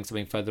not spoiling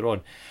something further on.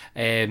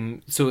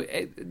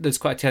 There's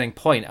quite a telling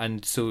point,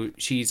 and so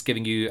she's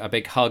giving you a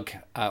big hug,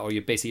 or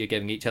you're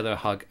giving each other a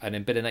hug, and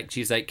then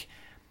she's like,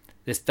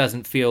 this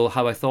doesn't feel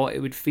how I thought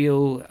it would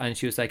feel, and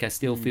she was like, I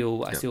still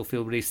feel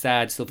really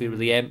sad, still feel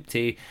really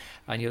empty,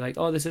 and you're like,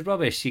 oh, this is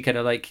rubbish. You kind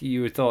of like,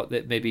 you thought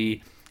that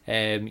maybe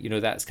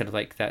that's kind of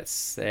like,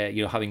 that's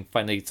having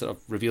finally sort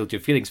of revealed your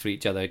feelings for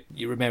each other,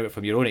 you remember it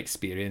from your own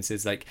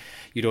experiences. Like,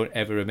 you don't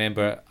ever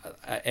remember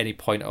at any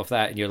point of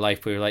that in your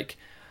life where you're like,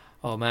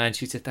 oh man,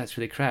 she said that's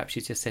really crap.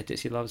 She just said that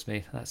she loves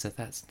me. That's not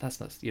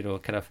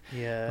kind of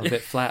a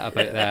bit flat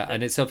about that.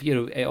 And it's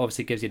it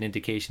obviously gives you an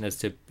indication as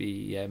to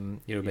be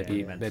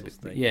maybe and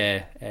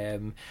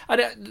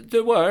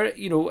there were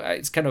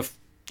it's kind of,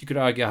 you could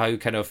argue how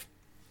kind of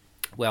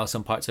well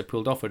some parts are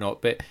pulled off or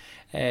not, but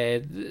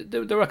there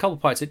were a couple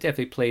of parts that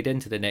definitely played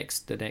into the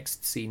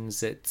next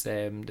scenes that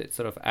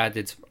sort of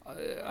added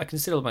a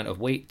considerable amount of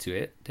weight to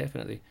it,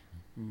 definitely.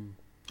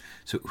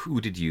 So who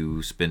did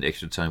you spend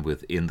extra time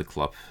with in the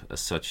club as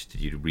such?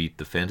 Did you read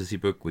the fantasy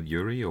book with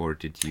Yuri, or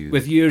did you...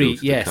 With Yuri,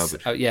 yes.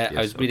 Yes.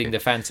 I was reading the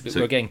fantasy book.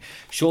 We were getting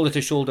shoulder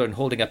to shoulder and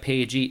holding a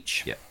page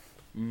each. Yeah.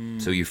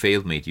 So you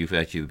failed me. You've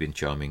actually been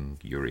charming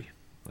Yuri.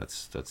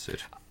 That's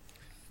it.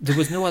 There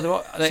was no other...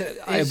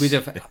 I would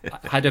have...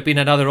 Had there been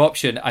another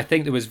option, I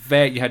think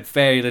you had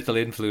very little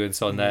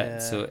influence on that. Yeah.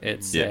 So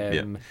it's... So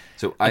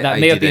that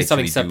may have been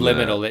something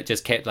subliminal that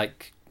just kept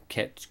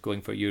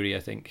going for Yuri, I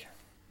think.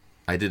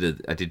 I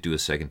did do a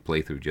second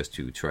playthrough just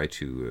to try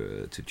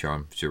to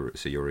charm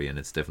Sayori, and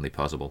it's definitely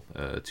possible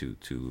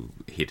to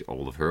hit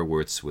all of her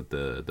words with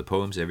the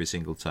poems every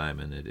single time,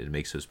 and it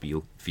makes us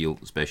feel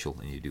special,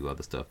 and you do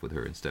other stuff with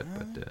her instead.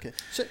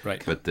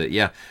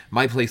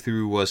 My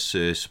playthrough was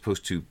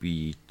supposed to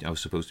be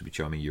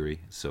charming Yuri,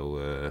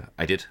 so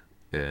I did.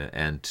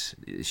 And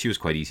she was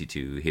quite easy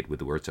to hit with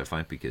the words, I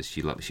find, because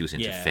she was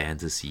into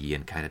fantasy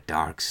and kind of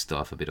dark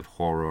stuff, a bit of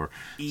horror,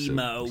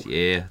 emo.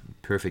 So,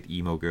 perfect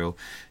emo girl.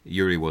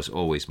 Yuri was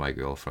always my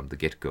girl from the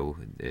get-go,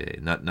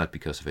 not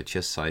because of her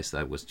chest size,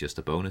 that was just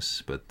a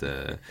bonus, but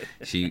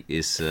she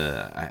is.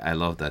 I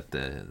love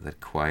that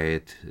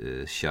quiet,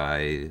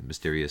 shy,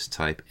 mysterious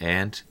type,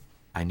 and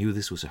I knew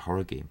this was a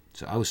horror game,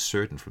 so I was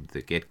certain from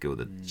the get-go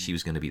that she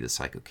was going to be the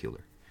psycho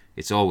killer.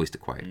 It's always the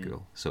quiet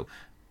girl, so.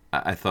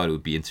 I thought it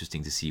would be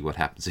interesting to see what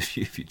happens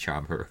if you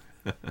charm her.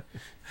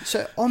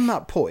 So on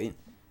that point,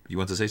 you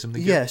want to say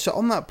something? Yeah. So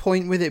on that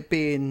point, with it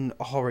being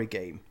a horror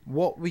game,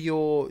 what were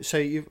your? So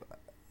you've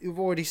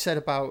already said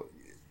about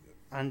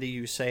Andy.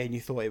 You were saying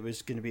you thought it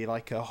was going to be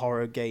like a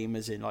horror game,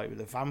 as in like with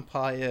the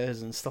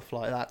vampires and stuff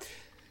like that.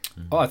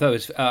 Oh, I thought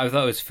it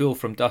was full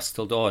from dusk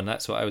till dawn.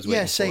 That's what I was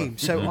waiting Yeah, same. for.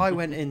 So I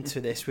went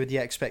into this with the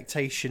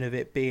expectation of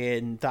it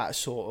being that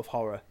sort of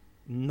horror,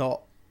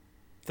 not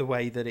the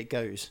way that it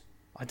goes.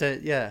 I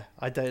don't.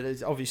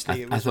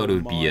 Obviously, I thought it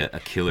would be a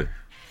killer.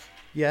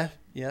 Yeah.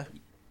 Yeah.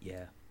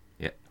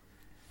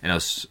 And I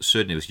was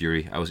certain it was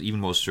Yuri. I was even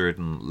more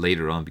certain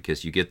later on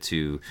because you get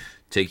to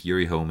take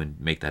Yuri home and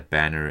make that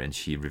banner, and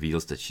she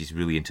reveals that she's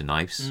really into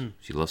knives.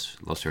 She loves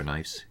her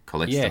knives,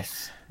 collects them.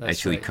 That's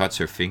Actually right. cuts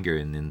her finger,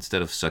 and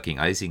instead of sucking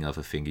icing off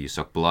a finger, you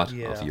suck blood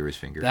off Yuri's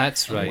finger.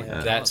 That's right. my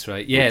That's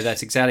right. Yeah,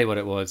 that's exactly what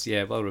it was.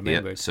 Yeah, well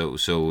remembered. So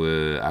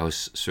I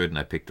was certain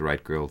I picked the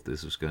right girl.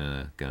 This was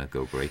gonna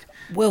go great.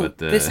 Well, but,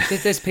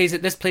 this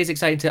plays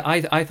exciting too.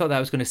 I thought that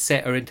was going to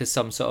set her into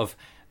some sort of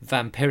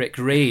vampiric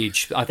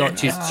rage. I thought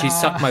she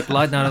sucked my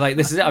blood, and I'm like,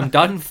 this is it. I'm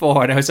done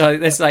for. And I was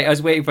like, I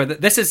was waiting for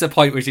this is the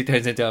point where she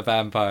turns into a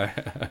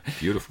vampire.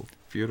 Beautiful.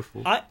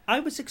 I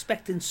was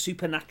expecting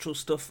supernatural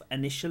stuff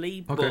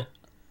initially, but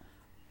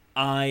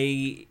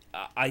I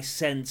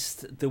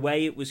sensed the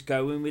way it was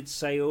going with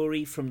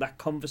Sayori from that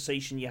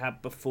conversation you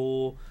had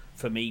before.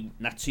 For me,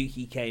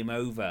 Natsuki came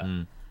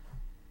over.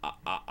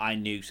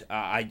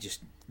 I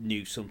just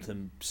knew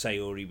something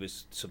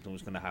was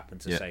going to happen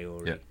to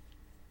Sayori.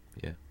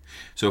 Yeah.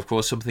 So of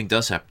course something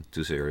does happen to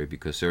Sayori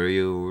because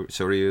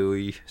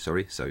Sayori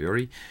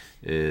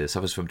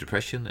suffers from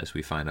depression, as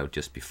we find out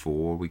just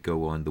before we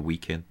go on the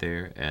weekend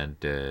there, and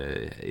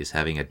is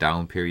having a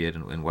down period.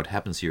 And what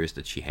happens here is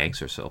that she hangs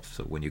herself.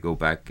 So when you go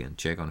back and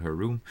check on her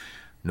room,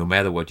 no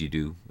matter what you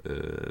do,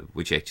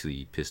 which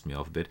actually pissed me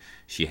off a bit,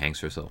 she hangs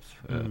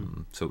herself.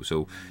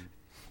 So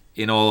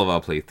in all of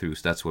our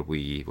playthroughs, that's what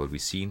we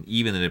seen.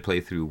 Even in a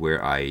playthrough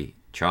where I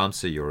charmed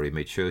Sayori,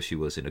 made sure she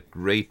was in a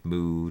great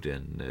mood,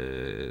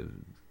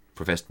 and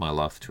professed my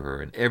love to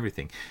her and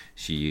everything,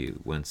 she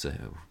went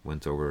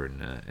over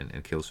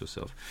and kills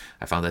herself.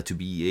 I found that to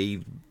be a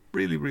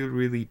really, really,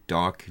 really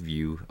dark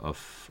view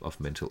of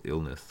mental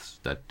illness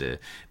that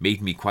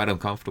made me quite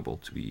uncomfortable,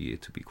 to be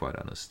quite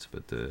honest.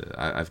 But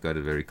I've got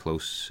it very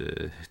close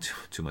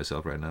to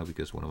myself right now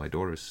because one of my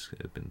daughters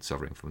have been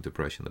suffering from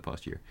depression the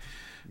past year.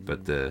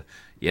 But that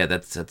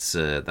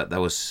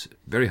was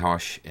very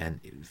harsh, and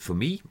for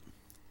me,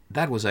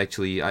 that was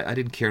actually I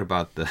didn't care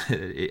about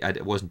I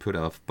wasn't put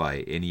off by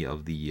any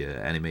of the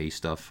anime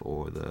stuff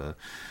or the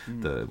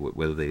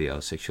whether they are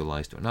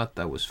sexualized or not.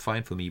 That was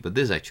fine for me, but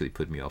this actually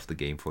put me off the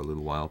game for a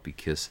little while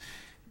because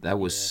that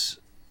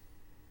was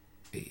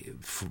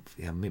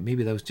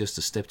maybe that was just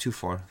a step too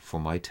far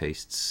for my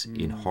tastes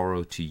in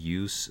horror, to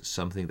use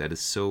something that is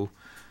so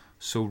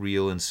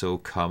real and so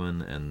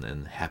common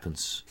and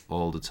happens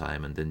all the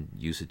time, and then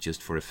use it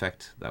just for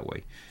effect that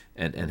way,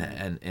 and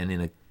in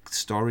a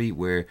story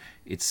where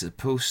it's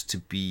supposed to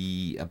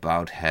be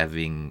about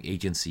having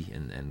agency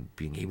and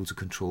being able to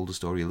control the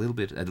story a little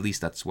bit. At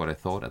least that's what I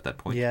thought at that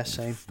point. Yeah,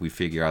 same. We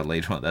figure out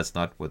later on that's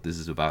not what this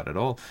is about at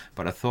all,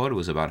 but I thought it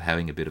was about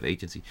having a bit of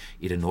agency.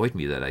 It annoyed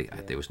me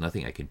that there was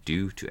nothing I could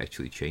do to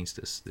actually change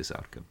this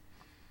outcome.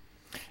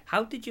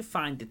 How did you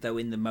find it though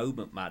in the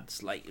moment,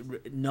 Mads? Like,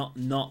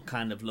 not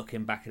kind of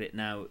looking back at it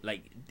now.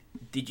 Like,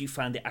 did you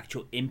find the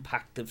actual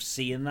impact of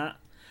seeing that?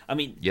 I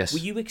mean, yes, were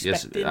you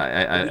expecting?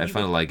 Yes, I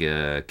found it like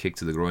a kick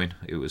to the groin.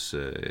 It was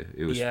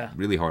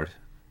really hard,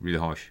 really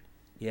harsh.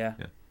 Yeah.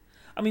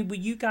 I mean, were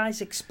you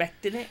guys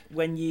expecting it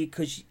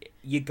because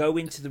you go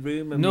into the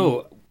room and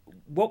no.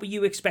 What were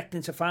you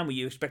expecting to find? Were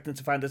you expecting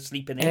to find her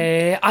sleeping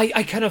in?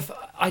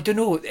 I don't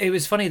know. It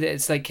was funny that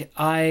it's like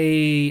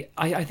I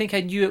think I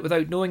knew it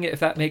without knowing it,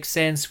 if that makes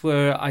sense,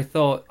 where I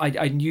thought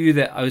I knew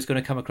that I was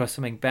going to come across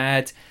something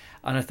bad,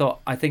 and I thought,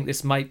 I think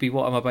this might be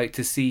what I'm about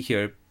to see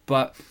here.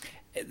 But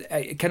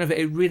I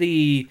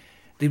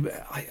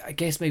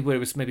guess maybe where it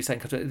was maybe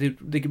something, they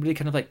really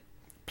kind of like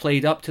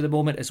played up to the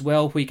moment as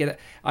well, where you get it.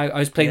 I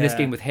was playing this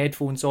game with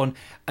headphones on,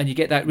 and you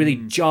get that really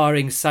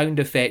jarring sound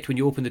effect when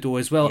you open the door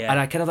as well. And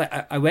I kind of like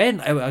I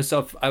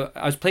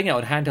was playing it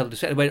on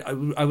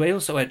handheld. I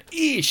also went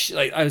eesh.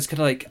 Like I was kind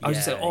of like I was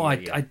just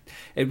like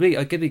it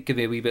really give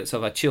me a wee bit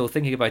sort of a chill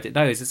thinking about it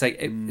now. It's like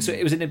so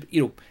it was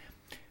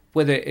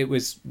whether it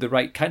was the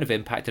right kind of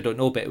impact, I don't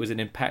know, but it was an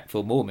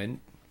impactful moment,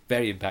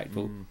 very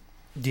impactful.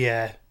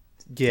 Yeah,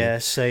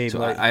 same. So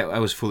like, I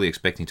was fully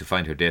expecting to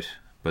find her dead,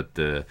 but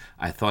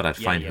I thought I'd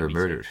find her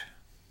murdered.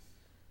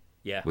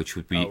 Yeah, which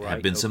would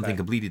have been something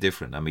completely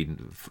different. I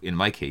mean, in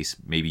my case,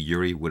 maybe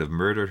Yuri would have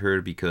murdered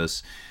her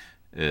because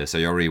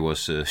Sayori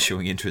was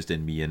showing interest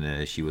in me,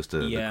 and she was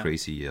the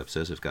crazy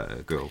obsessive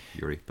girl,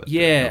 Yuri. But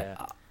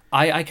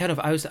I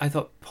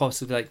thought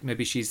possibly like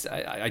maybe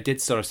I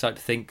did sort of start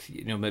to think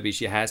maybe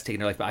she has taken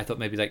her life, but I thought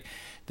maybe like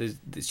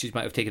she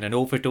might have taken an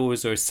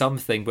overdose or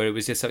something, where it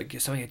was just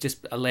something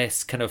just a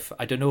less kind of,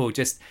 I don't know, it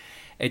just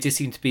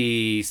seemed to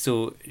be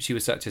so, she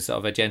was such a sort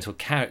of a gentle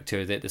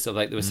character that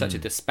there was such a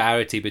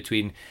disparity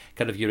between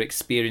kind of your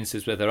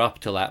experiences with her up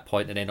till that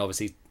point, and then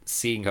obviously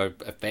seeing her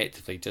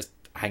effectively just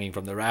hanging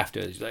from the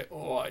rafters. You're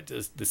like,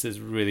 this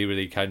is really,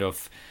 really kind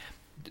of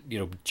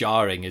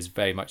jarring is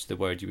very much the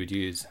word you would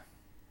use.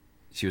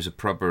 she was a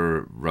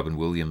proper Robin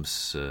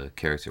Williams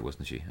character,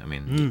 wasn't she? I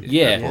mean,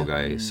 Yeah. that poor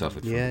guy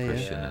suffered from Yeah,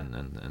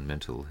 depression and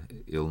mental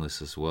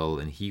illness as well,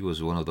 and he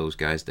was one of those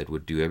guys that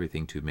would do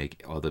everything to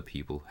make other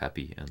people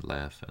happy and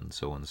laugh and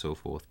so on and so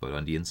forth. But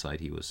on the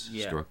inside, he was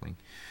struggling.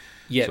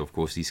 Yeah. So of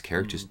course, these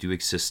characters do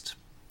exist.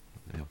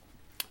 Yeah.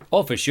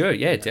 Oh, for sure,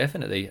 yeah,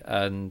 definitely,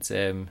 and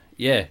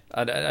yeah,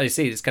 and I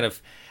say it's kind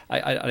of,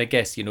 I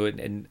guess, you know,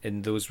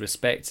 in those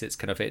respects, it's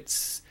kind of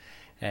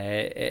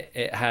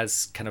it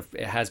has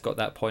got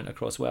that point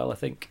across well, I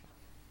think.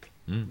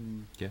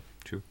 Yeah,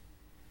 true.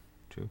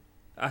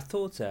 I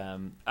thought,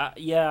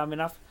 yeah, I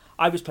mean,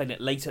 I was playing it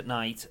late at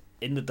night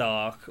in the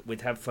dark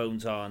with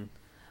headphones on,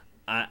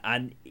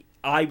 and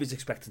I was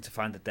expecting to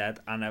find her dead,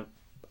 and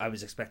I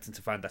was expecting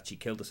to find that she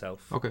killed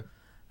herself. Okay.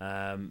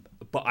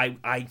 But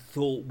I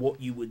thought what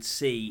you would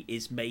see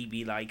is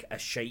maybe like a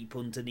shape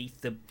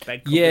underneath the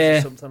bed covers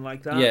or something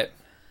like that.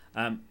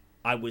 Yeah.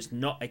 I was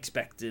not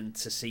expecting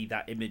to see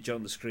that image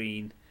on the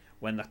screen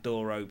when that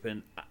door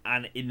opened,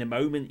 and in the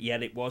moment,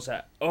 it was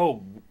a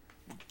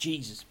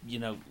Jesus, you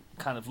know,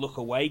 kind of look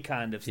away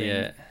kind of thing.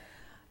 Yeah.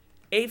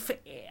 I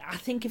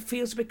think it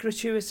feels a bit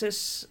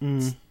gratuitous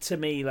to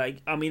me.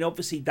 Like, I mean,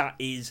 obviously that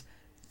is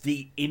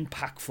the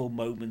impactful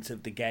moment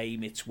of the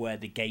game. It's where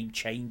the game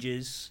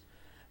changes.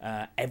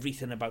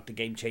 Everything about the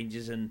game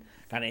changes, and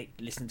kind of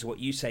listen to what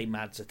you say,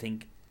 Mads. I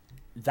think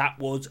that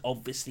was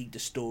obviously the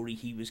story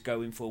he was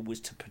going for, was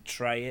to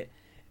portray it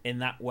in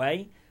that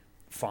way.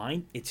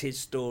 Fine, it's his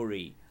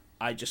story.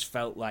 I just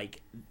felt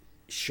like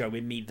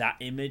showing me that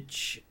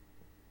image,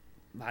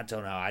 I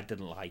don't know, I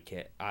didn't like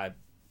it.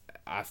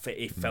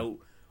 It felt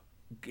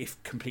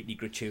completely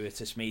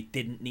gratuitous to me. It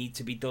didn't need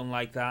to be done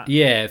like that.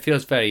 Yeah, it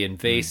feels very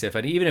invasive,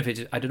 and even if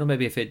it, I don't know,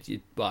 maybe if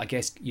it, well, I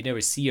guess you never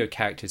see your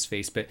character's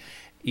face, but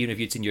even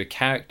if it's in your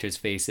character's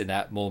face in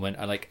that moment,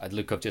 and like a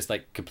look of just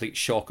like complete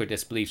shock or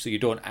disbelief, so you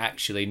don't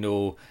actually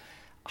know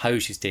how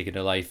she's taken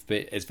her life,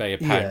 but it's very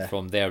apparent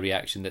from their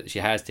reaction that she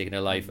has taken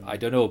her life. I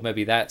don't know,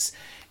 maybe that's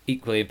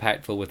equally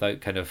impactful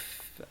without kind of,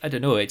 I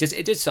don't know, it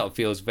just sort of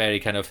feels very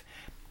kind of,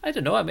 I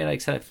don't know, I mean,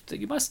 like, kind of,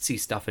 you must see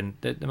stuff, and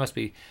there's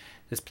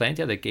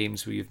plenty of other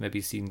games where you've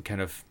maybe seen kind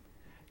of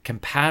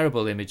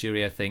comparable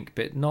imagery, I think,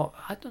 but not,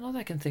 I don't know that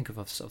I can think of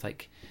sort of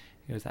like,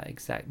 you know, that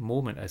exact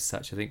moment as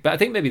such, I think. But I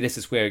think maybe this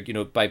is where, you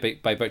know, by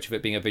virtue of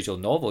it being a visual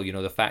novel, you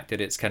know, the fact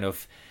that it's kind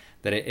of,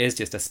 that it is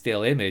just a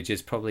still image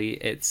is probably,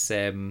 it's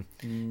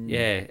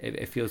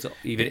it feels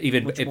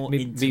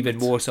even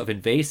more sort of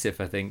invasive,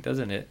 I think,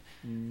 doesn't it?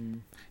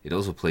 It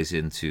also plays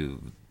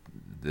into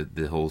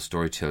the whole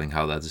storytelling,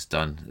 how that is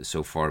done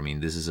so far. I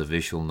mean, this is a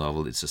visual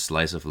novel. It's a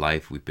slice of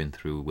life we've been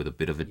through with a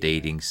bit of a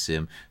dating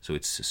sim. So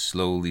it's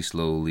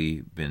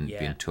slowly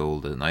been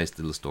told a nice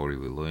little story.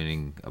 We're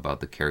learning about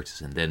the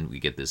characters, and then we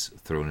get this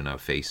thrown in our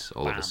face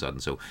all of a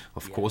sudden. So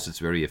of course it's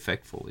very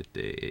effectful.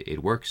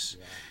 It works.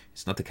 Yeah.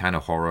 It's not the kind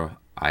of horror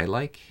I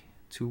like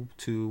to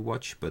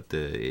watch, but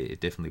it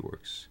definitely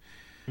works.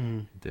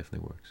 It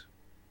definitely works.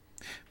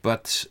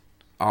 But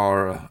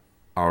our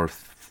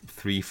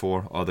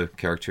 3-4 other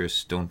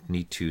characters don't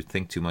need to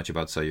think too much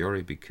about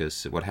Sayori,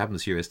 because what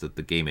happens here is that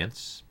the game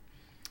ends,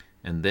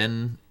 and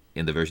then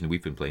in the version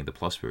we've been playing, the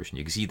plus version,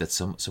 you can see that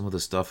some of the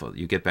stuff,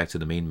 you get back to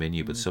the main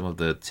menu, but some of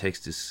the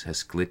text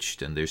has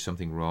glitched and there's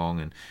something wrong,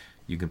 and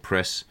you can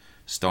press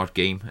start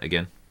game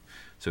again.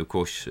 So of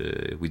course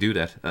we do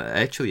that.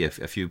 Actually, a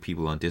few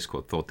people on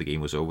Discord thought the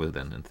game was over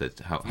then, and that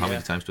how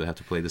many times do I have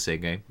to play the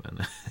same game?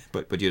 And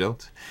but you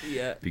don't.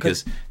 Yeah.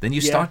 Because then you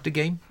start the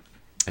game,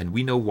 and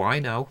we know why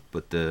now.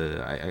 But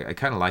I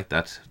kind of like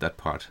that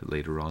part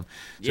later on.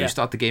 So you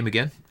start the game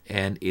again,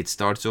 and it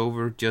starts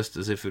over just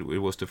as if it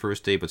was the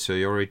first day. But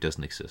Sayori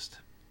doesn't exist.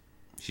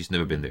 She's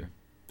never been there.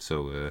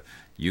 So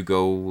you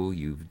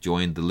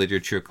join the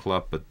literature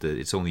club, but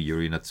it's only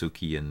Yuri,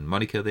 Natsuki, and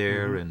Monika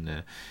there,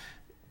 and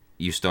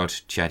you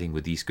start chatting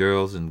with these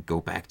girls and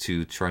go back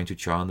to trying to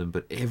charm them,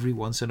 but every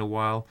once in a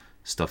while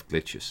stuff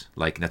glitches.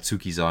 Like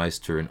Natsuki's eyes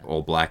turn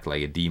all black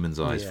like a demon's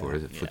eyes for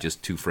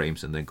just 2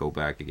 frames and then go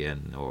back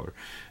again. Or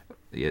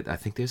I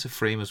think there's a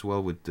frame as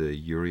well with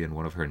Yuri and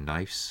one of her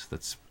knives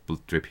that's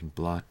dripping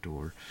blood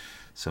or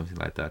something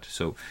like that.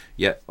 So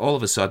all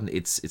of a sudden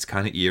it's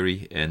kind of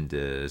eerie, and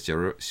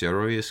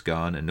Sayori is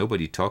gone and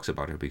nobody talks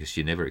about her because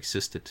she never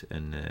existed,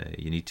 and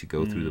you need to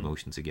go through the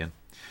motions again.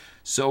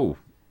 So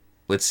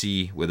let's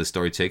see where the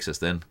story takes us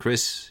then.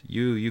 Chris,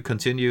 you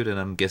continued, and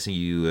I'm guessing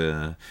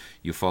you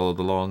followed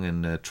along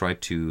and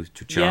tried to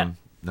charm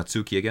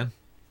Natsuki again.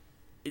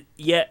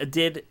 Yeah, I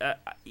did.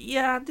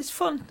 It's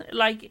fun.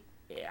 Like,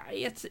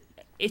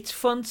 it's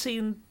fun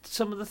seeing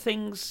some of the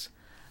things.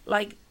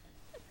 Like,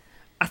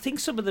 I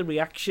think some of the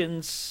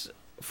reactions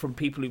from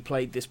people who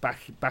played this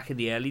back in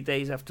the early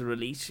days after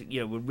release, you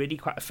know, were really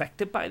quite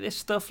affected by this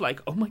stuff. Like,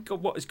 oh my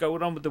god, what is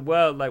going on with the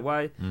world? Like,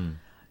 why?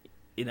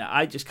 You know,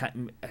 I just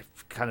kind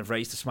of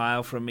raised a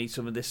smile from me,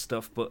 some of this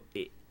stuff, but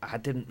I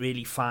didn't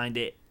really find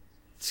it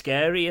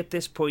scary at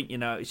this point. You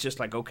know, it's just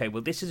like, okay,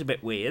 well, this is a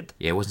bit weird.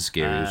 Yeah, it wasn't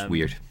scary. It was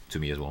weird to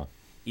me as well.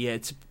 Yeah,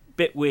 it's a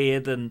bit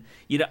weird, and,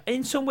 you know,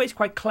 in some ways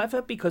quite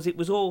clever, because it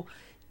was all,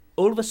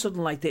 all of a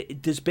sudden, like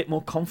there's a bit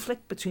more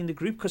conflict between the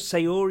group, because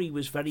Sayori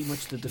was very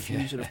much the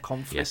diffuser of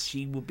conflict. Yes.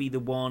 She would be the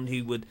one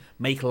who would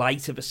make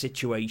light of a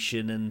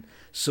situation and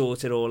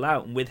sort it all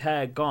out. And with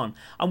her gone,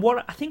 and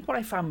what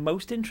I found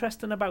most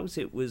interesting about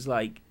it was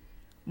like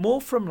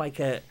more from like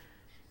a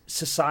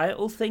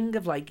societal thing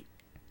of like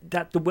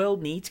that the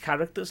world needs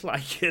characters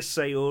like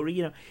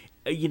Sayori.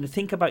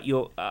 Think about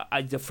your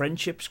the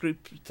friendships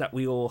group that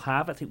we all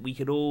have. I think we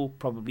could all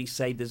probably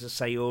say there's a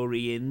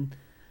Sayori in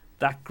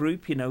that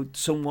group,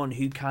 someone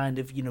who kind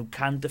of,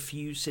 can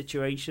diffuse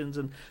situations.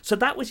 And so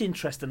that was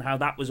interesting how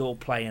that was all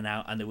playing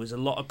out, and there was a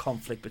lot of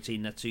conflict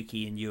between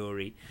Natsuki and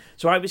Yuri.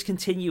 So I was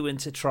continuing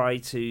to try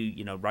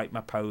to, write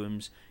my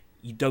poems.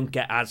 You don't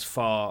get as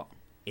far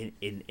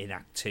in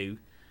Act 2.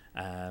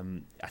 I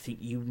think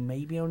you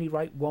maybe only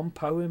write one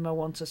poem, I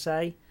want to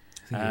say.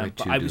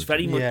 But I was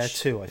very much... Yeah,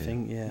 2, I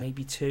think, yeah.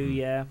 Maybe 2,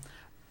 yeah.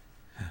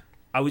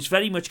 I was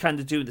very much kind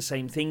of doing the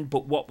same thing,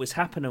 but what was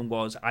happening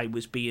was I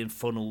was being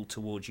funneled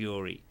towards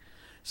Yuri.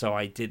 So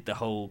I did the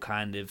whole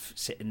kind of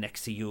sitting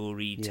next to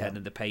Yuri,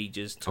 turning the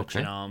pages,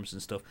 touching arms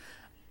and stuff.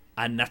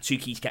 And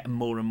Natsuki's getting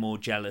more and more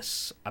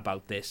jealous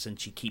about this, and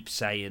she keeps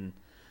saying,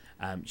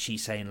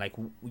 she's saying like,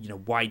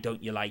 why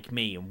don't you like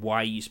me, and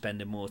why are you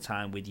spending more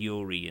time with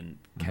Yuri, and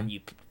can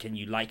you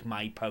like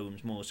my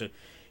poems more? So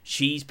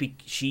she's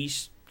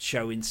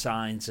showing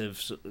signs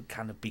of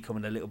kind of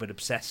becoming a little bit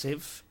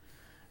obsessive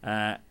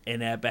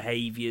in her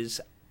behaviours.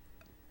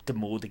 The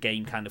more the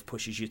game kind of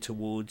pushes you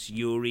towards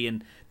Yuri,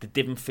 and it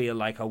didn't feel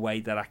like a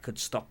way that I could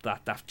stop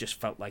that. That just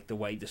felt like the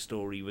way the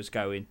story was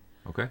going.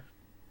 Okay.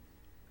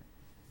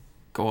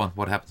 Go on.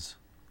 What happens?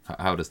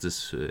 How does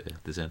this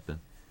end then?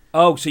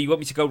 Oh, so you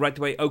want me to go right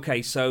away?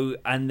 Okay, so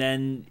and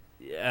then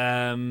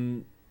I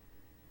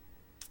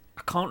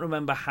can't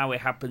remember how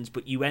it happens,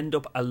 but you end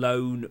up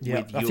alone with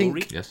Yuri. I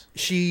think yes.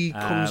 She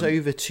comes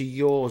over to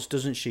yours,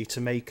 doesn't she,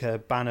 to make a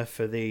banner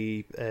for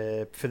the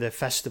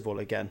festival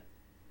again?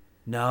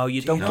 No,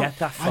 you don't get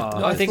that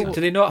far. I think,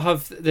 do they not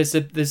have... There's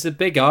a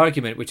big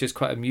argument, which is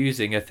quite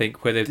amusing, I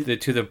think, where the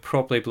two of them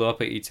properly blow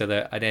up at each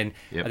other, and then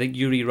I think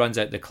Yuri runs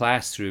out the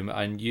classroom,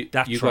 and you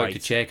go out to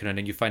check her, and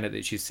then you find out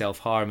that she's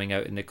self-harming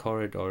out in the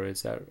corridor.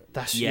 Is that...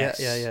 That's yes.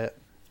 Yeah.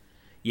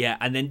 Yeah,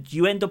 and then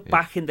you end up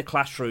back in the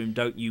classroom,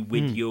 don't you,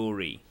 with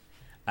Yuri?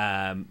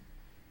 And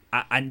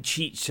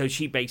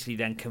she basically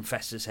then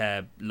confesses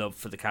her love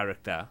for the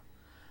character,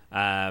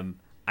 and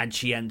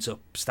she ends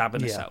up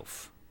stabbing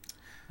herself.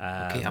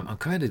 Okay, I'm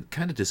kind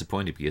of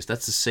disappointed, because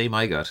that's the same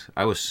I got.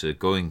 I was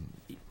going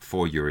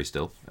for Yuri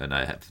still, and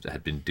I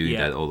had been doing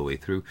that all the way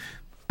through.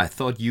 I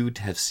thought you'd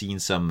have seen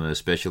some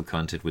special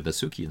content with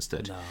Natsuki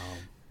instead. No.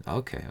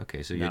 Okay.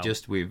 So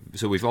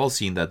we've all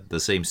seen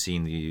the same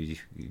scene.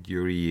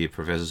 Yuri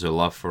professes her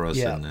love for us,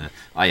 and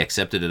I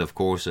accepted it, of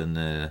course, and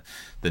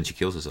then she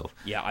kills herself.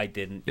 Yeah, I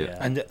didn't. Yeah.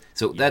 And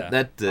so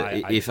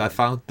I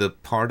found the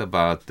part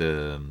about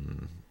poor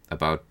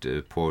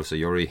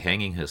Sayori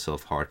hanging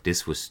herself hard,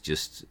 this was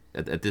just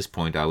at this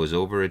point I was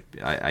over it.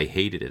 I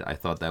hated it. I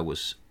thought that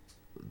was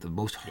the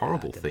most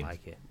horrible thing.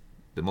 Like it.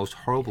 The most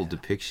horrible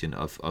depiction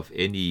of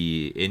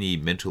any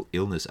mental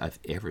illness I've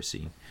ever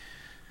seen.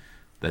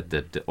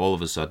 That all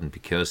of a sudden,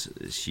 because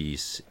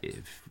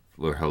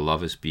her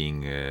love is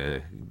being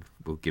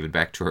given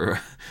back to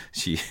her,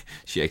 she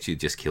actually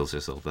just kills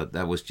herself.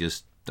 That was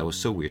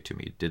so weird to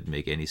me. It didn't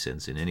make any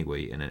sense in any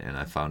way, and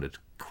I found it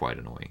quite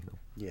annoying.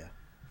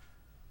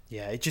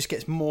 Yeah, it just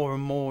gets more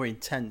and more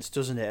intense,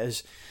 doesn't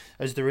it?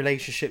 As the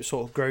relationship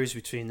sort of grows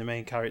between the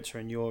main character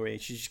and Yuri,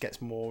 she just gets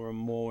more and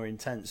more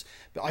intense.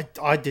 But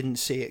I didn't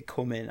see it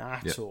coming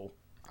at all.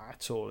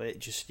 At all. It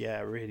just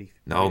really.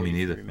 No, really me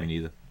neither. threw Me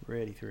neither.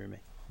 Really threw me.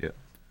 Yeah.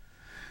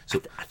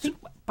 So I think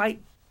by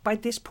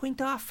this point,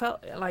 though, I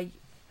felt like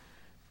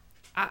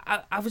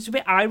I was a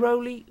bit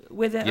eye-rolly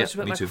with it. I was a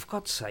bit like, for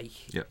God's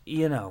sake,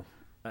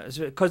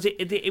 because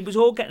it was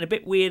all getting a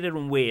bit weirder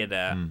and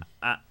weirder.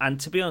 And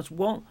to be honest,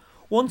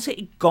 once it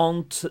had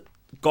gone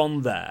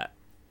there,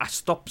 I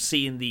stopped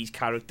seeing these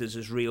characters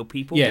as real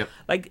people. Yeah.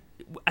 Like,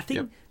 I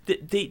think the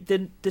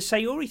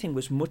Sayori thing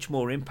was much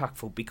more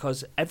impactful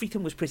because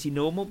everything was pretty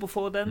normal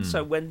before then.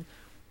 So when,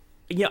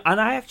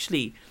 and I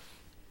actually,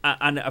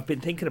 and I've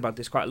been thinking about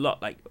this quite a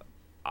lot. Like,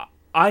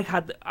 I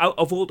had, out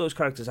of all those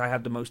characters, I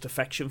had the most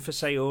affection for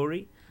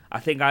Sayori.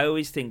 I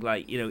always think,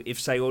 like, if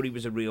Sayori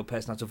was a real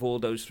person, out of all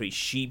those three,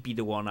 she'd be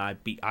the one I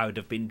would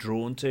have been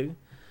drawn to.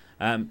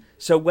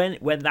 So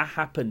when that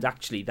happened,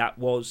 actually, it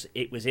was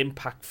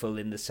impactful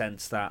in the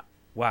sense that,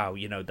 wow,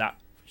 that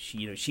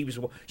she was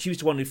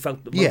the one who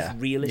felt the most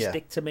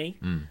realistic to me.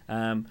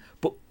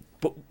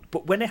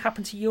 But when it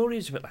happened to Yuri, it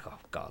was a bit like, oh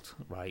God,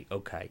 right,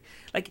 okay.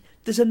 Like,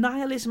 there's a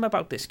nihilism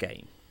about this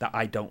game that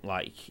I don't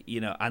like,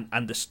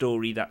 and the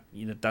story that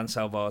Dan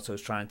Salvato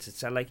is trying to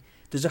tell. Like,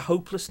 there's a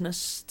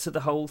hopelessness to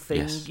the whole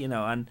thing,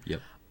 I'm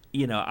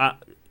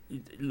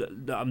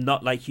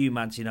not like you,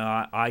 Mads.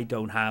 I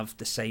don't have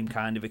the same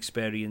kind of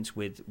experience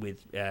with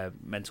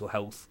mental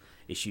health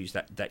issues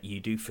that you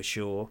do, for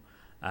sure.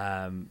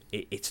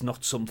 It's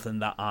not something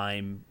that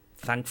I'm,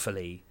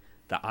 thankfully,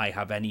 that I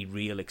have any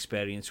real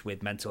experience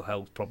with mental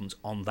health problems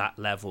on that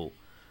level.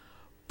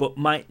 But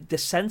the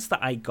sense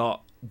that I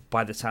got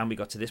by the time we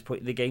got to this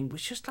point in the game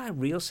was just like a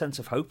real sense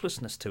of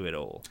hopelessness to it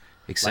all.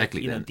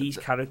 Exactly. Like, these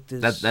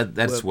characters.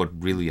 That's what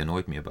really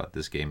annoyed me about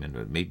this game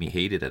and made me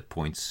hate it at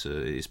points.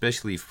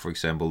 Especially, for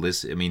example,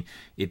 this. I mean,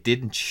 it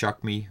didn't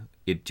shock me.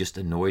 It just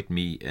annoyed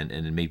me and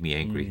it made me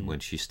angry when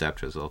she stabbed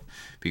herself.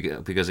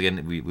 Because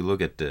again, we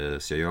look at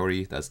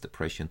Sayori, that's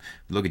depression.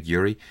 We look at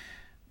Yuri.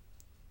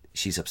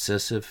 She's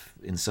obsessive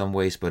in some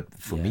ways, but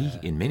for me,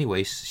 in many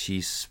ways,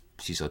 she's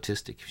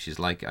autistic. She's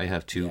like, I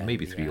have two,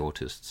 maybe three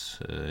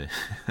autists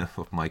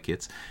of my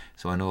kids,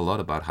 so I know a lot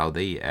about how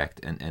they act,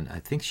 and I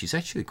think she's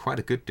actually quite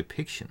a good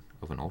depiction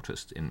of an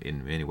autist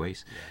in many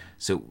ways.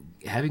 So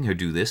having her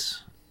do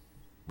this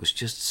was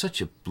just such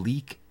a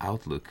bleak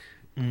outlook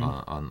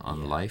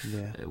on life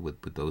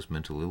with those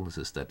mental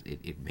illnesses that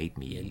it made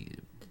me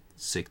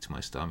sick to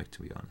my stomach,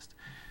 to be honest.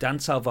 Dan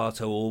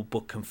Salvato all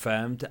but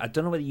confirmed. I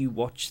don't know whether you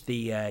watched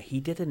he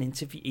did an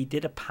interview, he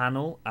did a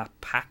panel at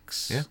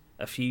PAX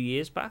a few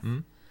years back,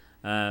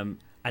 and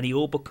he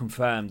all but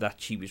confirmed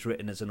that she was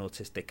written as an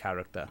autistic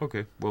character.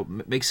 Okay, well,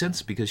 makes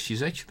sense because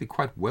she's actually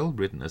quite well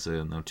written as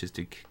an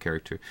autistic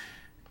character,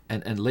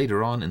 and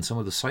later on in some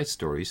of the side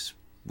stories,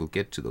 we'll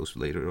get to those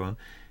later on.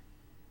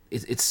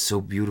 It's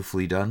so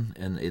beautifully done,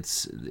 and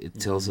it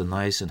tells a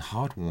nice and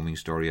heartwarming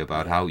story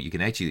about how you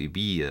can actually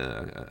be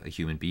a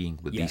human being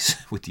with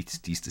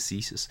these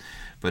diseases.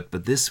 But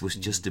this was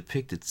just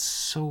depicted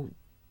so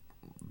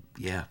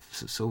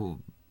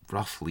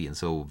roughly and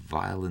so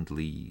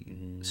violently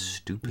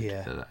stupid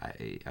that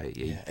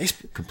I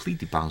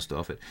completely bounced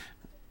off it.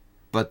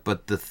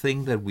 But the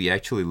thing that we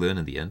actually learn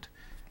in the end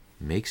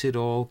makes it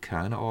all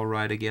kind of all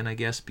right again, I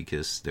guess,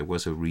 because there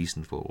was a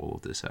reason for all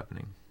of this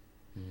happening.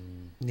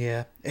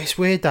 Yeah, it's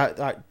weird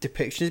that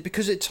depiction is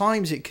because at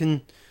times it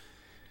can,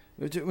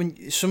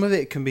 when some of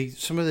it can be,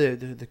 some of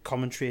the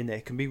commentary in there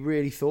can be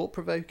really thought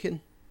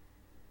provoking,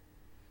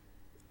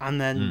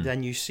 and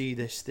then you see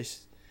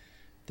this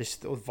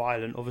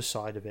violent other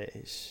side of it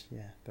is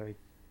very,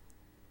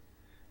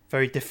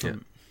 very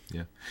different.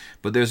 Yeah,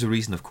 but there's a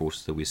reason, of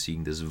course, that we're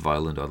seeing this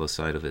violent other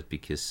side of it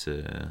because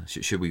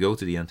should we go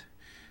to the end?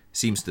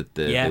 Seems that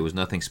there was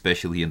nothing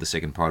special here in the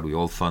second part. We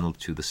all funneled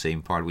to the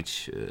same part,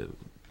 which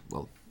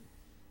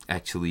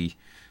actually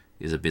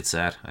is a bit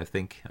sad. I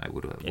think I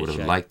would have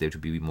liked there to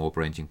be more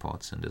branching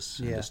parts in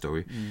this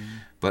story.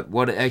 But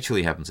what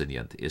actually happens in the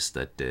end is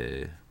that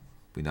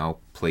we now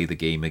play the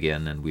game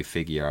again, and we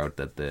figure out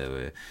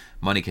that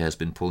Monica has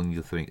been pulling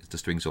the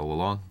strings all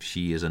along.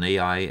 She is an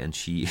AI, and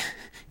she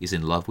is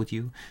in love with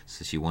you,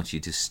 so she wants you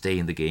to stay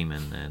in the game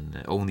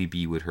and only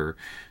be with her.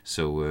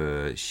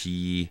 So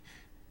she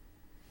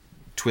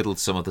twiddled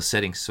some of the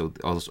settings, so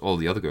all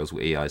the other girls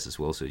were AIs as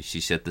well, so she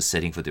set the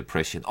setting for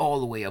depression all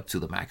the way up to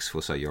the max for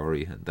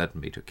Sayori, and that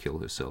made her kill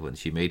herself, and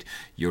she made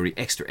Yuri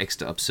extra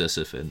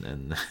obsessive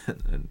and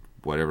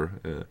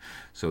whatever,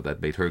 so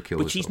that made her kill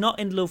herself. But she's not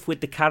in love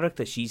with the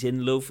character, she's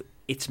in love,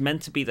 it's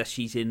meant to be that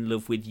she's in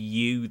love with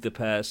you, the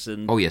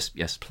person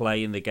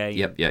playing the game.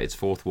 Yep, it's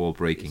fourth wall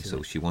breaking,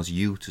 so she wants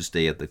you to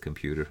stay at the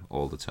computer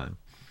all the time.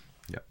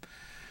 Yep.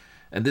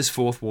 And this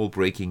fourth wall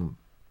breaking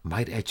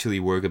might actually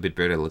work a bit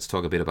better. Let's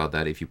talk a bit about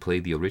that if you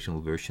play the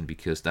original version,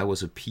 because that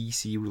was a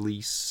PC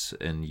release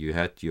and you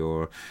had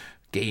your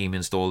game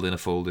installed in a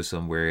folder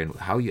somewhere, and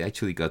how you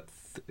actually got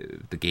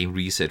the game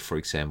reset, for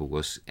example,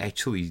 was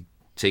actually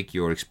take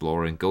your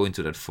Explorer and go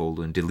into that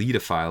folder and delete a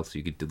file, so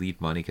you could delete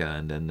Monica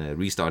and then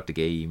restart the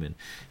game. And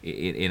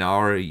in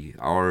our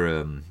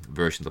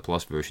version, the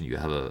Plus version, you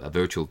have a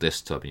virtual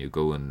desktop, and you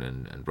go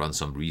and run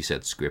some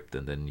reset script,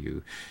 and then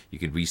you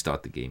can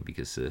restart the game,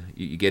 because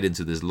you get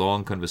into this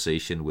long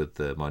conversation with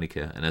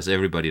Monica, and as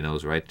everybody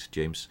knows, right,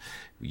 James,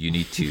 you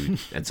need to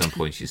at some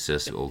point she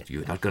says, "Oh,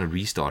 you're not going to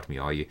restart me,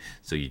 are you?"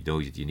 So you know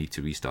you need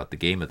to restart the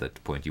game at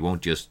that point. You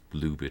won't just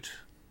loop it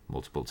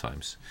multiple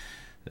times.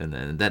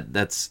 And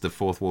that's the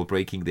fourth wall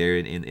breaking there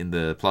in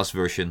the Plus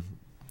version.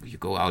 You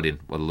go out in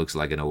what looks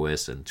like an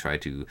OS and try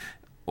to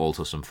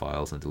alter some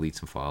files and delete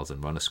some files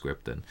and run a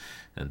script, and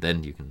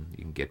then you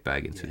can get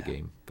back into the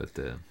game. But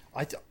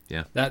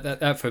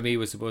that for me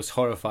was the most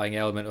horrifying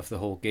element of the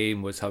whole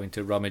game, was having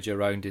to rummage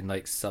around in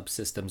like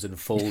subsystems and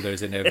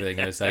folders and everything.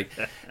 I was like,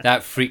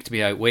 that freaked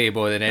me out way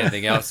more than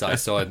anything else I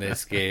saw in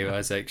this game. I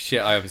was like,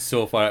 shit, I am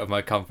so far out of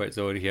my comfort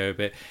zone here.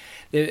 But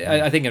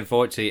I think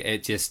unfortunately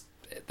it just,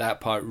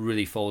 that part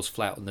really falls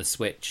flat on the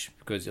Switch,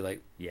 because you're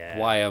like,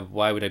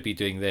 why would I be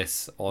doing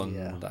this on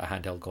a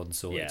handheld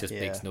console? It just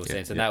makes no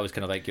sense. And that was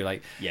kind of like, you're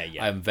like,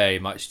 I'm very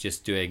much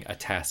just doing a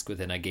task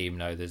within a game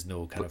now. There's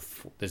no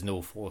there's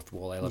no fourth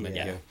wall element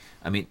here.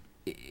 I mean,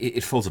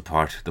 it falls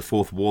apart. The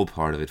fourth wall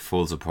part of it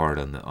falls apart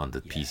on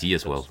the PC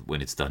as well when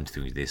it's done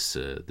through this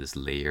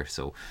layer.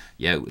 So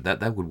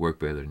that would work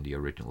better in the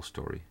original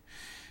story.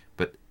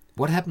 But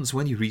what happens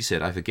when you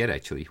reset? I forget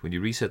actually. When you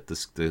reset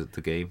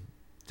the game,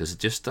 does it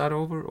just start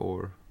over,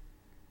 or?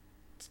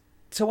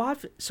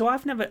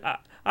 I've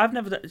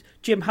never.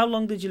 Jim, how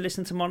long did you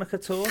listen to Monica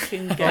talk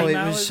in game it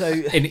hours? was so.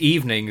 In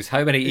evenings,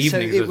 how many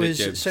evenings so it was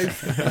it, Jim?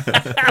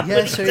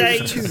 was so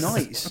it was 2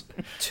 nights,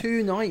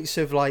 2 nights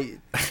of like,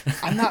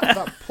 and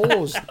that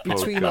pause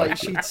between God. like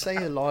she'd say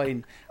a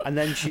line and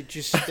then she'd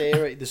just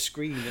stare at the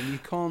screen, and you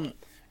can't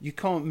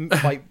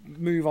like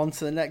move on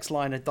to the next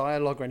line of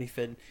dialogue or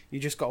anything. You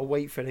just got to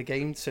wait for the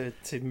game to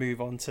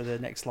move on to the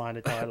next line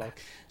of dialogue.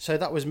 So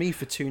that was me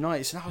for 2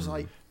 nights, and I was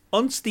like,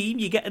 On Steam,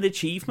 you get an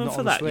achievement Not for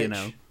on the that, you Switch.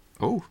 know.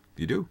 Oh,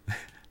 you do.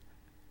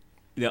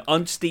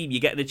 On Steam, you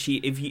get an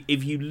achievement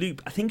if you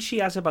loop. I think she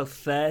has about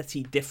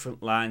 30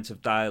 different lines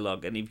of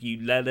dialogue, and if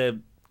you let her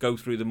go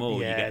through them all,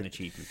 you Yeah. get an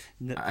achievement.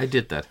 I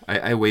did that.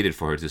 I waited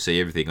for her to say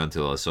everything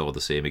until I saw the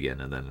same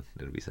again, and then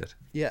it'll be said.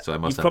 Yeah. So I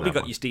must You've have probably that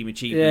got one. your Steam Yeah,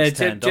 achievements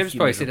turned Jim's off. You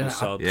probably said, miserable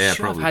sod. Yeah, sure, I've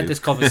probably had do. this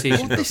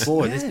conversation Well,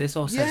 before. yeah, This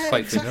all sounds yeah,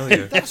 quite exactly.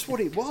 familiar. That's what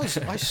it was.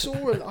 I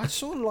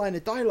saw a line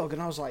of dialogue,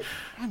 and I was like,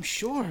 I'm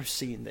sure I've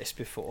seen this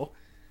before.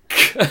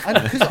 And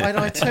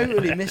I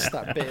totally missed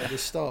that bit at the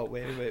start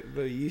where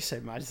you say,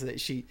 Mads, that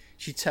she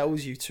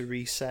tells you to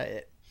reset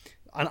it.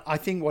 And I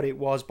think what it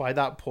was by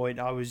that point,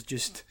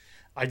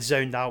 I'd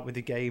zoned out with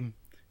the game.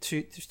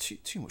 There's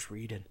too much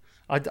reading.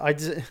 I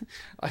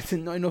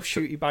didn't know enough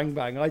shooty bang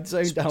bang. I'd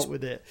zoned out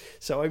with it,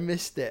 so I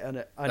missed it, and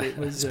it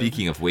was.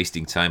 Speaking of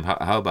wasting time,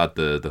 how about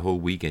the whole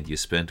weekend you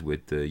spent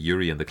with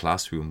Yuri in the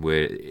classroom,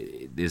 where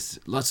there's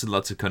lots and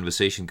lots of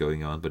conversation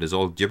going on, but it's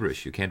all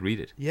gibberish. You can't read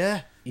it.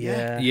 Yeah.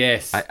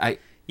 Yes.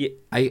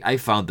 I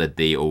found that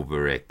they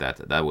overact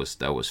that. That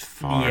was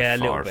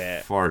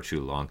far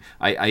too long.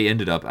 I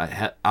ended up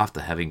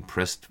after having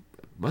pressed,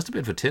 must have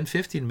been for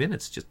 10-15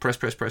 minutes, just press.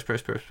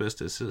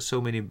 There's so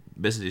many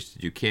messages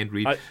that you can't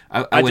read.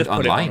 I went just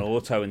put online. it on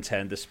auto and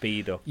turned the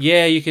speed up.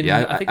 Yeah, you can.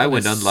 Yeah, I think I on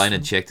went this- online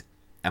and checked.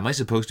 Am I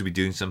supposed to be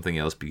doing something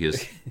else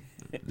because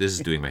this is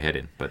doing my head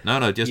in? But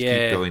no, just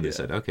Yeah. keep going. They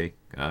said okay.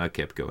 I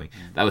kept going.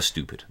 That was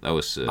stupid. That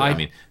was. I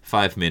mean,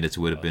 5 minutes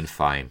would have been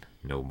fine.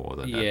 No more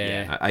than that.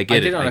 Yeah. I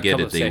get did it. on I a get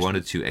couple it. of They sessions.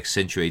 wanted to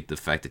accentuate the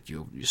fact that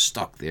you're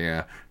stuck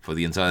there for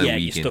the entire Yeah,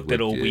 you weekend. stuck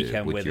there all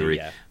weekend with it, Yuri.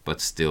 yeah.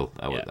 But still,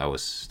 Yeah. that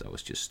was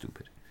just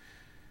stupid.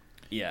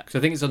 Yeah. Because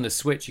I think it's on the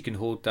Switch. You can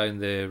hold down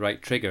the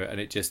right trigger, and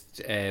it just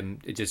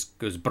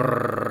goes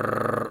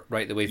brrrr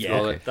right the way through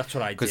all Yeah, it. that's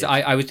what I did. Because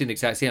I was doing the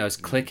exact same. I was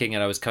clicking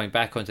and I was coming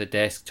back onto the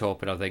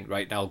desktop, and I think,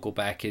 right now I'll go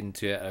back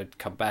into it. I'd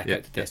come back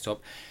out to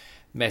desktop,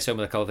 mess around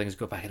with a couple of things,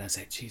 go back, and I was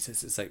like,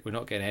 Jesus, it's like we're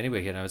not getting anywhere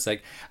here. And I was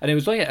like, and it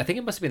was like, I think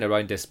it must have been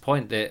around this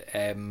point that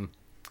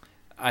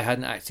I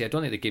don't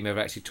think the game ever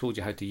actually told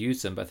you how to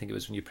use them, but I think it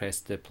was when you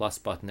pressed the plus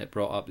button, it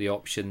brought up the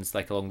options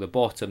like along the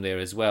bottom there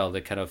as well,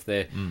 the kind of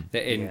the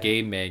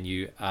in-game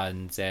menu,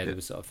 and there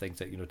was sort of things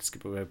that, to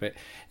skip over. But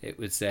it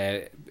was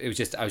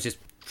just, I was just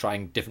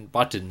trying different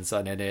buttons,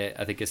 and then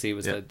I think it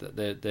was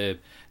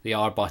the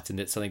R button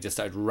that something just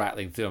started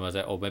rattling through, and I was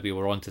like, oh, maybe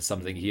we're onto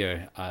something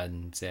here,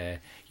 and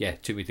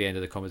it took me to the end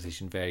of the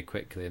conversation very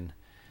quickly. And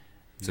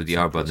So the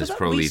R button So is that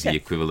probably reset- the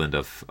equivalent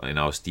of, in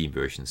our Steam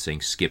version,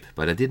 saying skip.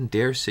 But I didn't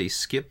dare say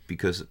skip,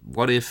 because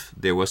what if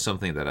there was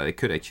something that I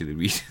could actually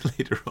read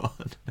later on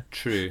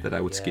true. that I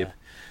would skip?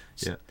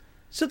 Yeah.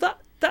 So that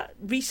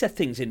reset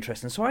thing's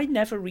interesting. So I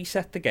never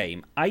reset the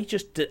game. I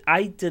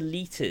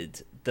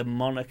deleted the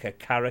Monica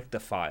character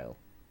file.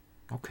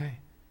 Okay.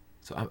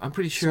 So I'm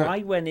pretty sure. So I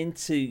went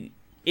into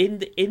in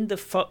the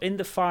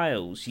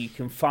files. You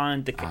can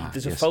find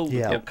there's a yes.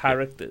 folder called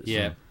characters.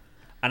 Yeah.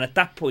 And at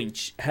that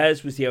point,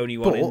 hers was the only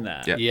one in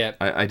there. Yeah. Yeah.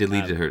 I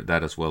deleted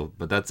that as well.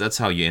 But that's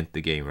how you end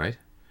the game, right?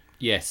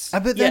 Yes.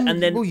 But Yeah, then,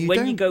 and then well, you when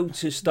don't, you go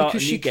to start a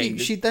because new game,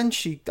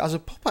 she has a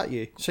pop at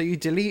you, so you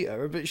delete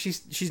her, but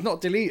she's not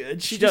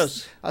deleted. She does.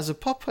 just has a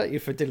pop at you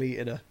for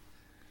deleting her.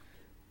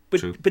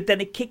 True. but then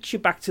it kicks you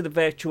back to the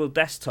virtual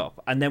desktop,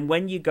 and then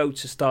when you go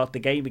to start the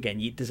game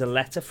again, there's a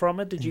letter from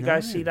her. Did you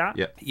guys see that?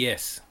 Yeah.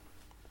 Yes.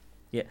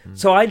 Yeah.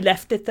 So I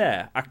left it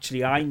there.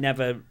 Actually, I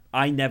never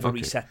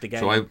reset the game.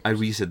 So I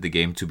reset the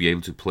game to be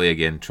able to play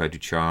again, try to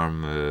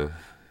charm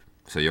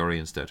Sayori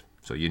instead.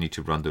 So you need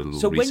to run the little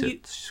So when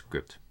reset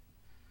script.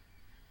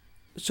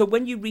 So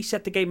when you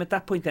reset the game at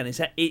that point, then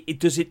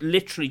does it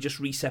literally just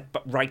reset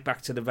right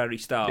back to the very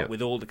start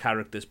with all the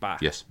characters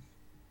back? Yes.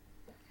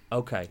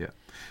 Okay. Yeah.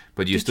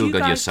 But you Did still you got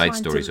your guys side try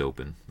and stories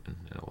open and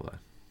all that.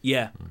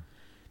 Yeah.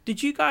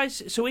 Did you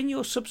guys? So in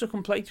your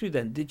subsequent playthrough,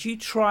 then, did you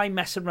try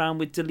mess around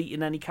with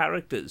deleting any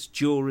characters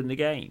during the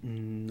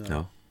game?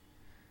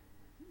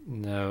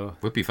 No.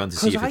 Would be fun to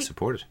see if 'Cause it's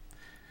supported.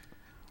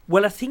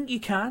 Well, I think you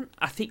can.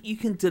 I think you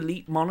can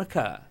delete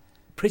Monica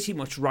pretty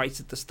much right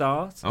at the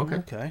start.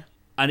 Okay.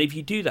 And if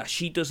you do that,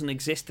 she doesn't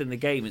exist in the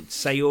game. And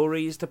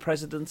Sayori is the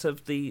president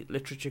of the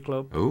literature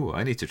club. Oh,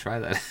 I need to try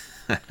that.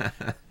 See,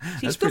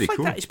 That's stuff pretty like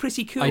cool. that is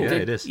pretty cool. Yeah,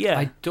 it is. Yeah.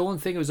 I don't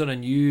think it was on a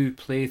new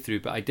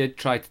playthrough, but I did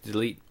try to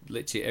delete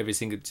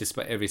literally just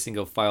about every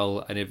single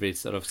file and every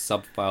sort of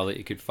sub file that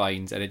you could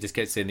find, and it just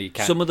kept saying that you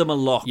can't. Some of them are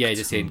locked. Yeah,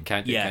 just saying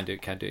can't do Yeah.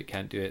 it, can't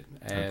do it.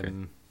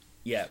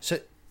 Yeah. So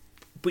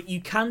But you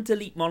can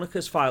delete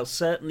Monica's files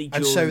certainly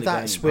during and so the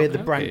that's game. where the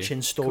Okay,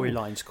 branching cool.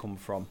 storylines come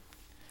from.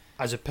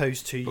 as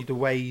opposed to the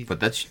way. But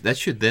that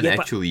should then Yeah,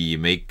 but- actually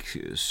make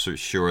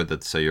sure that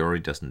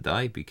Sayori doesn't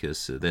die,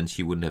 because then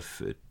she wouldn't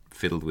have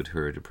fiddled with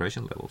her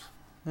depression levels.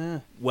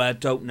 Well, I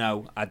don't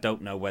know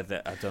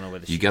whether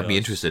You she got me does.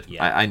 interested.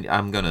 Yeah.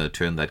 I'm gonna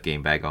turn that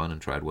game back on and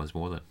try it once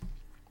more then.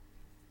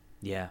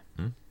 Yeah.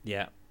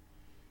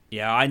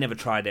 Yeah, I never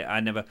tried it.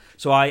 I left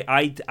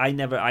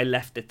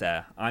it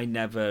there. I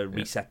never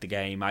reset the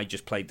game. I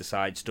just played the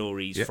side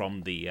stories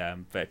from the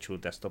virtual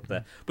desktop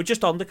there. But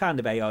just on the kind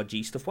of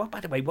ARG stuff. By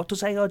the way, what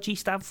does ARG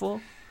stand for?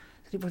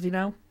 Does anybody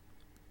know?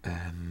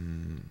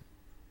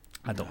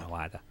 I don't know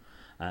either.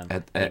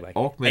 Anyway,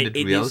 augmented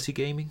it reality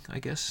gaming, I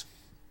guess.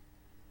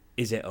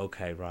 Is it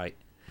okay? Right.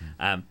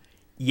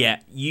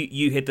 Yeah,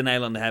 you hit the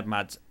nail on the head,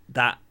 Mads.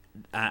 That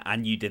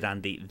and you did,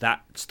 Andy.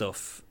 That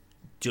stuff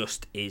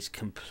just is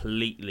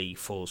completely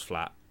falls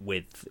flat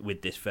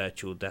with this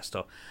virtual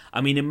desktop.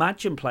 I mean,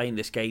 imagine playing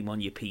this game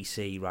on your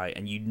PC, right?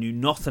 And you knew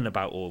nothing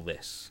about all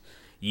this.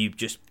 You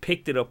just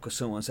picked it up because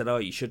someone said, "Oh,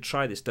 you should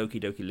try this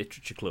Doki Doki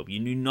Literature Club." You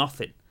knew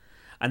nothing.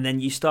 And then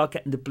you start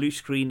getting the blue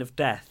screen of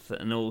death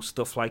and all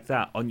stuff like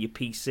that on your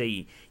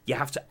PC. You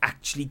have to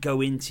actually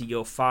go into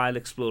your file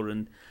explorer,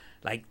 and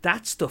like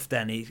that stuff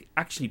then it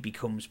actually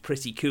becomes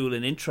pretty cool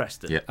and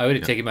interesting. Yeah. I would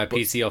have taken my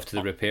PC off to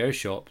the repair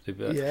shop.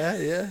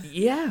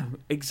 Yeah,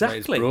 exactly.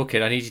 It's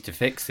broken. I need you to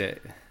fix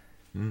it.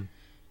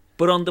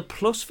 But on the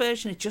Plus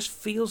version, it just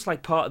feels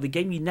like part of the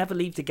game. You never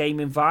leave the game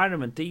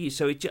environment, do you?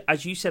 So it,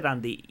 as you said,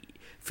 Andy,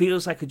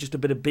 feels like just a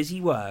bit of busy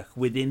work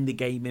within the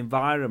game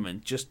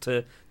environment just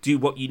to do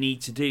what you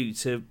need to do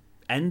to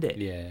end it.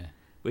 Yeah.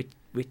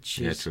 Which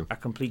Yeah, is true. a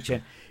complete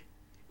change.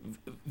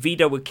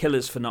 Vito would kill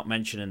us for not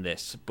mentioning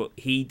this, but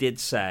he did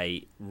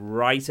say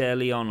right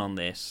early on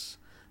this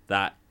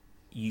that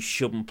you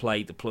shouldn't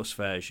play the Plus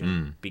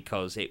version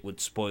because it would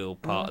spoil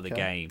part of the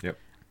game. Yep.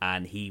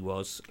 And he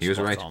was He was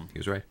spot right. on. He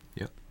was right.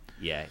 Yeah.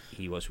 Yeah,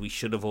 he was. We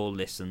should have all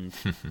listened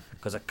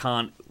because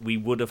we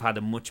would have had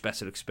a much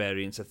better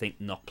experience, I think,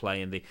 not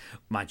playing the.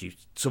 Mind you,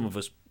 some of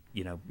us,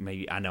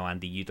 maybe I know,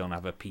 Andy, you don't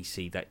have a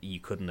PC that you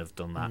couldn't have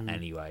done that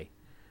anyway.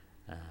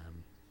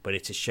 But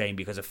it's a shame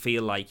because I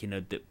feel like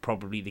that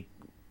probably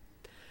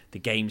the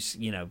games,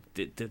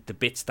 the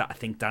bits that I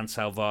think Dan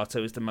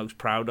Salvato is the most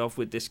proud of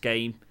with this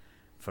game.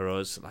 For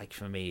us, like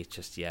for me, it's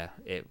just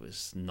it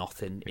was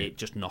nothing. It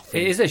just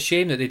nothing. It is a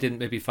shame that they didn't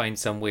maybe find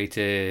some way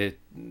to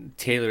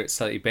tailor it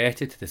slightly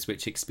better to the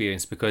Switch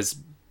experience, because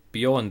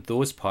beyond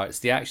those parts,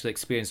 the actual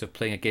experience of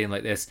playing a game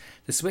like this,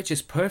 the Switch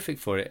is perfect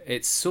for it.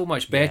 It's so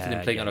much better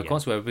than playing on a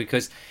console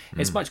because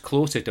it's much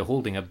closer to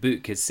holding a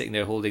book as sitting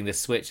there holding the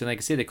Switch. And like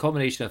I say, the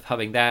combination of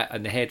having that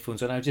and the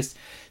headphones on, I was just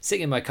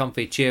sitting in my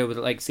comfy chair with,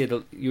 like say,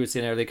 you were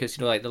saying earlier, because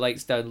like the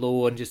lights down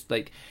low and just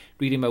like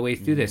reading my way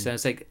through this, and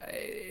it's like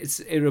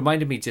it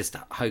reminded me just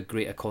how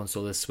great a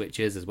console this Switch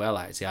is as well.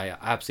 Actually, I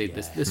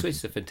absolutely the Switch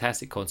is a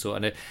fantastic console,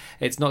 and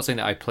it's not something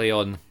that I play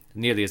on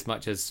nearly as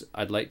much as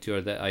I'd like to,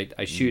 or that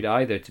I should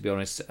either, to be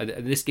honest. And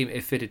this game,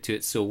 it fitted to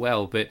it so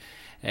well, but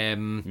I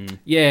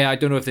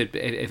don't know if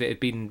it had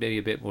been maybe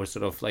a bit more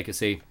sort of, like I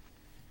say,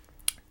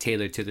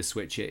 tailored to the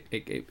Switch,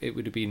 it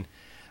would have been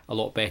a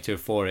lot better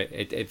for it.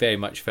 It very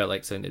much felt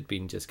like something that had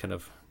been just kind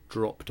of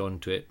dropped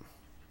onto it.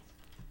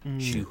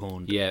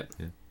 Shoehorned. Yeah.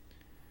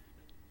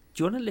 Do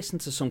you want to listen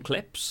to some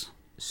clips?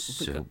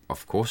 So,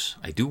 of course,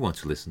 I do want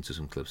to listen to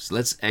some clips.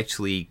 Let's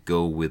actually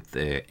go with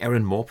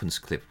Aaron Maupin's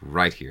clip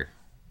right here.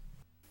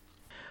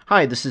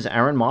 Hi, this is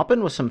Aaron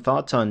Maupin with some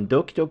thoughts on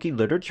Doki Doki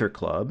Literature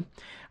Club.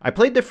 I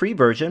played the free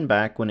version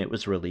back when it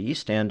was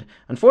released, and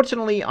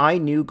unfortunately I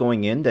knew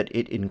going in that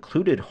it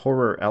included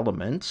horror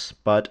elements,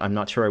 but I'm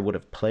not sure I would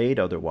have played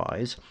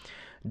otherwise.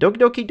 Doki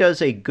Doki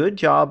does a good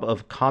job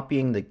of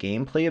copying the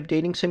gameplay of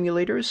dating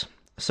simulators,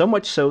 so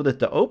much so that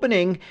the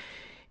opening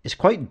is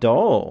quite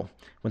dull.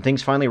 When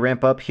things finally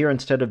ramp up here,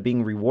 instead of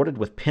being rewarded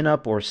with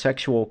pinup or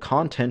sexual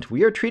content,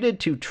 we are treated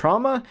to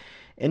trauma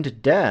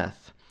and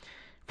death.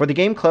 For the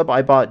game club,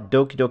 I bought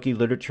Doki Doki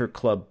Literature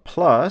Club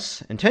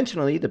Plus,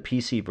 intentionally the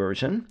PC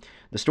version.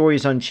 The story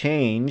is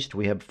unchanged.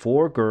 We have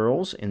 4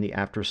 girls in the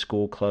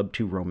after-school club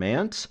to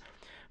romance: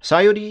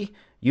 Sayori,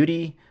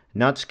 Yuri,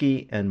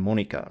 Natsuki, and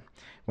Monika.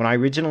 When I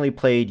originally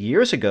played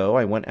years ago,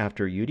 I went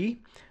after Yuri.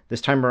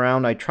 This time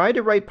around, I tried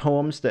to write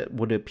poems that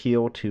would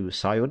appeal to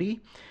Sayori,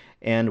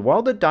 and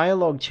while the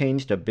dialogue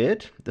changed a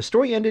bit, the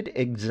story ended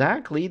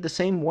exactly the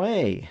same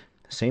way.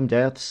 Same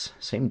deaths,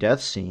 same death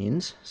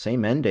scenes,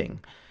 same ending.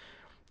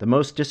 The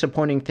most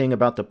disappointing thing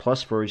about the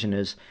Plus version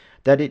is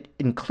that it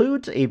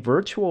includes a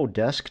virtual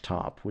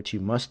desktop, which you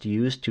must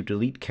use to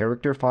delete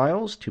character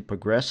files to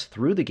progress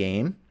through the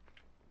game.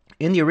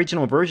 In the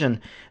original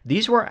version,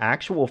 these were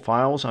actual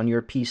files on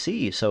your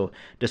PC, so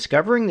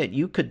discovering that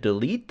you could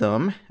delete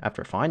them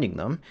after finding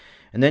them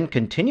and then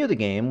continue the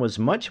game was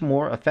much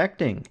more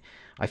affecting.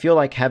 I feel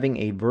like having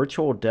a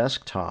virtual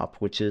desktop,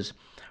 which is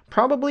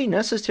probably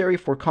necessary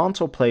for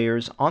console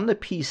players on the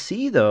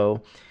PC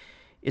though,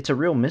 it's a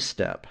real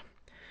misstep.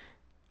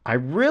 I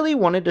really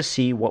wanted to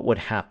see what would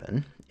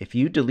happen if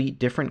you delete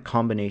different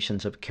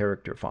combinations of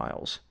character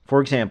files. For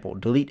example,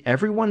 delete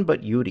everyone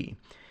but Yuri.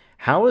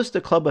 How is the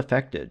club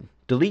affected?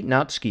 Delete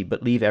Natsuki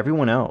but leave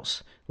everyone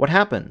else. What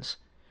happens?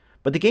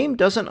 But the game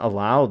doesn't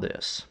allow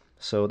this,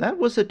 so that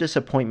was a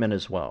disappointment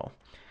as well.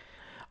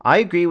 I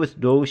agree with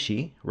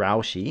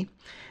Raushi,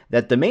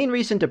 that the main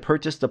reason to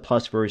purchase the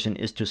Plus version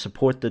is to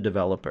support the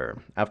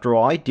developer. After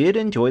all, I did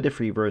enjoy the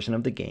free version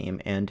of the game,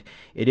 and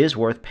it is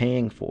worth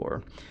paying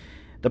for.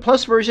 The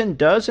Plus version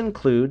does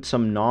include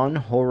some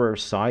non-horror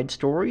side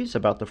stories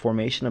about the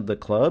formation of the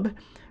club.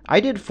 I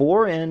did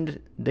 4, and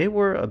they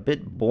were a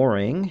bit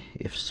boring,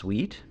 if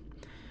sweet.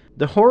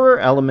 The horror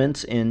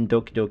elements in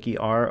Doki Doki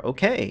are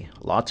okay.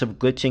 Lots of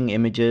glitching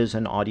images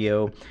and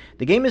audio.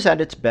 The game is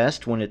at its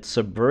best when it's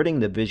subverting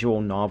the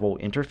visual novel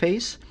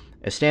interface.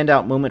 A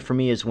standout moment for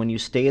me is when you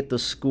stay at the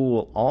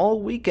school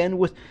all weekend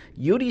with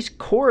Yuri's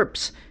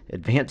corpse,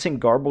 advancing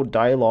garbled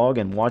dialogue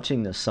and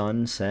watching the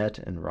sun set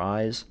and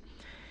rise.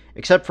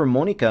 Except for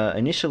Monika,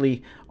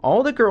 initially,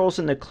 all the girls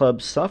in the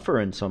club suffer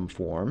in some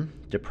form: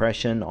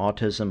 depression,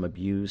 autism,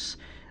 abuse.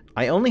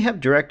 I only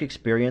have direct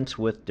experience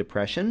with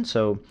depression,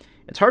 so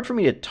it's hard for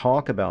me to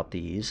talk about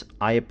these.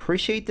 I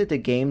appreciate that the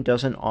game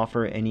doesn't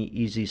offer any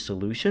easy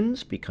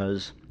solutions,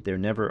 because there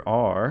never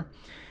are.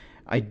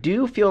 I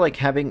do feel like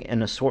having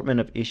an assortment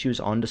of issues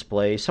on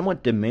display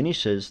somewhat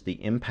diminishes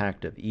the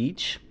impact of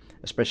each,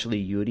 especially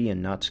Yuri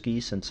and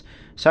Natsuki, since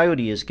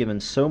Sayori is given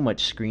so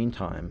much screen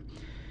time.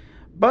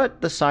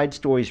 But the side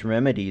stories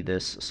remedy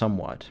this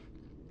somewhat.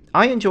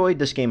 I enjoyed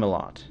this game a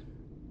lot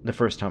the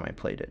first time I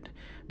played it.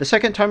 The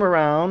second time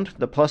around,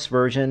 the Plus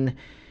version,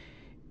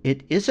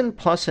 it isn't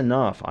plus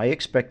enough. I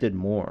expected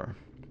more.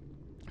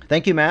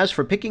 Thank you, Maz,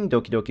 for picking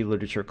Doki Doki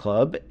Literature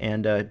Club,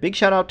 and a big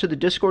shout out to the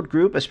Discord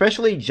group,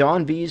 especially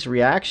John V's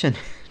reaction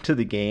to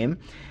the game.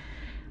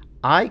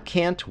 I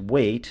can't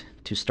wait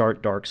to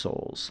start Dark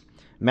Souls.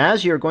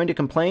 Maz, you're going to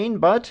complain,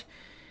 but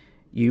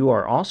you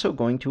are also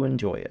going to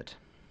enjoy it.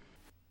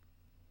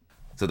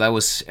 So that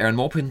was Aaron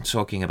Maupin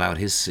talking about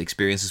his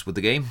experiences with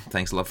the game.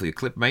 Thanks a lot for your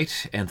clip,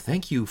 mate. And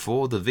thank you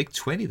for the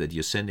VIC-20 that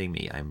you're sending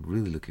me. I'm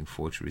really looking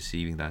forward to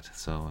receiving that.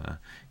 So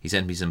he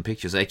sent me some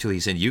pictures. Actually, he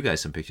sent you guys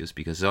some pictures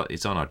because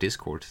it's on our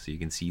Discord. So you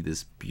can see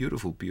this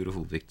beautiful,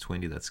 beautiful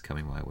VIC-20 that's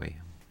coming my way.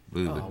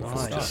 Really looking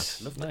forward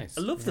to that. Nice.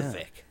 I love the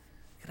Vic.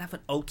 You could have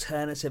an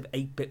alternative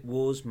 8-bit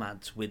wars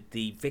mat with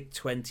the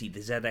VIC-20, the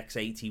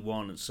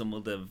ZX81, and some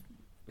other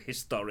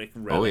historic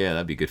relic. Oh yeah,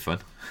 that'd be good fun.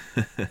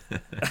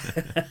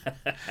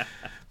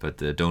 But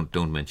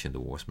don't mention the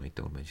wars, mate.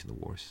 Don't mention the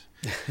wars.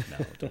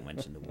 No, don't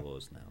mention the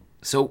wars now.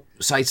 So,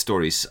 side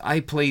stories.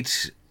 I played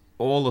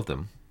all of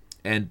them,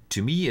 and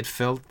to me it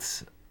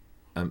felt...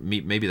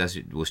 maybe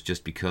that was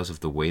just because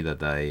of the way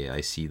that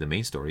I see the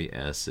main story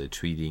as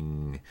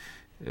treating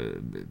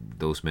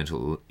those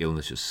mental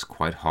illnesses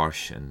quite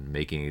harsh and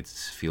making it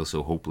feel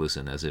so hopeless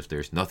and as if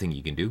there's nothing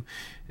you can do.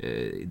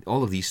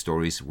 All of these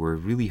stories were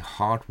really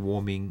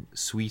heartwarming,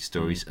 sweet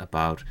stories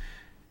about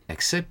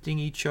accepting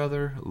each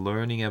other,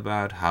 learning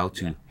about how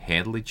to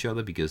handle each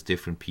other because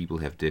different people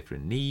have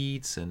different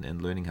needs,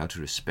 and learning how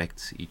to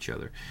respect each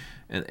other.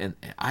 And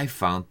I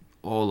found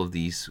all of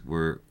these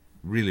were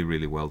really,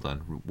 really well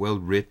done, well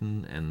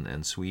written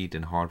and sweet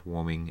and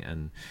heartwarming,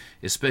 and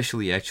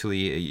especially actually,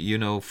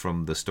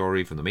 from the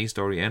story, from the main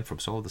story and from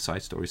some of the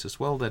side stories as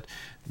well, that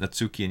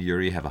Natsuki and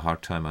Yuri have a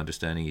hard time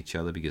understanding each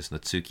other because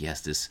Natsuki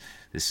has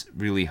this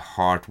really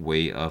hard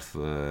way of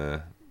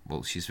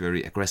she's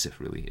very aggressive,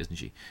 really, isn't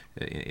she,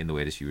 in the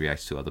way that she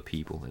reacts to other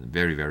people, and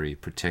very, very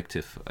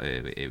protective.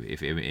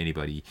 If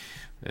anybody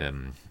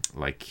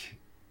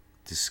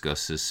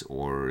discusses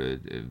or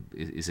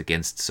is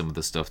against some of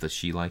the stuff that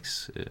she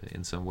likes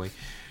in some way,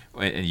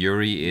 and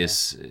Yuri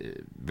is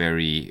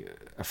very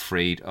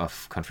afraid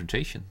of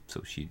confrontation,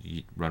 so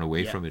she run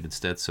away from it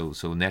instead. So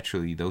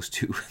naturally, those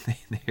two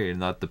they're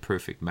not the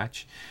perfect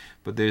match.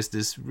 But there's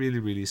this really,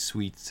 really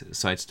sweet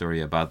side story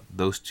about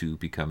those two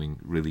becoming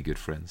really good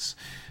friends.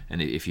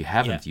 And if you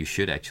haven't, you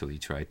should actually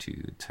try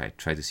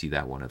to see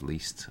that one at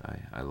least.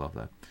 I love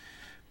that.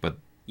 But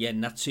yeah,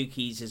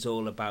 Natsuki's is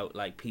all about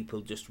like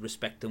people just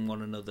respecting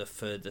one another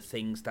for the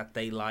things that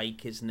they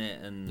like, isn't it?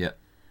 And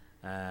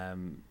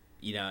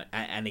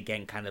and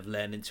again, kind of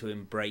learning to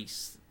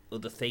embrace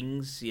other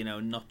things,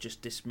 not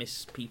just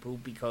dismiss people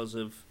because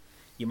of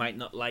you might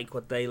not like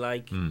what they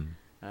like.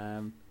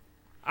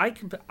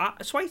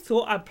 So I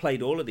thought I'd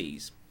played all of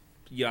these.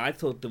 I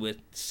thought there were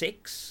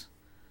 6.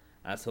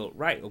 I thought,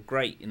 right,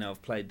 great,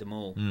 I've played them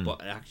all.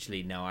 But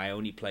actually, no, I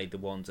only played the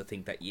ones I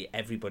think that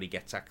everybody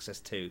gets access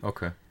to.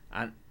 Okay.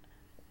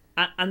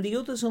 And the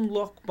others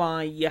unlock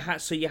by you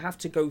have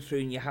to go through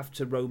and you have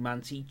to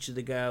romance each of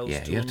the girls.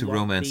 Yeah, you have to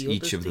romance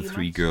each of the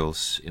 3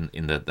 girls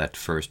in that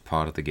first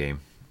part of the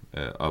game,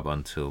 up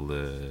until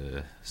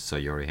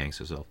Sayori hangs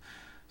herself.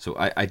 So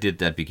I did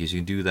that because you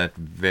can do that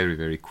very,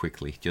 very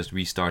quickly. Just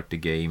restart the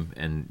game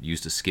and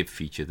use the skip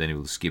feature. Then it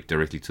will skip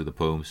directly to the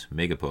poems.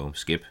 Make a poem,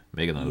 skip.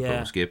 Make another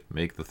poem, skip.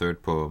 Make the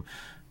 3rd poem.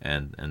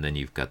 And then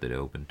you've got it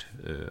opened,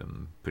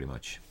 pretty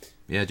much.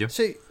 Yeah, Jim?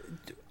 So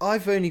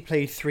I've only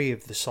played 3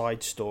 of the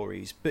side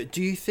stories. But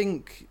do you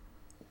think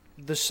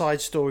the side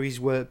stories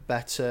were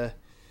better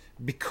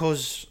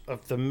because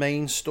of the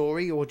main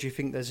story, or do you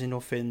think there's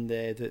enough in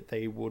there that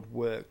they would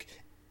work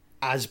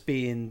as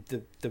being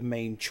the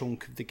main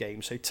chunk of the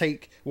game? So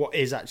take what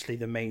is actually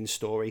the main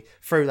story,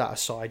 throw that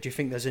aside. Do you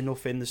think there's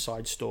enough in the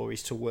side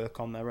stories to work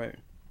on their own?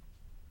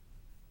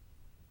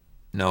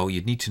 No,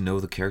 you need to know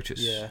the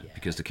characters. Yeah.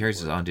 Because the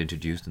characters aren't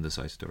introduced in the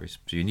side stories.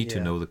 So you need to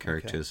know the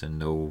characters and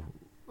know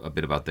a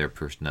bit about their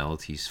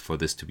personalities for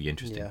this to be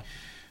interesting. Yeah.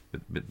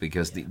 But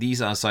because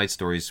these are side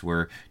stories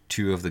where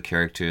two of the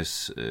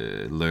characters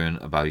learn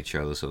about each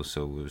other. So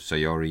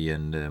Sayori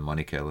and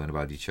Monika learn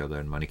about each other,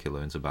 and Monika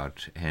learns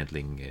about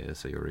handling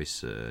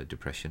Sayori's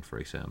depression, for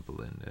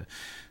example. And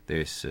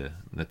there's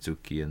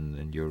Natsuki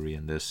and Yuri,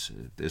 and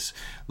there's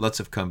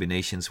lots of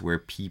combinations where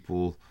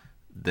people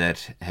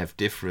that have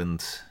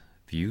different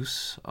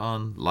views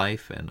on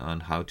life and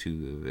on how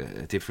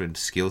to different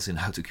skills in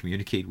how to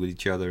communicate with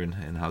each other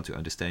and how to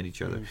understand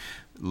each other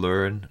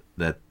learn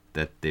that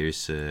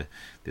there's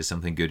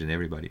something good in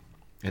everybody.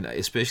 And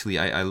especially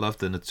I love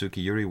the Natsuki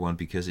Yuri one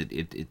because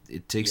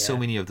it takes so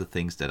many of the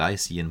things that I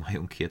see in my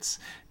own kids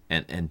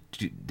and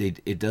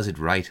it does it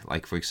right.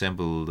 Like, for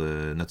example,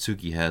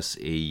 Natsuki has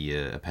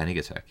a panic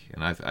attack,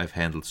 and I've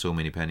handled so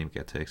many panic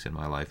attacks in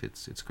my life,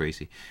 it's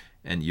crazy.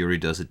 And Yuri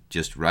does it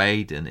just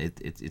right, and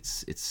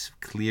it's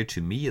clear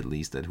to me, at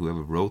least, that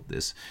whoever wrote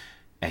this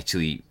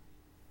actually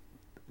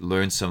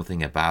learned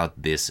something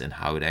about this and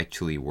how it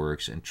actually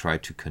works and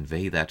tried to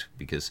convey that,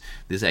 because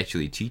this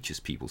actually teaches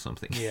people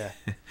something. Yeah.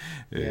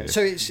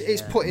 So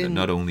it's put in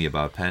not only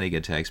about panic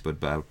attacks, but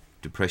about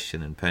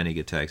depression and panic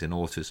attacks and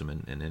autism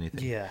and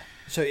anything. Yeah.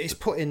 So it's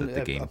put in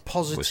a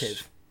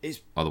positive.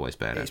 It's otherwise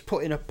bad. It's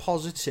put in a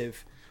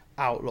positive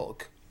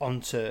outlook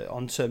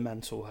onto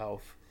mental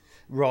health,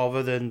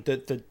 rather than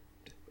the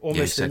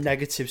almost the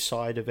negative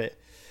side of it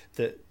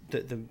that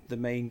the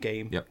main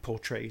game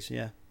portrays.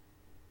 Yeah.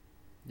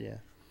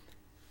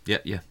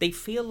 They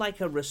feel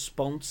like a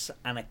response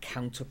and a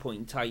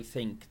counterpoint, I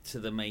think, to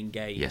the main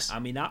game. Yes. I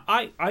mean,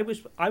 I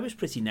was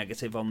pretty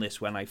negative on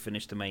this when I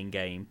finished the main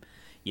game.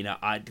 You know,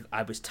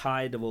 I was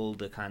tired of all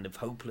the kind of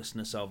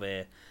hopelessness of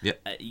it. Yeah.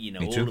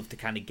 All of the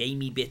kind of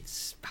gamey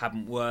bits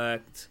haven't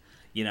worked.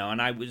 You know,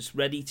 and I was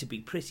ready to be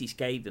pretty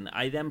scathing. And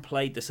I then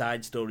played the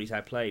side stories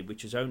I played,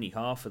 which was only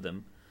half of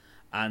them,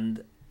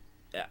 and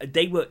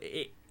they were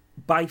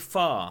by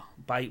far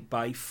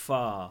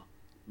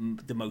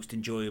the most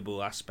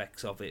enjoyable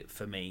aspects of it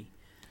for me,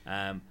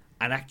 and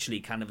actually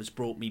kind of has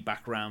brought me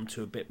back round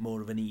to a bit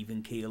more of an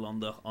even keel on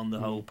the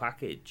whole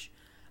package.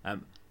 There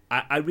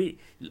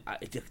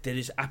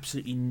is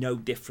absolutely no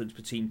difference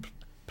between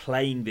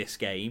playing this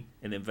game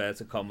in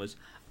inverted commas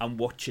and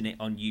watching it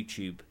on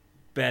YouTube.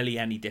 Barely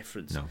any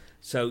difference. No.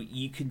 So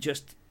you can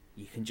just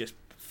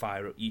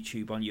fire up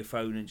YouTube on your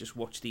phone and just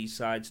watch these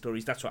side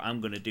stories. That's what I'm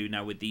going to do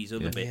now with these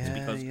other bits,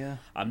 because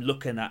I'm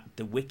looking at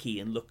the wiki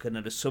and looking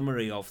at a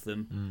summary of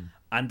them,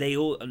 and they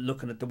all are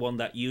looking at the one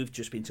that you've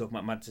just been talking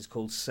about, Matt. It's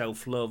called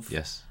Self Love.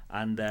 Yes.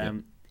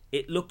 And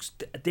it looks,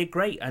 they're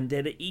great, and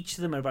each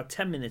of them are about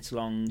 10 minutes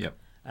long. Yep.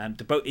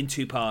 They're both in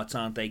 2 parts,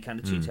 aren't they? Kind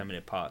of 2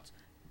 10-minute parts.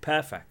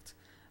 Perfect.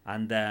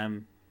 And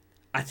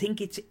I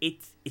think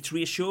it's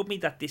reassured me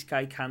that this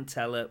guy can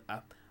tell a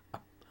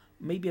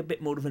maybe a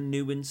bit more of a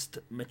nuanced,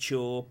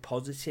 mature,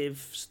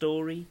 positive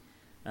story,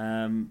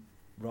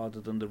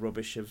 rather than the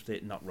rubbish of the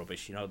not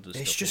rubbish, the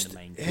it's stuff just, in the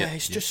main.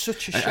 It's just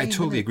such a shame. I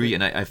totally agree,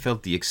 and I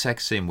felt the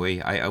exact same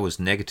way. I was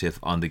negative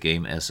on the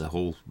game as a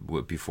whole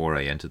before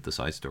I entered the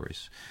side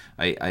stories.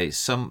 I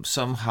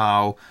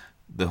somehow.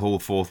 The whole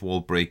fourth wall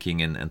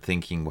breaking and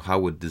thinking, how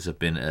would this have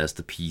been as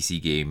the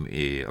PC game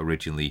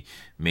originally,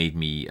 made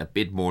me a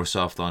bit more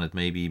soft on it.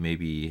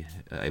 Maybe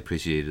I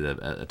appreciated it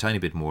a tiny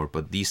bit more,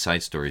 but these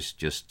side stories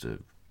just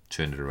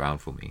turned it around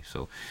for me.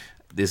 So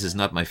this is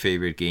not my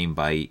favorite game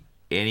by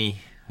a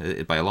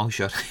long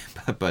shot,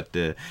 but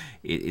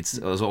it's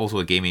also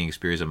a gaming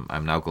experience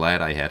I'm now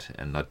glad I had,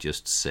 and not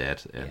just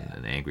sad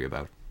and angry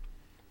about.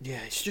 Yeah,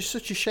 it's just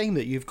such a shame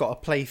that you've got to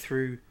play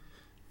through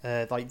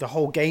like the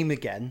whole game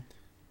again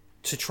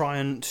to try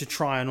and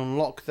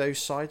unlock those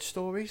side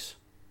stories,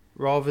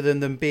 rather than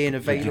them being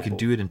available. You can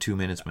do it in 2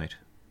 minutes, mate.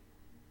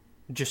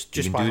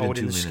 Just by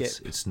holding the skip.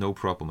 It's no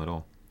problem at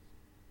all.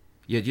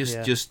 Yeah,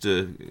 just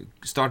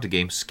start the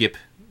game, skip.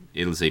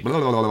 It'll say blah,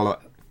 blah, blah, blah,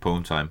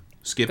 poem time.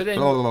 Skip, blah,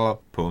 blah, blah,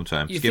 poem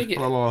time. Skip,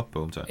 blah, blah,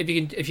 poem time. If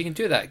you can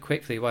do that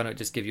quickly, why not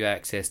just give you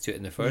access to it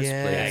in the first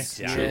place?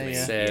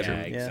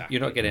 Exactly.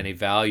 You're not getting any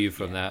value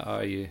from that,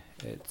 are you?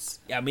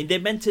 I mean, they're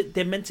meant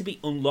to be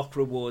unlock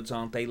rewards,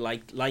 aren't they?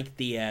 Like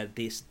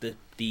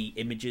the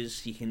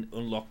images you can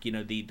unlock.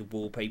 The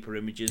wallpaper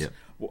images. Yep.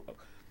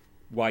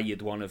 Why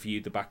you'd want to view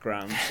the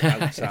backgrounds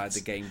outside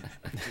the game,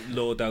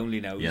 Lord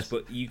only knows. Yes.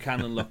 But you can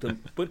unlock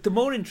them. But the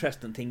more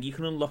interesting thing, you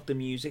can unlock the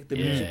music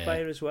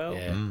player as well.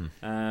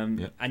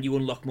 And you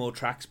unlock more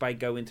tracks by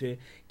going through.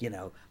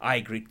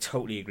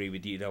 Totally agree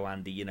with you though,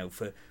 Andy.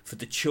 For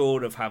the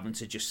chore of having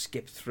to just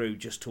skip through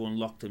just to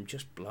unlock them,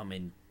 just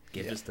blooming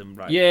give us them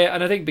right. Yeah,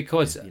 and I think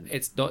because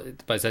it's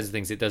not, by the sense of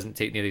things, it doesn't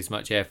take nearly as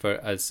much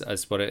effort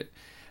as what it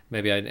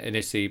maybe I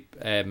initially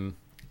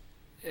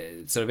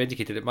sort of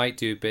indicated it might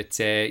do. But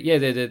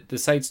the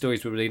side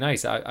stories were really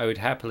nice. I would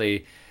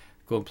happily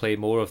go and play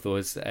more of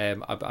those.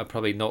 I'm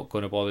probably not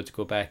going to bother to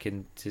go back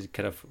into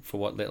kind of for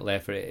what little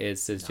effort it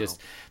is.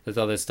 There's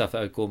other stuff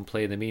I would go and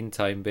play in the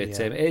meantime. But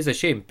it is a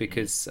shame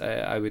because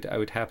I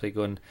would happily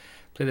go and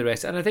play the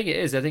rest. And I think it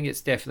is. I think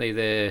it's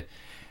definitely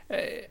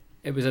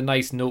it was a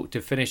nice note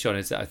to finish on.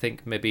 Is that I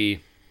think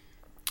maybe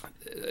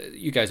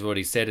you guys have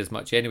already said as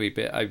much anyway,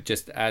 but I would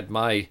just add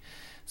my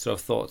sort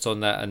of thoughts on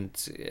that. And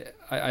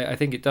I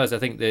think it does. I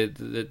think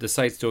the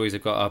side stories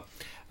have got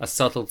a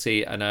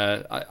subtlety and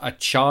a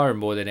charm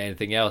more than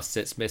anything else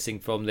that's missing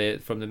from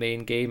the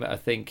main game. I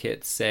think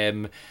it's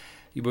you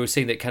were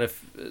saying that kind of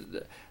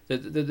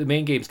the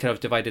main game's kind of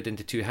divided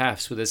into two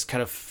halves. So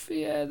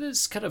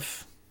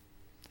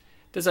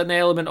there's an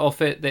element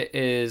of it that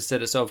is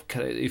that it sort of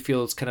it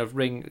feels kind of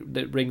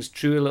rings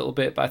true a little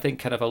bit, but I think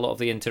kind of a lot of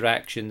the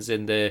interactions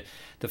in the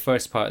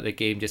first part of the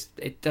game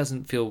it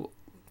doesn't feel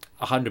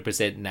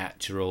 100%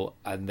 natural,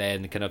 and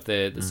then kind of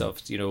the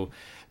sort of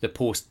the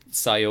post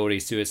Sayori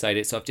suicide,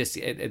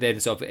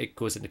 it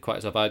goes into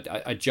quite sort of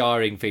a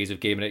jarring phase of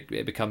game, and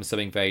it becomes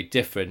something very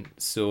different.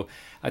 So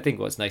I think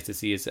what's nice to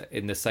see is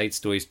in the side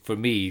stories, for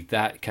me,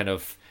 that kind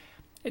of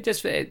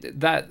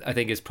that I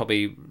think is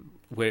probably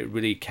where it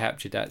really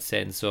captured that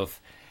sense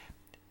of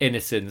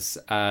innocence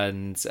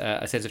and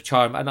a sense of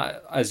charm. And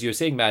as you were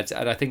saying, Mads,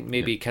 and I think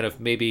maybe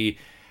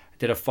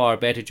did a far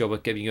better job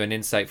of giving you an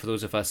insight for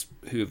those of us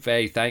who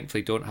very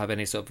thankfully don't have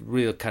any sort of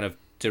real kind of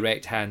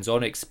direct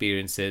hands-on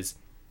experiences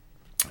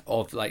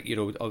of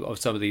of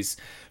some of these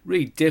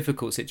really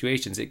difficult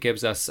situations. It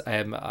gives us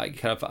kind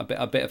of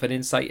a bit of an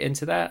insight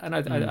into that, and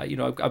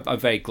I'm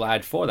very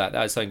glad for that.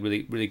 That's something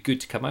really really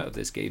good to come out of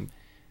this game.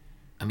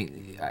 I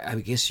mean, I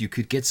guess you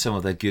could get some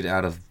of that good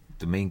out of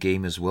the main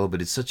game as well,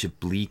 but it's such a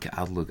bleak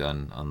outlook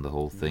on the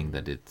whole thing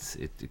that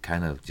it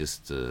kind of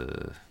just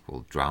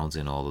drowns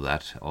in all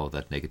that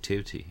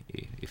negativity,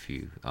 if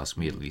you ask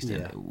me at least. Yeah.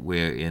 And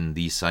where in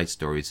these side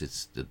stories,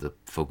 it's the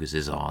focus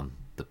is on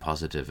the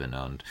positive and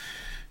on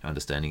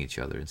understanding each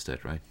other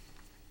instead, right?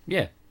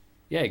 Yeah,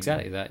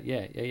 exactly that.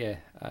 Yeah.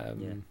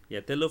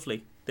 They're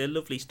lovely. They're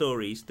lovely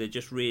stories. They're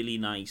just really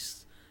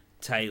nice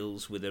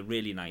tales with a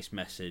really nice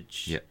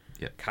message. Yeah.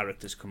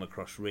 Characters come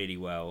across really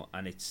well,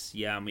 and it's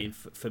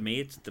for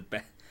me it's the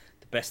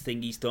best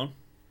thing he's done.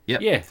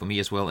 Yeah, for me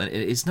as well. And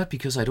it's not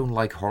because I don't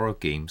like horror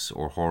games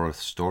or horror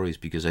stories,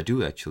 because I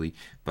do actually.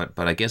 But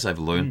I guess I've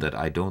learned that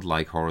I don't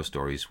like horror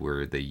stories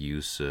where they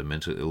use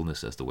mental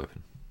illness as the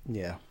weapon.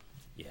 Yeah.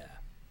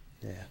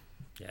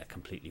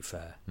 Completely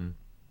fair.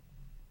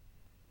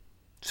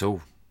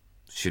 So,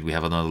 should we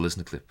have another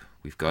listener clip?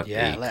 We've got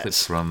a clip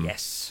from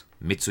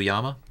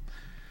Mitsuyama.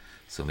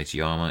 So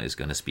Mitsuyama is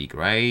going to speak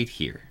right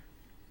here.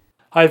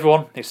 Hi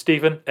everyone, it's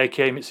Stephen,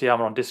 aka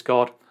Mitsuyama on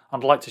Discord,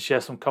 and I'd like to share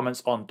some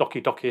comments on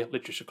Doki Doki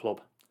Literature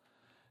Club.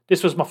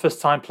 This was my first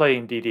time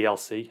playing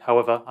DDLC,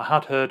 however, I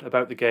had heard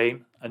about the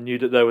game and knew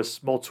that there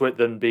was more to it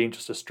than being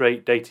just a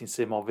straight dating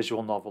sim or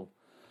visual novel.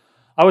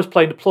 I was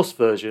playing the Plus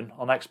version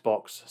on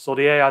Xbox, so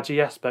the ARG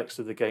aspects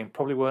of the game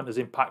probably weren't as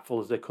impactful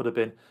as they could have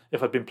been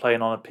if I'd been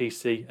playing on a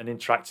PC and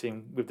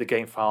interacting with the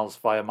game files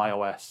via my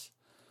OS.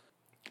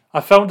 I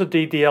found the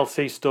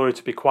DDLC story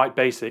to be quite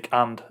basic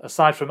and,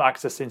 aside from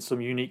accessing some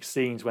unique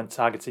scenes when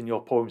targeting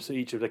your poems to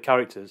each of the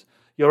characters,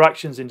 your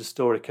actions in the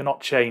story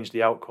cannot change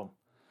the outcome.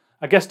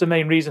 I guess the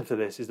main reason for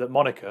this is that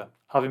Monica,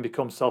 having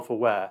become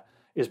self-aware,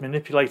 is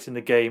manipulating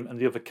the game and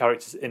the other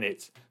characters in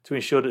it to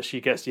ensure that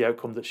she gets the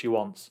outcome that she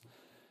wants.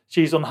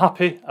 She's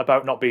unhappy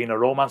about not being a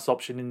romance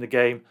option in the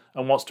game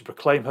and wants to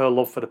proclaim her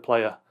love for the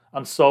player,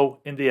 and so,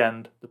 in the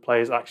end, the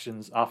player's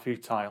actions are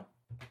futile.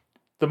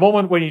 The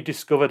moment when you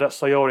discover that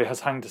Sayori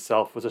has hanged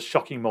herself was a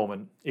shocking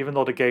moment, even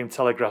though the game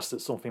telegraphs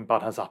that something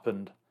bad has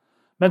happened.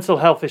 Mental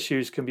health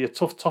issues can be a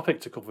tough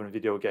topic to cover in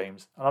video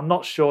games, and I'm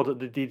not sure that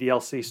the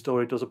DDLC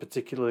story does a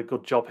particularly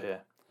good job here.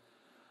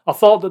 I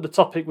thought that the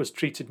topic was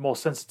treated more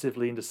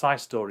sensitively in the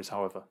side stories,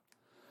 however.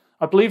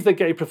 I believe that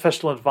getting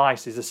professional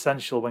advice is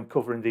essential when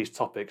covering these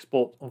topics,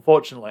 but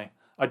unfortunately,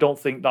 I don't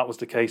think that was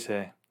the case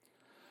here.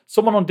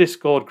 Someone on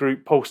Discord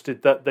group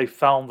posted that they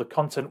found the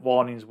content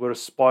warnings were a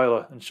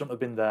spoiler and shouldn't have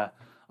been there.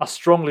 I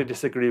strongly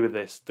disagree with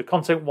this. The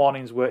content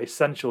warnings were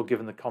essential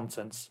given the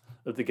contents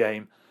of the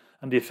game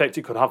and the effect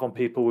it could have on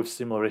people with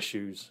similar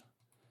issues.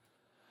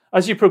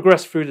 As you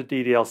progress through the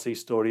DDLC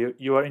story,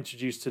 you are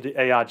introduced to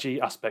the ARG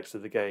aspects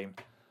of the game.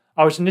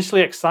 I was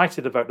initially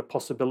excited about the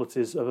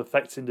possibilities of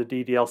affecting the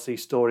DDLC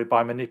story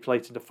by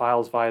manipulating the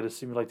files via the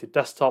simulated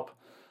desktop,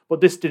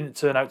 but this didn't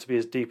turn out to be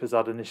as deep as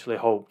I'd initially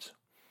hoped.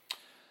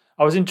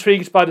 I was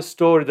intrigued by the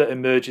story that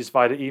emerges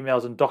via the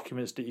emails and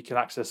documents that you can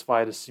access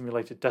via the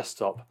simulated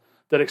desktop,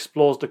 that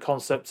explores the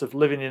concept of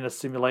living in a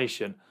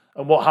simulation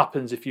and what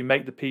happens if you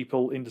make the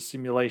people in the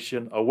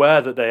simulation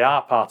aware that they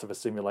are part of a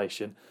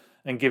simulation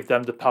and give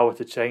them the power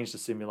to change the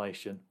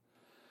simulation.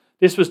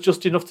 This was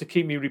just enough to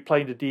keep me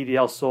replaying the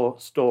DDL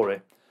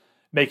story,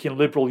 making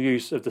liberal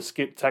use of the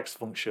skip text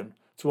function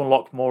to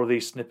unlock more of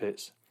these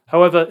snippets.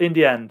 However, in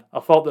the end,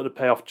 I thought that the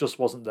payoff just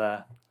wasn't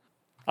there.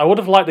 I would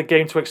have liked the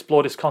game to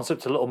explore this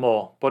concept a little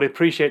more, but I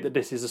appreciate that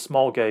this is a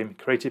small game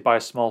created by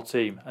a small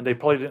team, and they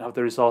probably didn't have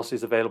the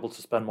resources available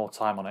to spend more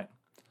time on it.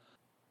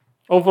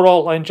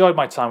 Overall, I enjoyed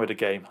my time with the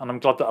game, and I'm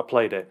glad that I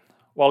played it.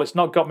 While it's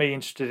not got me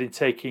interested in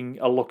taking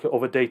a look at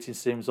other dating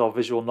sims or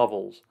visual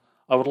novels,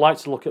 I would like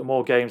to look at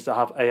more games that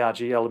have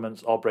ARG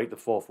elements or break the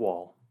fourth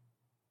wall.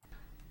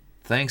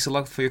 Thanks a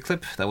lot for your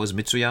clip. That was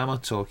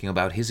Mitsuyama talking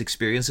about his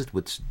experiences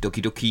with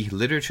Doki Doki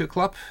Literature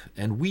Club.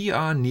 And we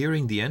are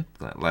nearing the end,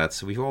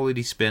 lads. We've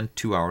already spent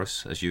 2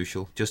 hours, as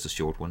usual. Just a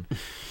short one.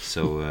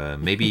 So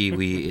maybe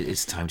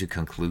it's time to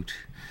conclude.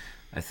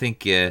 I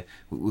think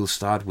we'll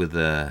start with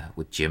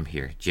Jim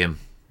here. Jim,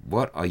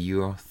 what are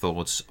your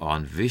thoughts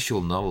on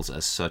visual novels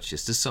as such?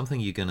 Is this something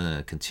you're going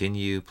to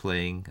continue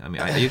playing? I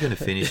mean, are you going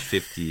to finish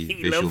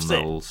 50 visual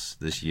novels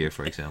this year,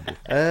 for example?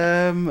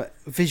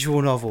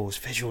 Visual novels.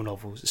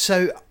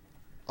 So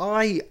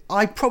I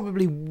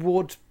probably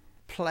would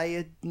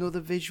play another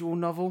visual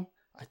novel.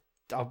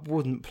 I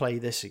wouldn't play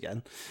this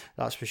again,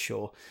 that's for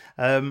sure.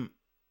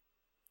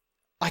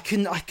 I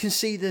can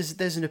see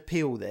there's an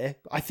appeal there.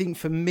 I think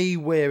for me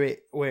where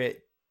it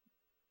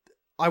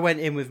I went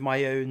in with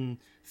my own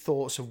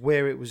thoughts of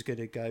where it was going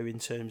to go in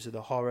terms of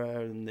the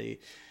horror and the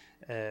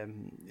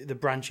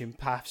branching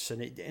paths,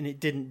 and it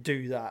didn't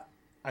do that,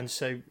 and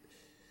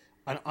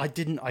I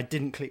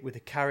didn't click with the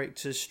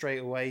characters straight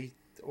away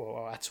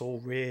or at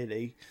all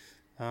really.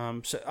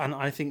 And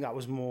I think that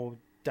was more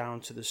down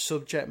to the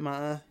subject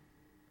matter.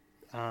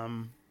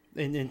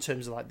 In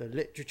terms of like the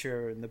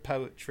literature and the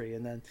poetry,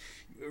 and then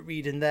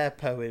reading their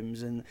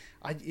poems, and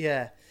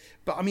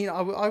but I mean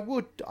I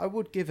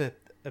would give a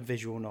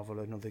visual novel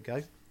another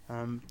go,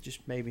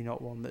 just maybe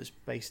not one that's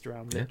based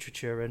around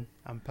literature and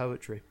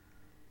poetry.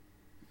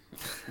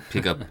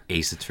 Pick up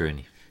Ace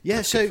Attorney.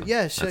 That's a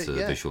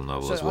visual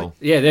novel as well.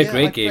 They're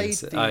great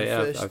games.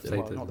 I've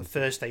played them. Not the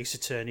first Ace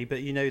Attorney, but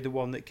the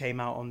one that came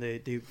out on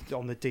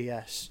the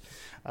DS.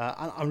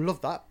 I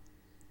love that.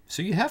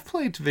 So you have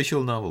played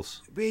visual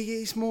novels?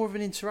 It's more of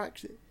an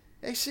interactive.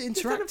 It's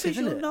interactive,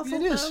 isn't it?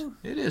 Novel,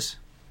 it is.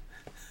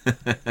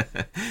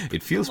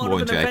 It feels more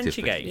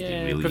interactive. Game.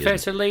 Yeah, really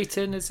Professor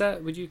Layton,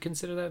 would you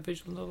consider that a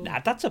visual novel?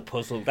 Nah, that's a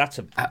puzzle.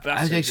 I'd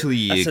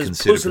actually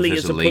consider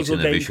Professor Layton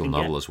a visual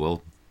novel as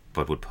well,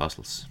 but with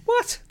puzzles.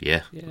 What?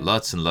 Yeah,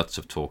 lots and lots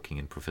of talking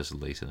in Professor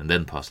Layton, and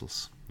then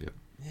puzzles.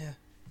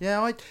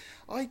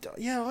 I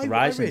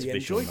really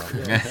enjoyed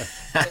it.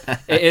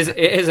 It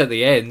is at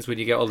the ends when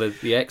you get all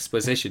the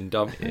exposition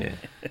dumped. Yeah,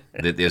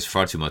 there's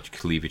far too much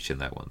cleavage in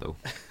that one, though.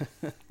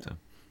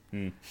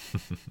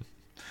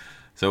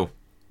 So,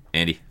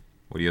 Andy,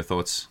 what are your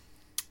thoughts?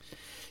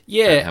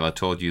 Yeah, have I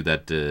told you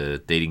that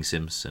dating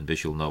sims and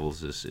visual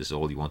novels is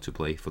all you want to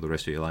play for the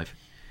rest of your life?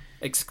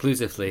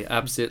 Exclusively,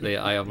 absolutely.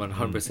 I am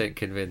 100%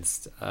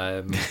 convinced.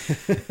 I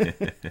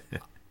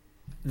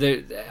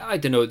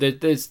don't know.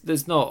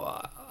 There's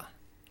not.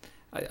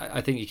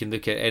 I think you can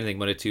look at anything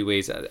one of two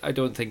ways. I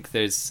don't think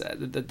there's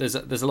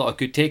a lot of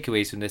good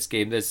takeaways from this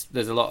game. There's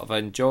a lot of I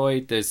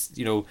enjoyed. There's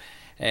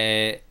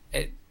it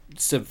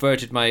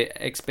subverted my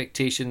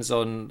expectations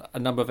on a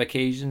number of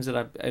occasions,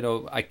 and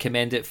I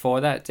commend it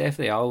for that.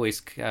 Definitely, I always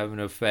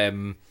kind of.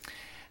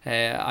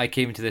 I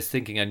came into this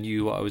thinking I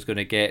knew what I was going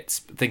to get,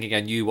 thinking I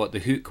knew what the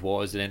hook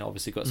was, and then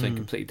obviously got something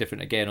completely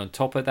different again on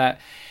top of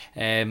that.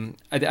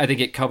 I think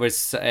it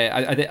covers.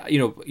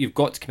 You've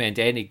got to commend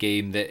any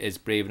game that is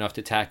brave enough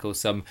to tackle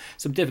some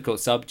difficult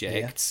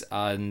subjects,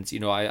 and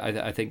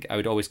I think I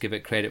would always give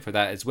it credit for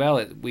that as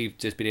well. We've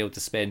just been able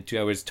to spend 2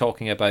 hours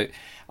talking about,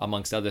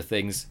 amongst other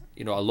things,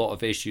 a lot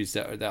of issues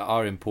that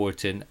are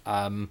important.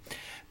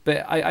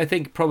 But I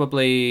think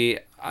probably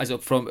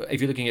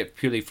if you're looking at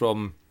purely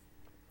from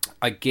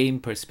a game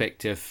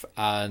perspective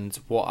and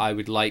what I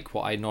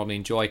normally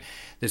enjoy,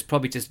 there's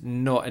probably just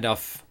not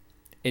enough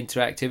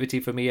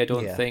interactivity for me. I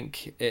don't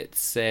think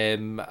it's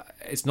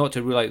not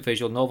to rule out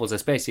visual novels,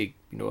 especially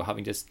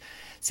having just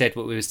said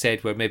what we've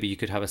said, where maybe you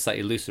could have a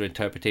slightly looser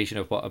interpretation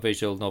of what a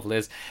visual novel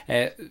is.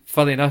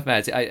 Funnily enough,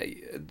 Matt,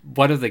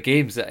 one of the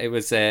games that it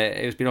was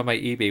been on my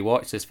eBay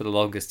watch list for the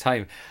longest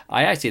time.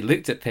 I actually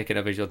looked at picking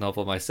a visual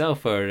novel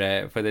myself for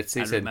this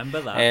season. I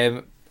remember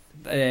that.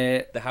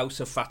 The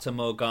House of Fata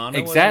Morgana.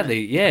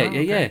 Exactly. Yeah.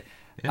 Okay.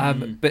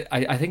 But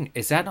I think,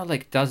 is that not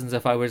like dozens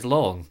of hours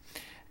long?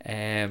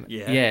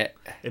 Yeah.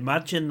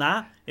 Imagine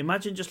that.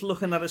 Imagine just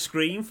looking at a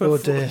screen for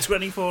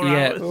 24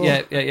 hours.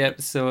 Yeah.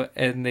 So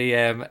in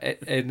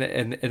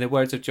the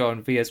words of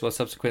John V, as well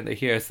subsequently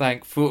here,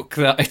 thank folk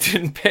that I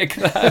didn't pick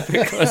that,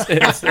 because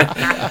it's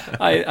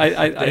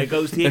there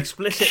goes the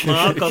explicit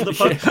mark on the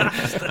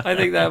podcast. I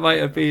think that might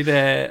have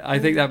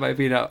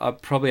been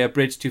probably a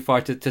bridge too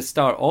far to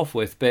start off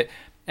with, but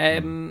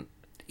I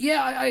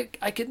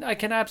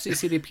can absolutely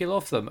see the appeal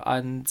of them,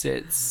 and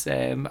it's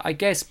I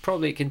guess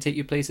probably it can take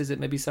you places that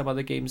maybe some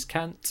other games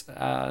can't,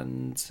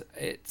 and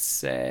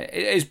it's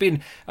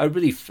been a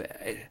really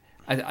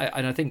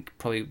and I think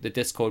probably the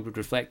Discord would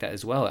reflect that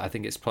as well. I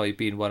think it's probably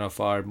been one of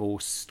our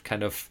most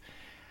kind of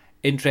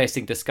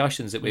interesting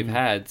discussions that we've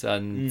had,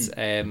 and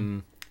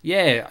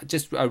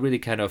just a really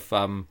kind of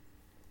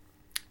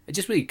it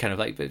just really kind of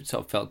like it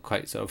sort of felt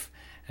quite sort of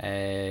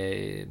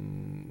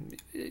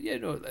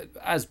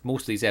as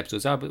most of these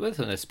episodes are, but with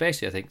one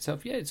especially, I think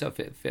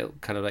it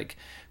felt kind of like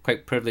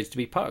quite privileged to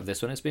be part of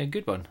this one. It's been a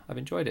good one. I've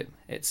enjoyed it.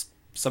 It's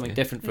something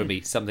different for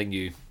me, something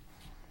new.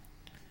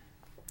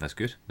 That's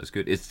good.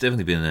 It's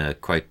definitely been a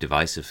quite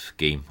divisive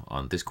game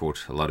on Discord.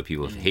 A lot of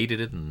people have hated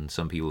it, and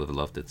some people have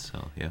loved it.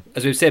 So yeah.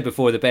 As we've said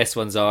before, the best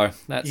ones are.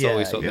 That's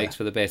always what makes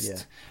for the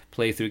best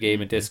playthrough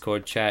game in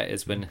Discord chat.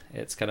 Is when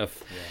it's kind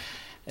of,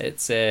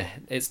 it's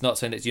not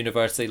something that's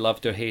universally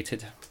loved or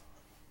hated.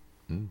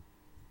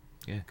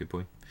 Yeah, good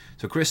point.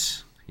 So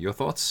Chris, your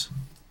thoughts?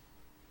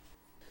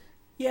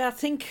 Yeah, I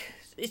think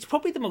it's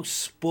probably the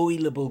most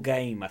spoilable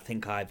game I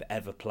think I've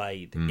ever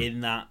played.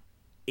 In that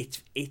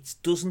it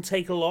doesn't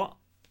take a lot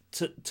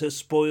to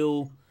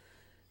spoil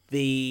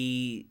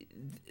the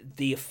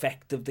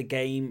effect of the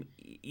game.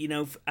 You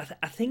know,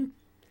 I think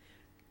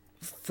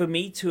for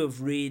me to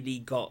have really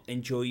got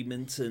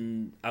enjoyment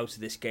and out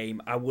of this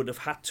game, I would have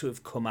had to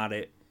have come at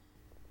it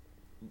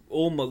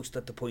almost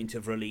at the point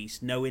of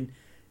release, knowing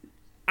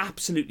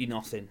absolutely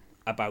nothing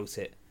about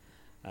it.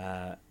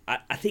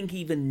 I think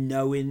even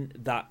knowing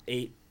that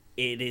it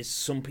is,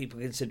 some people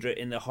consider it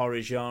in the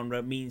horror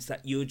genre, means that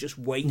you're just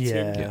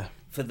waiting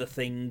for the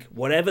thing,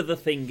 whatever the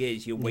thing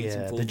is, you're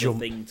waiting for the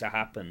thing to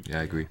happen.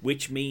 Yeah, I agree.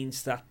 Which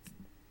means that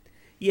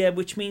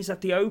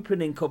the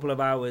opening couple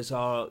of hours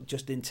are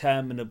just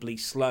interminably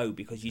slow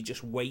because you're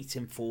just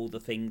waiting for the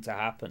thing to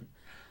happen.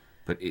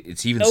 But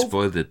it's even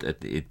spoiled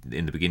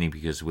in the beginning,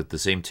 because with the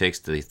same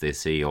text they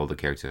say all the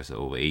characters are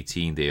over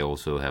 18. They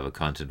also have a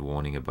content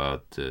warning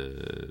about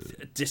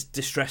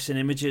distressing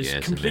images.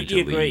 Yes,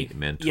 completely agree.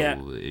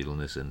 Mental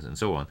illness and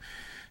so on.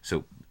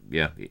 So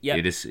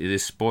it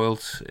is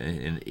spoiled.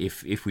 And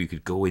if we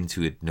could go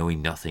into it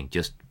knowing nothing,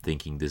 just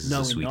thinking this is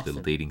a sweet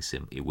little dating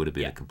sim, it would have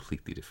been a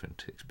completely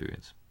different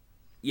experience.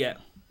 Yeah,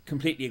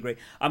 completely agree.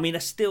 I mean, I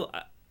still.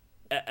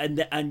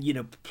 And you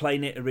know,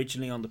 playing it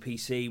originally on the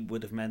PC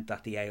would have meant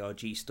that the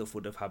ARG stuff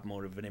would have had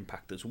more of an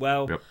impact as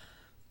well. Yep.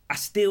 I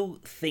still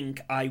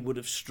think I would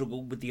have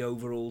struggled with the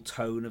overall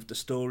tone of the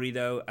story,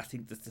 though. I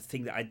think that the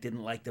thing that I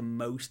didn't like the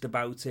most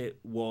about it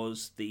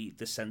was the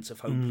sense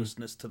of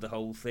hopelessness to the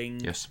whole thing.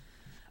 Yes.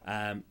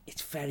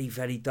 It's very,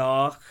 very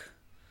dark.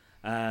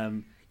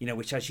 You know,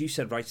 which, as you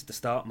said right at the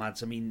start,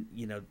 Mads, I mean,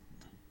 you know,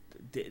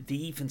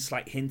 the even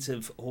slight hint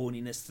of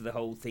horniness to the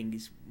whole thing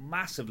is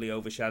massively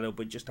overshadowed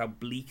by just how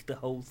bleak the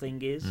whole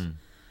thing is.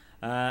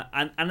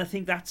 And I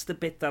think that's the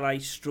bit that I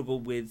struggle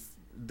with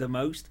the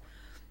most.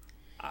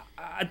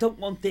 I don't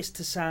want this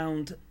to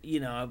sound,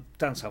 you know,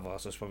 Dan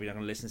Salvato's probably not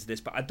going to listen to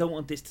this, but I don't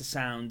want this to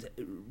sound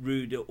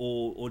rude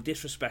or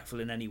disrespectful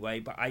in any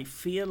way, but I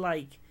feel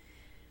like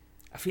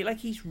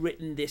he's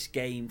written this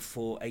game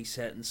for a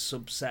certain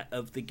subset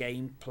of the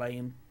game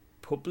playing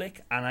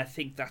public, and I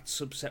think that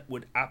subset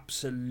would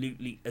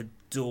absolutely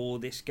adore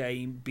this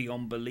game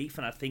beyond belief.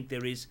 And I think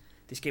this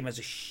game has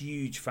a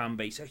huge fan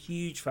base,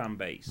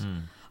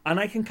 and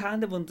I can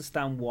kind of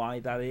understand why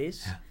that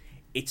is.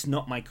 It's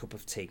not my cup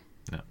of tea.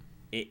 No.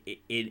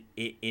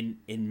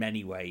 In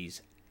many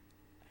ways.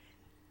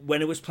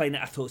 When I was playing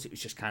it, I thought it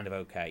was just kind of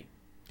okay.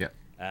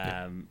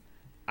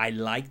 I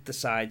liked the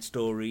side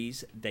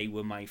stories. They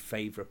were my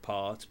favourite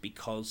part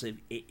because of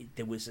it.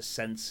 There was a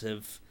sense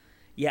of,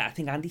 I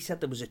think Andy said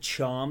there was a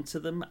charm to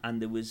them,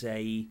 and there was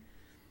a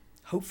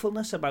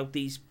hopefulness about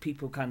these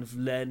people kind of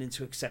learning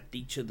to accept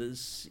each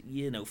other's,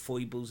 you know,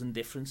 foibles and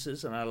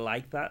differences, and I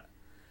like that.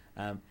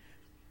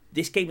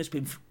 This game has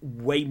been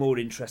way more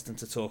interesting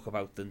to talk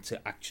about than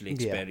to actually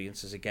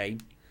experience as a game,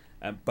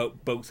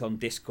 both on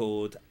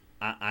Discord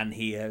and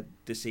here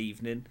this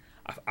evening.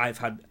 I've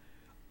had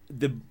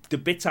the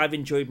bits I've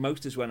enjoyed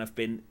most is when I've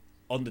been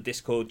on the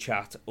Discord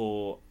chat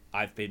or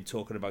I've been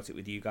talking about it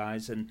with you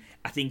guys, and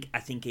I think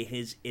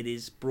it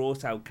is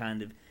brought out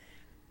kind of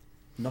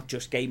not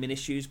just gaming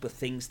issues, but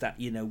things that,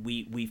 you know,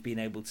 we've been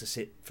able to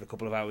sit for a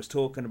couple of hours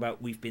talking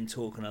about. We've been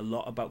talking a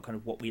lot about kind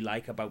of what we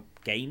like about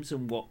games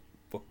and what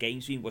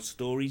games mean, what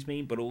stories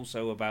mean, but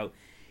also about,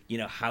 you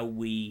know, how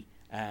we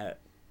are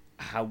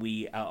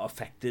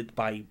affected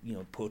by, you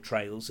know,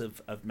 portrayals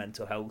of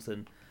mental health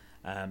and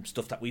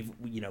stuff that we've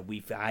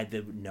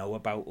either know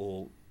about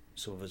or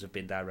some of us have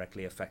been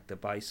directly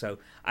affected by. So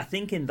I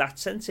think in that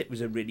sense it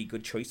was a really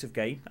good choice of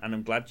game, and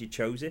I'm glad you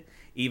chose it,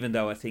 even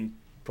though I think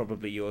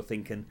probably you're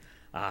thinking,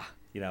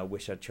 you know, I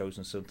wish I'd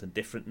chosen something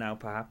different now,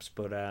 perhaps.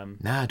 But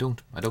I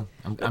don't.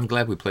 I'm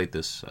glad we played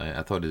this.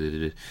 I thought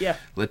it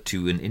led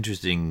to an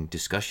interesting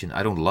discussion.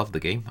 I don't love the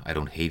game. I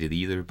don't hate it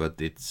either.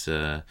 But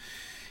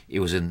it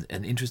was an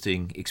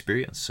interesting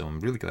experience. So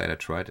I'm really glad I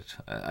tried it.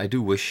 I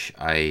do wish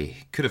I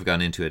could have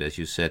gone into it, as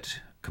you said,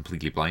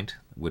 completely blind.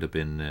 Would have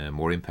been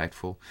more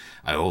impactful.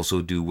 I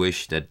also do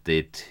wish that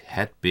it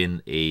had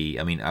been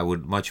I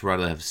would much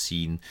rather have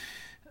seen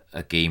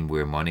a game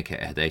where Monica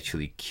had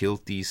actually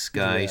killed these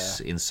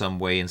guys in some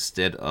way,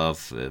 instead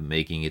of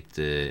making it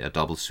a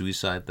double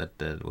suicide.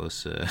 That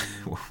was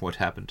what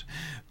happened.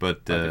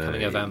 But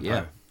becoming a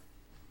vampire.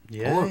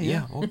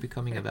 or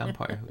becoming a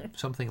vampire.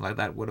 Something like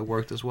that would have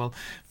worked as well.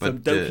 But from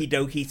Doki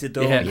Doki to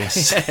Dawn. Yeah.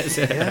 yes,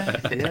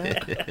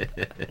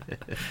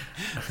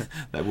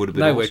 that would have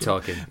been. Now awesome. we're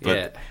talking.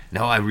 But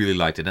no, I really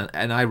liked it,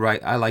 and I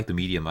like the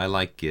medium. I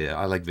like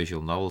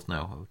visual novels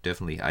now.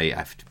 Definitely,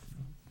 I've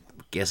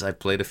guess I've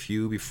played a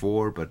few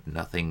before, but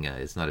nothing.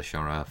 It's not a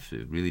genre I've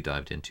really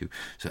dived into.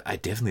 So I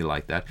definitely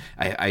like that.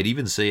 I'd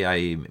even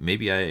say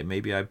maybe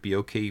I'd be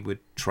okay with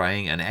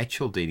trying an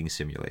actual dating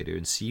simulator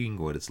and seeing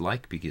what it's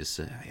like, because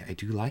I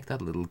do like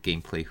that little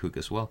gameplay hook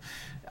as well.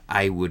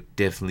 I would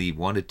definitely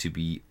want it to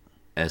be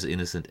as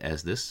innocent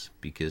as this,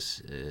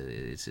 because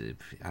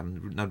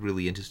I'm not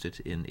really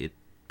interested in it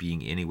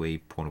being anyway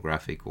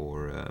pornographic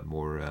or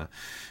more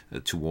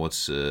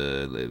towards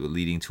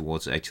leading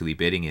towards actually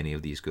betting any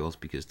of these girls,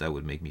 because that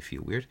would make me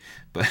feel weird.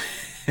 But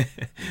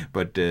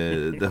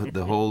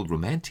the whole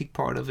romantic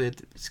part of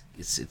it,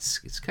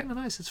 it's kind of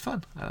nice. It's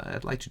fun.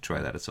 I'd like to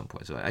try that at some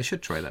point. So I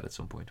should try that at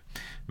some point.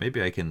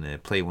 Maybe I can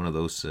play one of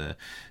those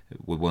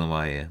with one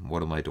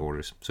of my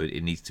daughters. So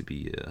it needs to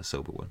be a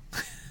sober one.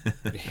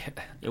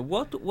 Yeah,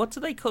 what do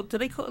they call? Do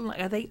they call them?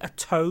 Are they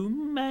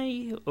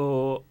otome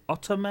or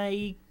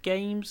otome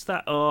games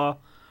that are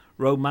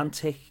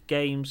romantic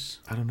games?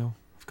 I don't know.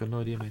 I've got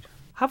no idea, mate.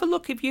 Have a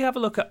look. If you have a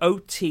look at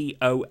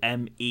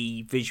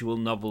OTOME visual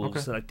novels,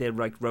 Okay. like they're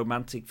like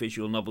romantic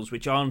visual novels,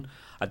 which aren't,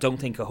 I don't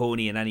think, are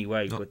horny in any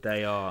way, No. but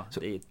they are. So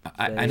they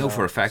I know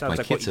for a fact sounds my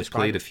like what kids you have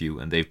played a described. few,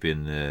 and they've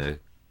been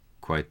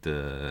quite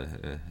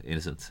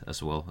innocent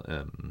as well.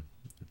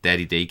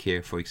 Daddy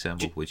Daycare, for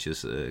example, which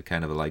is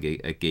kind of like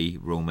a gay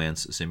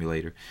romance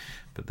simulator,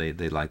 but they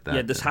like that.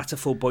 Yeah, there's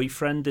Hatterful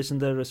Boyfriend, isn't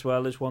there, as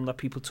well, as one that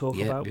people talk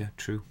about? Yeah,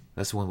 true.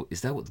 That's the one.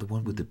 Is that the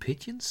one with the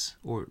pigeons,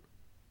 or?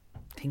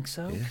 I think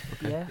so. Yeah,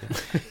 okay, Yeah.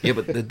 Yeah,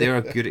 but there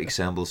are good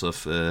examples of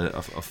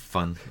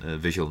fun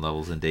visual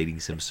novels and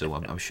dating sims. So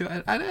I'm sure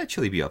I'd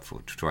actually be up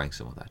for trying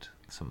some of that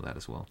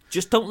as well.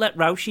 Just don't let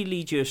Rousey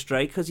lead you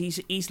astray, because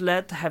he's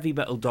led Heavy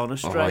Metal Dawn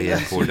astray. Oh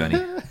yeah, poor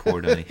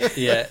Danny.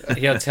 Yeah,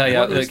 he'll tell you.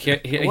 What Look, is-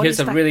 here's what is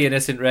some that? really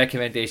innocent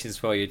recommendations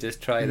for you. Just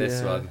try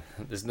this Yeah. one.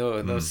 There's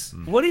no.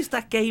 What is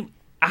that game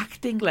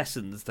acting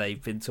lessons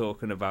they've been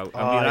talking about? I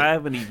mean, I- I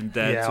haven't even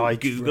dared to I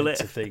Google dread it.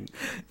 to think.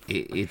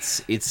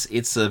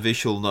 It's a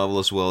visual novel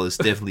as well. It's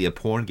definitely a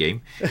porn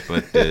game,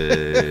 but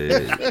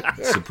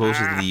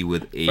supposedly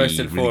with a First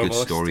and really good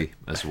foremost. story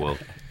as well.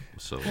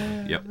 So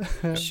yeah,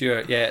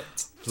 Sure, yeah.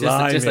 Just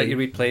Blimey. like you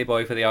read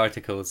Playboy for the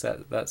articles,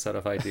 that sort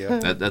of idea.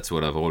 that's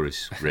what I've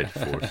always read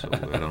for. So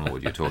I don't know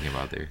what you're talking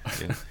about there.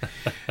 Yeah.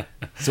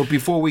 So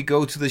before we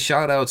go to the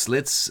shoutouts,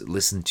 let's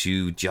listen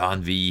to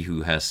John V,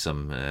 who has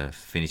some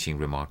finishing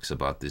remarks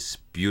about this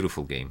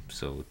beautiful game.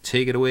 So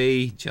take it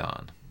away,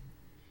 John.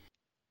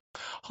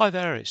 Hi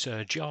there, it's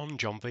John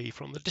V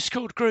from the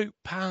Discord group,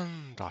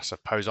 and I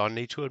suppose I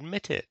need to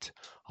admit it.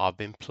 I've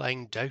been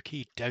playing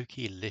Doki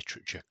Doki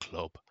Literature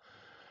Club.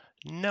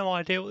 No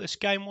idea what this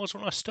game was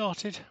when I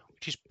started,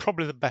 which is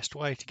probably the best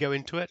way to go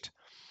into it.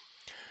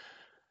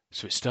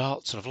 So it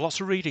starts, and I've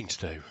lots of reading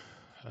to do,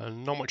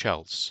 and not much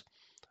else.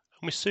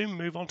 And we soon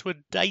move on to a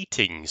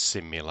dating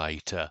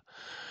simulator,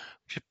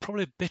 which is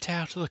probably a bit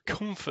out of the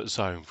comfort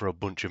zone for a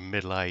bunch of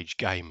middle-aged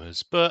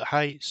gamers. But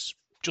hey, it's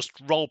just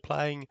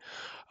role-playing,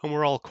 and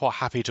we're all quite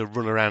happy to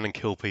run around and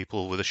kill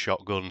people with a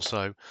shotgun,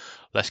 so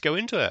let's go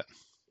into it.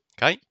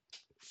 Okay,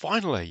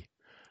 finally,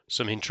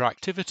 some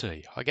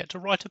interactivity. I get to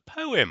write a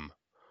poem.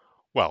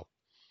 Well,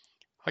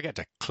 I get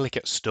to click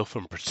at stuff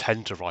and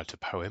pretend to write a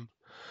poem.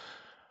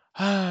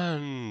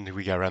 And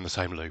we go around the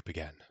same loop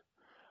again.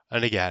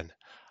 And again.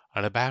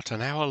 And about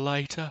an hour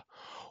later,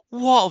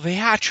 what the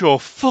actual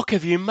fuck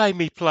have you made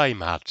me play,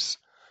 Mads?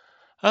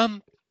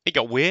 It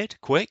got weird,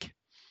 quick.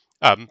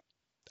 Had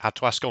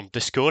to ask on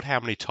Discord how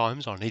many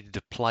times I needed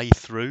to play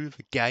through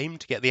the game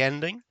to get the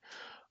ending.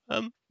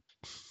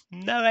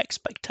 No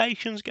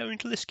expectations going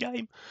to this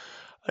game,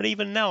 and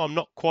even now I'm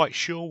not quite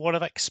sure what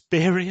I've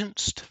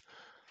experienced.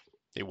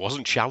 It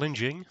wasn't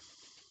challenging.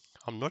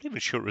 I'm not even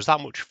sure it was that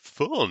much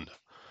fun.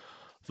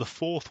 The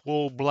fourth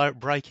wall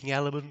breaking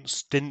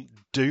elements didn't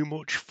do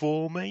much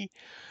for me.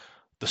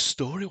 The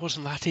story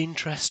wasn't that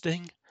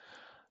interesting.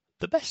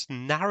 The best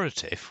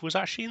narrative was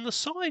actually in the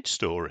side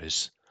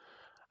stories.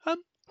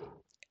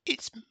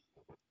 It's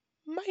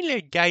mainly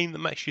a game that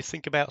makes you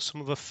think about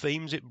some of the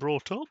themes it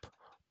brought up,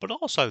 but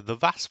also the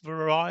vast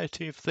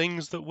variety of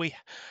things that we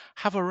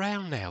have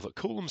around now that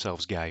call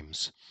themselves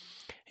games.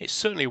 It's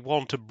certainly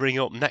one to bring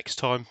up next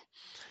time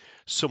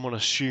someone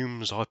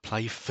assumes I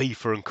play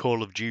FIFA and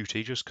Call of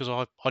Duty just because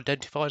I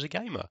identify as a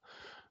gamer.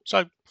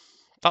 So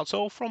that's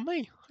all from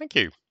me. Thank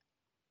you.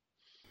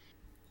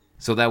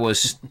 So that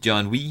was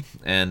John Wee,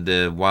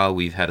 and while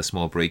we've had a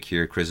small break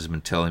here, Chris has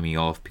been telling me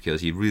off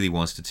because he really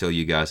wants to tell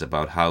you guys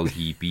about how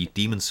he beat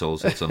Demon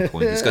Souls at some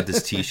point. He's got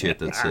this t-shirt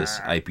that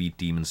says, "I beat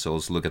Demon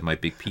Souls, look at my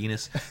big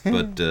penis."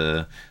 But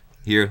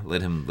here,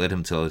 let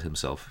him tell it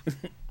himself.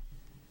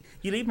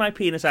 You leave my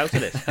penis out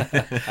of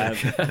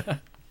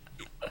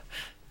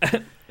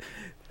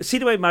this. See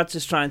the way Mads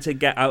is trying to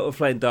get out of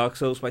playing Dark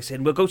Souls by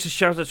saying, we'll go to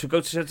Shoutouts,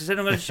 then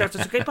I'm going to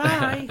Shoutouts, okay,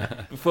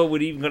 bye, before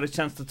we'd even got a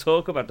chance to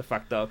talk about the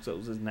fact Dark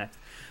Souls is next.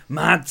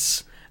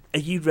 Mads, are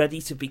you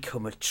ready to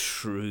become a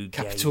true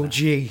Capital gamer?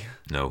 G.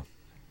 No.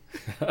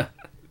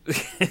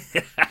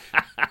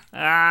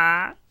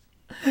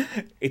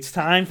 It's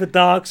time for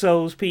Dark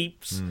Souls,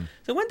 peeps.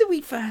 So when did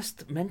we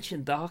first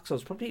mention Dark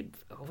Souls? Probably,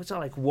 was it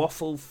like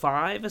Waffle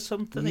 5 or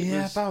something? Yeah,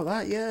 It was about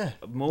that, yeah.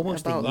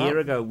 almost about a year that.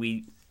 ago.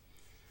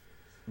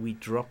 We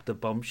dropped the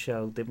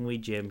bombshell, didn't we,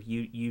 Jim?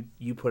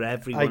 You put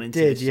everyone I into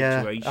did, this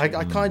yeah. situation.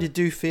 I kind of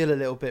do feel a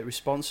little bit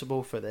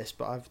responsible for this,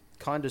 but I've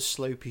kind of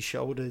slopey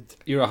shouldered.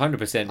 You're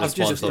 100% I've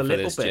just responsible a for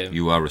little this, bit. Jim.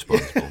 You are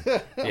responsible.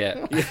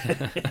 Yeah.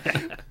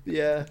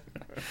 Yeah.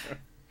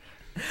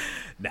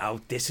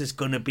 Now, this is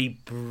going to be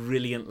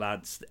brilliant,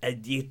 lads.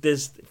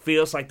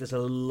 Feels like there's a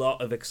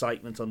lot of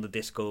excitement on the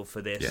Discord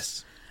for this.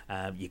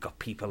 Yes. You got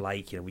people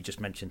like, we just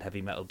mentioned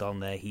Heavy Metal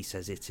Don there. He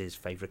says it's his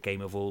favourite game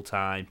of all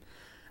time.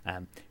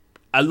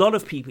 A lot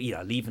of people,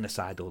 leaving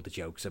aside all the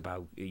jokes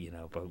about,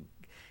 about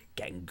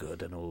getting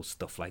good and all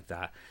stuff like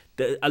that.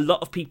 A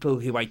lot of people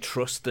who I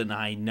trust and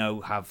I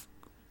know have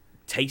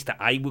taste that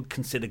I would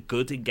consider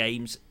good in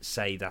games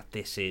say that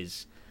this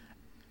is...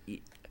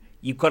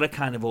 You've got to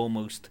kind of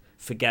almost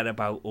forget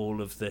about all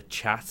of the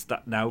chat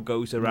that now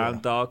goes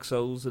around Dark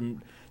Souls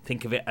and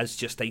think of it as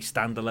just a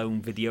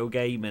standalone video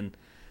game. And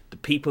the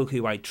people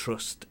who I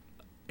trust,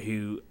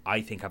 who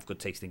I think have good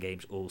taste in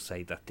games, all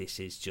say that this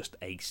is just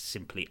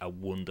simply a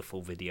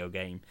wonderful video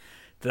game.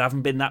 There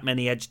haven't been that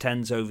many Edge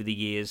 10s over the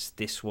years.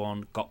 This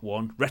one got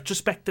one.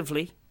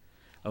 Retrospectively,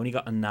 only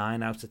got a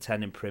 9 out of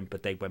 10 in print,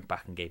 but they went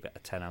back and gave it a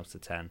 10 out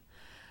of 10.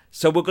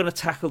 So we're going to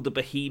tackle the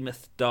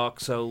behemoth Dark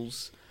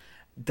Souls.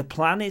 The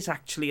plan is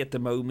actually at the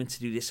moment to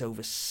do this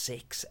over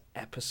 6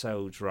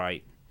 episodes,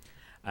 right?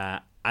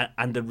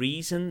 And the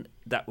reason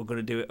that we're going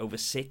to do it over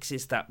 6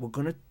 is that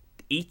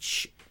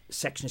each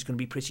section is going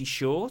to be pretty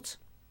short.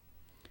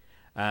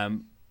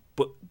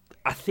 But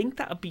I think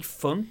that would be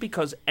fun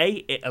because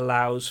it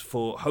allows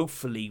for,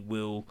 hopefully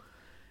will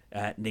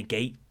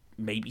negate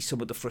maybe some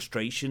of the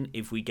frustration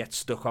if we get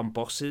stuck on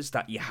bosses,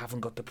 that you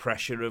haven't got the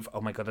pressure of, oh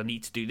my god, I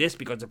need to do this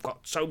because I've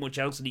got so much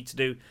else I need to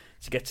do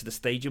to get to the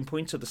staging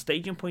point. So the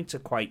staging points are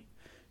quite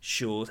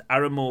short.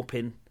 Aaron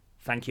Morpin,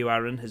 thank you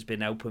Aaron, has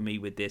been helping me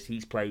with this.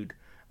 He's played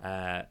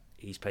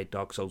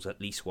Dark Souls at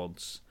least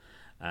once.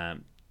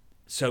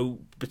 So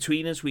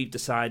between us we've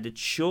decided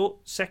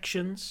short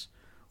sections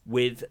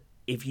with,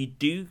 if you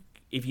do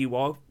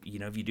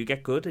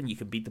get good and you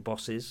can beat the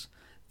bosses,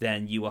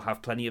 then you will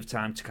have plenty of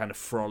time to kind of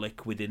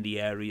frolic within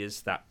the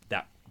areas that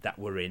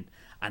we're in.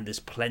 And there's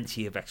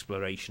plenty of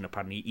exploration,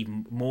 apparently,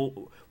 even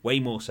way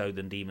more so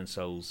than Demon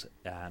Souls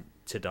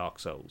to Dark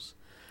Souls.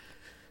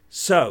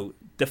 So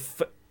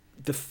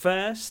the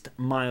first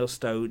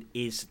milestone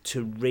is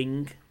to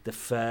ring the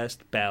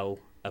first bell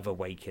of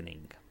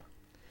awakening.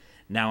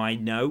 Now I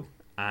know,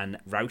 and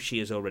Raushi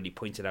has already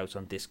pointed out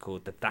on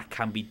Discord, that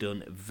can be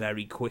done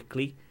very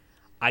quickly.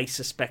 I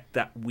suspect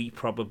that we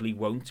probably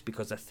won't,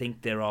 because I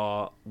think there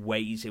are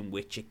ways in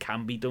which it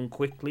can be done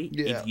quickly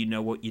if you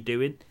know what you're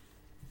doing.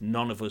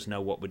 None of us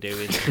know what we're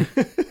doing.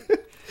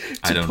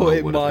 I don't know what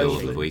a Bell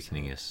of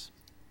Awakening is.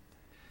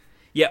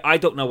 Yeah, I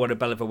don't know what a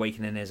Bell of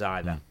Awakening is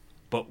either.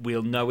 But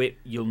we'll know it.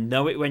 You'll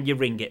know it when you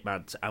ring it,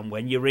 Mads. And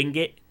when you ring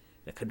it,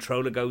 the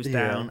controller goes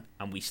down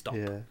and we stop.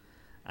 Yeah.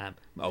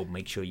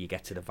 Make sure you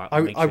get to the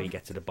you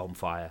get to the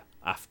bonfire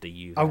after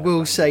you. I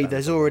will say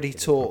there's already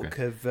talk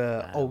of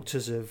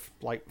altars of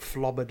like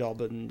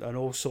Flobberdob and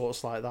all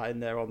sorts like that in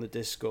there on the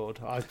Discord.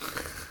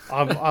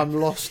 I'm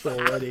lost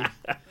already.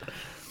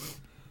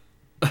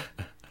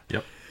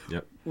 Yep.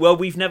 Well,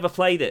 we've never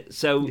played it,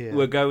 so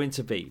we're going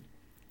to be.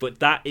 But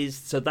that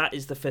is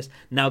the first.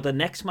 Now the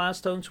next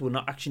milestones, we're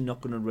not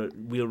going to.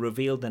 We'll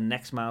reveal the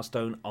next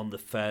milestone on the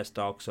first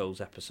Dark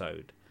Souls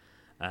episode.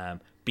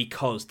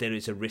 Because there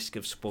is a risk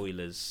of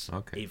spoilers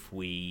if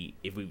we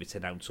were to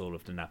announce all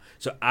of them now.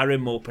 So Aaron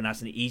Morpin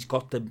he's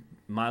got the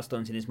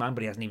milestones in his mind,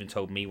 but he hasn't even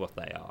told me what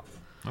they are.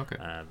 Okay.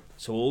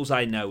 So all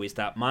I know is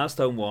that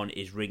milestone 1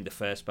 is ring the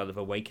first bell of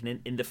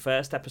awakening. In the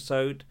first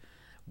episode,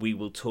 we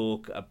will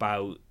talk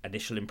about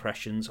initial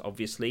impressions,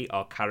 obviously,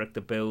 our character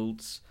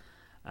builds,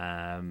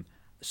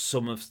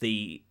 some of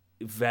the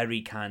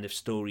very kind of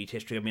storied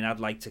history. I mean, I'd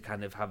like to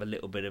kind of have a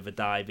little bit of a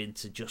dive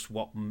into just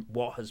what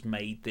has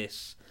made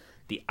this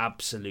the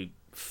absolute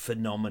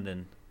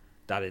phenomenon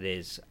that it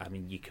is. I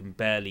mean, you can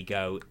barely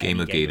go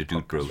Gamergate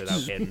dude growth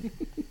without getting.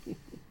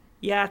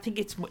 Yeah, I think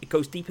it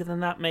goes deeper than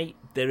that, mate.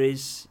 There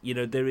is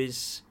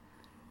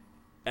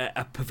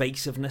a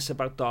pervasiveness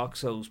about Dark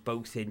Souls,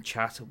 both in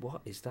chat.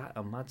 What is that?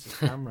 A Mads'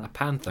 camera? A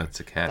panther. That's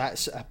a cat.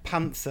 That's a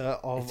panther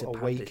of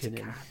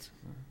awakening.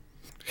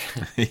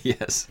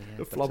 Yes.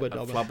 A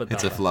Flobberdob.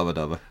 It's a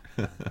Flubberdover.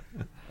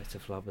 It's a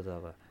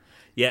Flubberdover.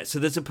 Yeah, so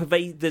there's a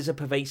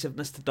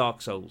pervasiveness to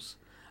Dark Souls.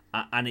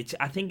 And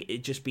I think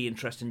it'd just be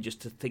interesting just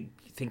to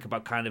think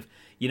about kind of,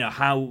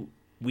 how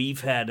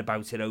we've heard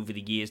about it over the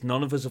years.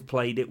 None of us have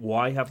played it.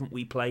 Why haven't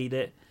we played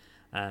it?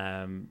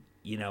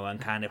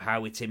 and kind of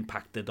how it's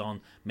impacted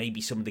on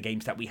maybe some of the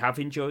games that we have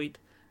enjoyed,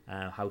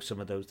 how some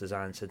of those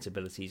design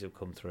sensibilities have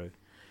come through.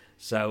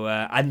 So,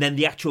 and then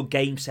the actual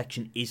game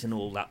section isn't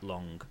all that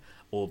long,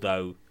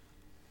 although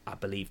I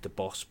believe the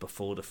boss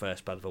before the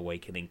first Battle of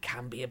Awakening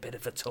can be a bit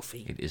of a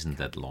toughie. It isn't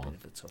that long.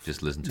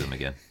 Just listen to him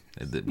again.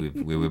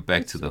 We were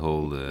back to the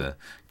whole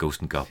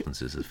Ghost and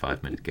Goblins is a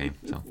 5-minute game.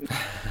 So.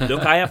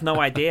 Look, I have no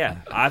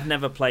idea. I've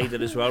never played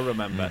it as well,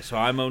 remember? So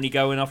I'm only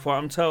going off what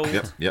I'm told.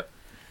 Yep.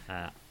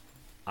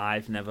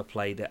 I've never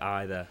played it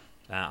either.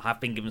 I've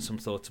been given some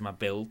thought to my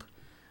build,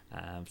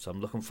 so I'm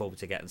looking forward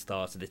to getting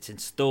started. It's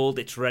installed.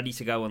 It's ready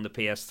to go on the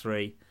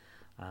PS3.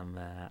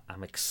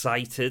 I'm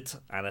excited,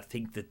 and I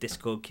think the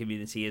Discord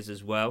community is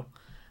as well.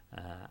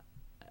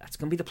 It's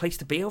going to be the place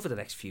to be over the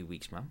next few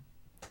weeks, man.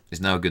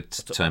 It's now a good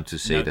time to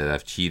say that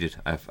I've cheated.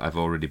 I've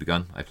already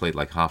begun. I played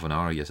like half an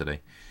hour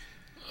yesterday.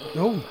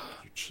 Oh,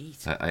 you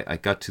cheat! I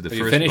got to the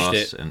first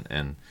boss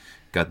and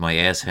got my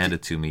ass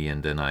handed to me,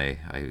 and then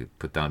I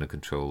put down the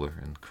controller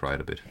and cried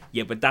a bit.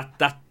 Yeah, but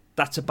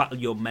that's a battle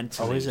you're meant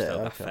to lose,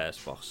 though, that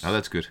first boss. Oh,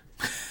 that's good.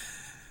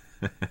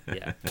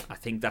 Yeah, I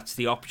think that's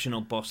the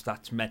optional boss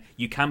that's meant.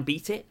 You can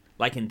beat it,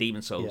 like in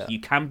Demon Souls. Yeah. You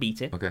can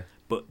beat it, okay.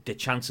 But the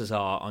chances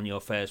are, on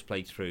your first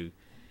playthrough,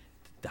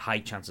 the high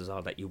chances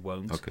are that you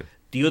won't. Okay.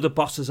 The other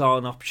bosses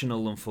aren't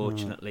optional,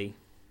 unfortunately.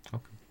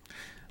 Okay.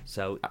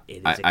 So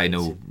I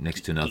know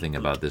next to nothing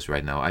about this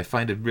right now. I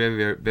find it very,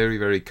 very, very,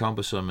 very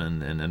cumbersome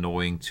and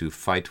annoying to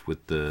fight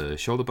with the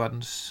shoulder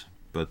buttons,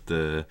 but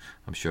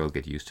I'm sure I'll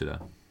get used to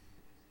that.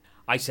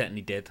 I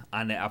certainly did,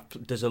 and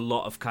there's a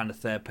lot of kind of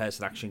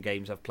third-person action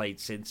games I've played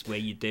since where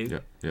you do.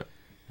 Yeah.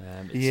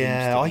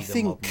 I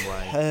think.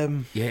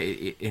 And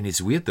it's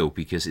weird though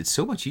because it's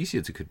so much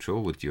easier to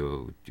control with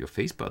your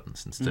face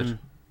buttons instead.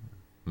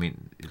 I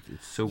mean,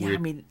 it's so weird.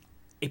 I mean,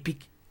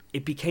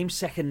 it became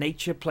second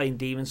nature playing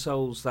Demon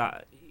Souls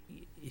that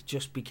it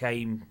just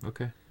became.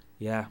 Okay.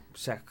 Yeah,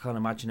 so I can't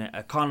imagine it.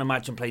 I can't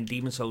imagine playing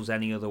Demon Souls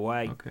any other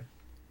way. Okay.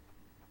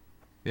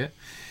 Yeah.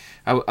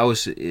 I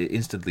was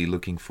instantly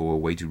looking for a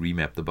way to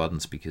remap the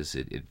buttons because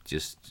it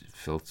just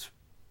felt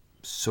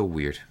so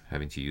weird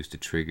having to use the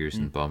triggers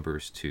and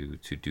bumpers to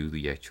do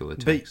the actual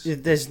attacks.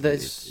 But there's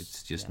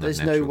it's just not there's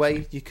natural no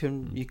way to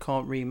me. you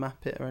can't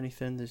remap it or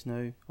anything. There's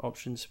no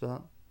options for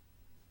that.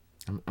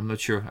 I'm not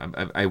sure.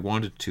 I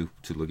wanted to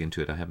look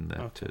into it. I haven't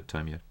that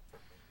time yet.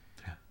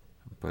 Yeah.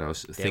 But I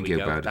was thinking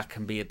about it. That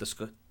can be a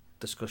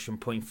discussion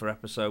point for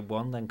episode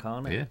 1 then,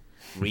 can't it? Yeah.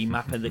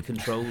 Remapping the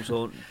controls,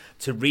 or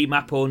to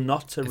remap or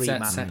not to Is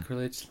that remap.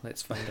 sacrilege?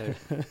 Let's find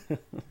out.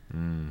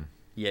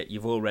 Yeah,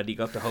 you've already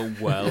got the whole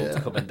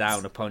world coming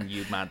down upon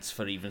you, Mads,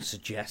 for even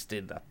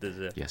suggesting that there's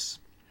a... Yes.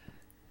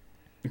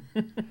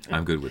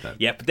 I'm good with that.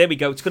 Yeah, but there we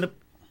go. It's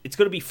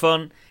gonna be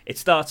fun. It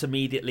starts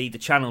immediately. The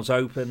channel's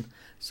open,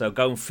 so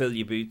go and fill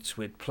your boots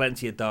with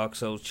plenty of Dark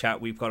Souls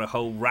chat. We've got a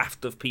whole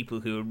raft of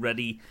people who are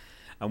ready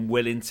and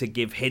willing to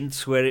give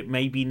hints where it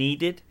may be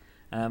needed.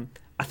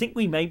 I think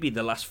we may be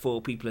the last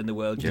 4 people in the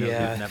world who've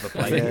never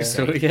played it.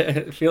 So yeah,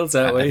 it feels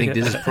that way. I think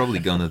this is probably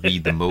going to be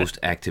the most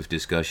active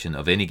discussion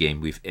of any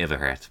game we've ever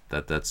had.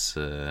 That's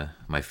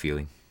my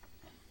feeling.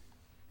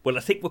 Well,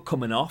 I think we're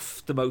coming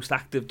off the most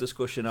active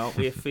discussion, aren't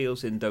we? It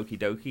feels in Doki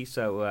Doki.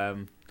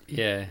 So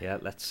yeah.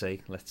 Let's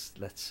see. Let's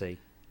see.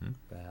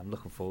 I'm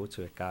looking forward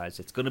to it, guys.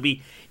 It's going to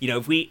be,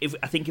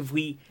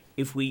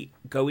 if we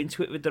go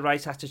into it with the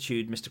right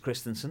attitude, Mr.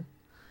 Christensen,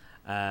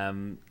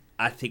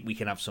 I think we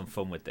can have some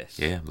fun with this.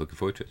 Yeah, I'm looking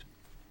forward to it.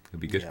 It'll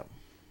be good. Yeah.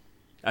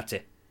 That's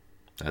it.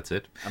 That's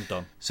it. I'm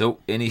done. So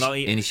any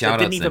shout-outs I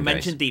didn't even then,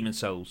 mention guys? Demon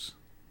Souls.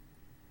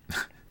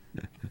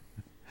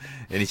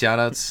 Any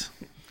shout-outs?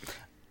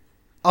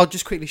 I'll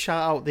just quickly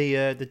shout out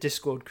the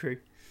Discord crew.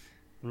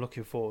 I'm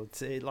looking forward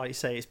to it. Like you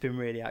say, it's been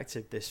really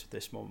active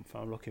this month.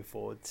 I'm looking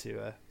forward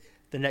to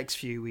the next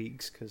few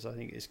weeks because I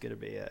think it's going to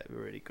be a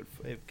really good.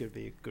 It's going to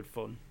be a good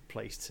fun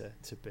place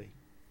to be.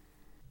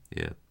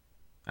 Yeah,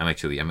 I'm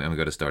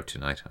going to start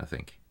tonight. I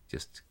think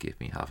just give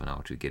me half an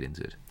hour to get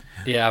into it.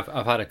 Yeah,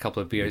 I've had a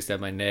couple of beers down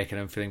my neck and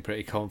I'm feeling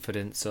pretty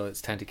confident, so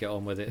it's time to get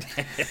on with it.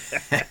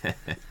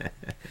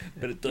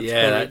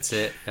 That's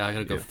it. Yeah, I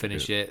gotta go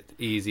finish it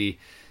easy.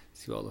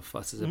 See what all the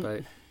fuss is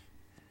about.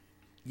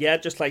 Yeah,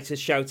 I'd just like to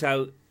shout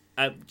out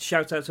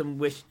and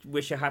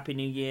wish a happy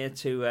new year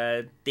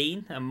to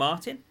Dean and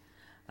Martin,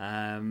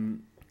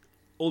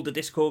 all the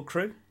Discord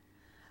crew,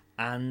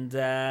 and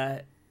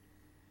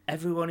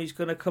everyone who's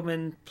going to come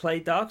and play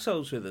Dark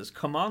Souls with us.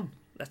 Come on,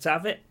 let's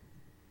have it.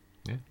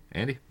 Yeah,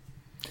 Andy.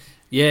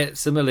 Yeah,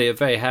 similarly, a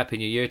very happy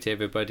new year to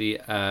everybody,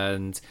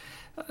 and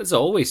as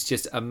always,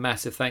 just a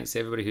massive thanks to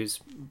everybody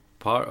who's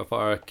part of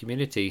our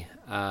community,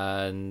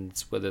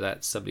 and whether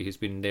that's somebody who's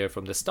been there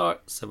from the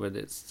start, someone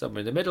that's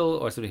somewhere in the middle,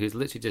 or somebody who's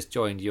literally just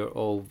joined, you're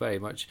all very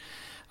much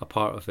a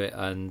part of it,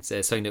 and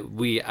something that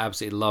we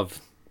absolutely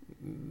love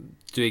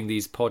doing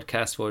these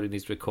podcasts for, doing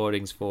these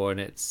recordings for, and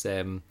it's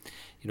it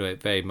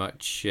very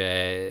much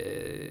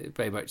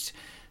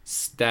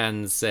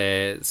stands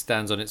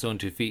on its own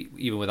 2 feet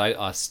even without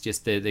us,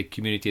 just the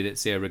community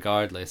that's there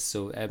regardless.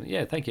 So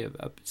thank you.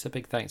 It's a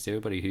big thanks to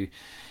everybody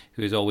who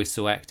who's always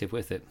so active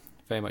with it.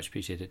 Very much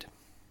appreciated.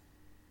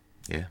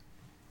 Yeah,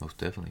 most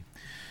definitely.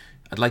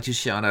 I'd like to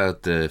shout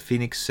out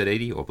Phoenix at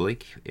 80 or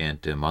Blake and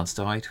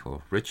Monster Height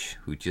or Rich,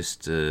 who are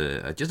just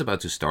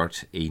about to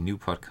start a new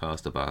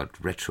podcast about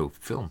retro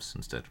films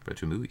instead,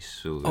 retro movies.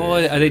 So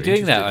are they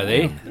doing that? Are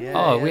they?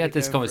 Yeah, we had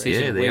this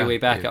conversation way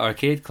back at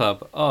Arcade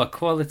Club. Oh,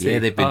 quality. Yeah,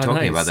 they've been talking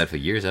nice. about that for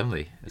years, haven't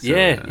they? So,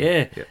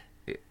 yeah.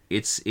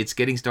 It's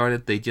getting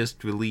started. They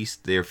just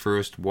released their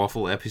first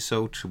Waffle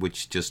episode,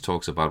 which just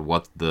talks about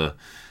what the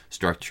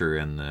structure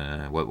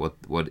and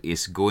what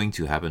is going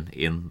to happen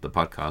in the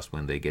podcast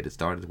when they get it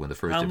started. When the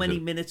first How many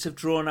minutes of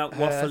drawn out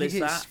waffle is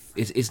that?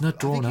 It's not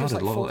drawn out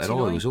at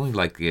all. It was only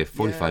like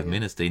 45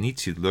 minutes. They need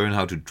to learn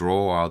how to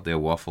draw out their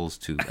waffles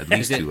to at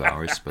least 2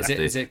 hours, but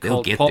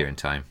they'll get there in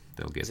time.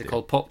 They'll get there. Is it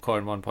called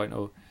Popcorn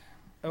 1.0?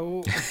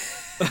 Oh,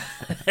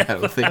 I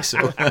don't think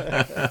so.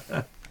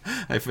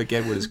 I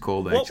forget what it's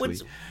called actually.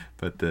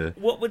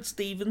 What would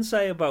Stephen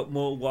say about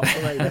more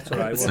waffle? That's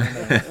what I want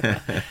to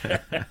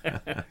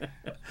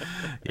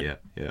know.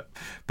 Yeah.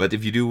 But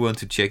if you do want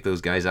to check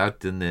those guys out,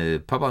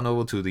 then pop on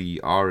over to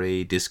the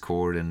RA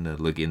Discord and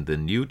look in the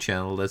new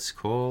channel that's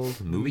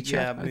called Movie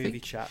Chat. Yeah, Movie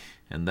Chat.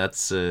 And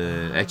that's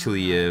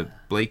actually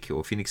Blake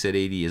or Phoenix at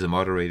 80 is a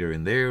moderator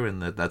in there,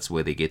 and that's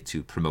where they get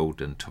to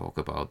promote and talk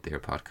about their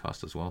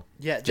podcast as well.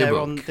 Yeah, they're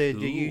on the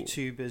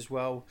YouTube as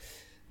well.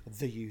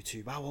 The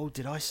YouTube. How old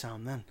did I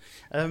sound then?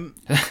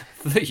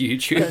 The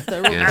YouTube.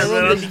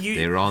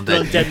 They're on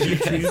the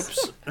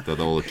YouTubes that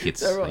all the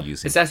kids are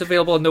using. Is that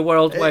available on the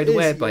World Wide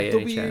Web by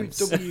any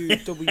chance?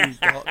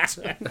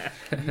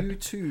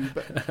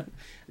 www.youtube.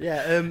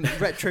 Yeah,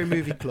 Retro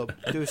Movie Club.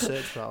 Do a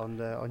search for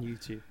that on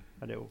YouTube,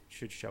 and it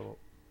should show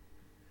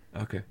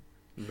up. Okay.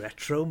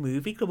 Retro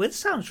Movie Club. It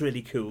sounds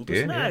really cool,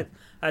 doesn't it? Yeah.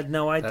 I had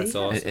no idea. That's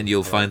awesome. And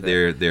you'll find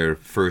their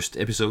first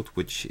episode,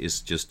 which is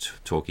just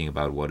talking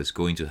about what is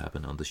going to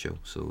happen on the show.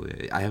 So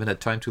I haven't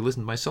had time to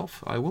listen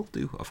myself. I will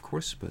do, of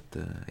course, but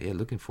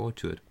looking forward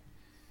to it.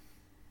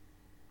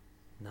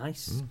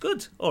 Nice.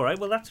 Good. All right,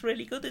 well, that's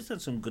really good. Isn't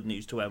it? Some good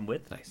news to end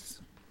with.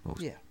 Nice.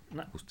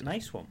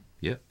 Nice one.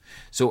 Yeah.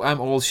 So I'm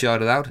all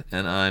shouted out,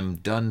 and I'm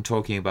done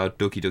talking about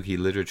Doki Doki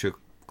Literature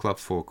Club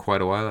for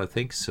quite a while, I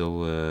think.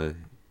 So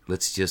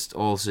let's just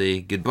all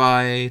say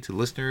goodbye to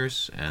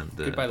listeners and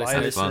goodbye,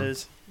 have fun.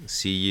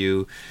 See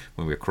you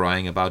when we're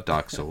crying about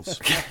Dark Souls.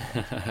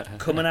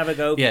 Come and have a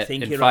go. Yeah,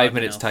 think in you're 5 right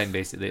minutes' now. time,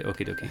 basically.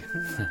 Okie dokie.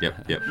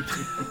 Yep.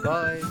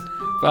 Bye.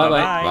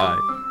 Bye. Bye.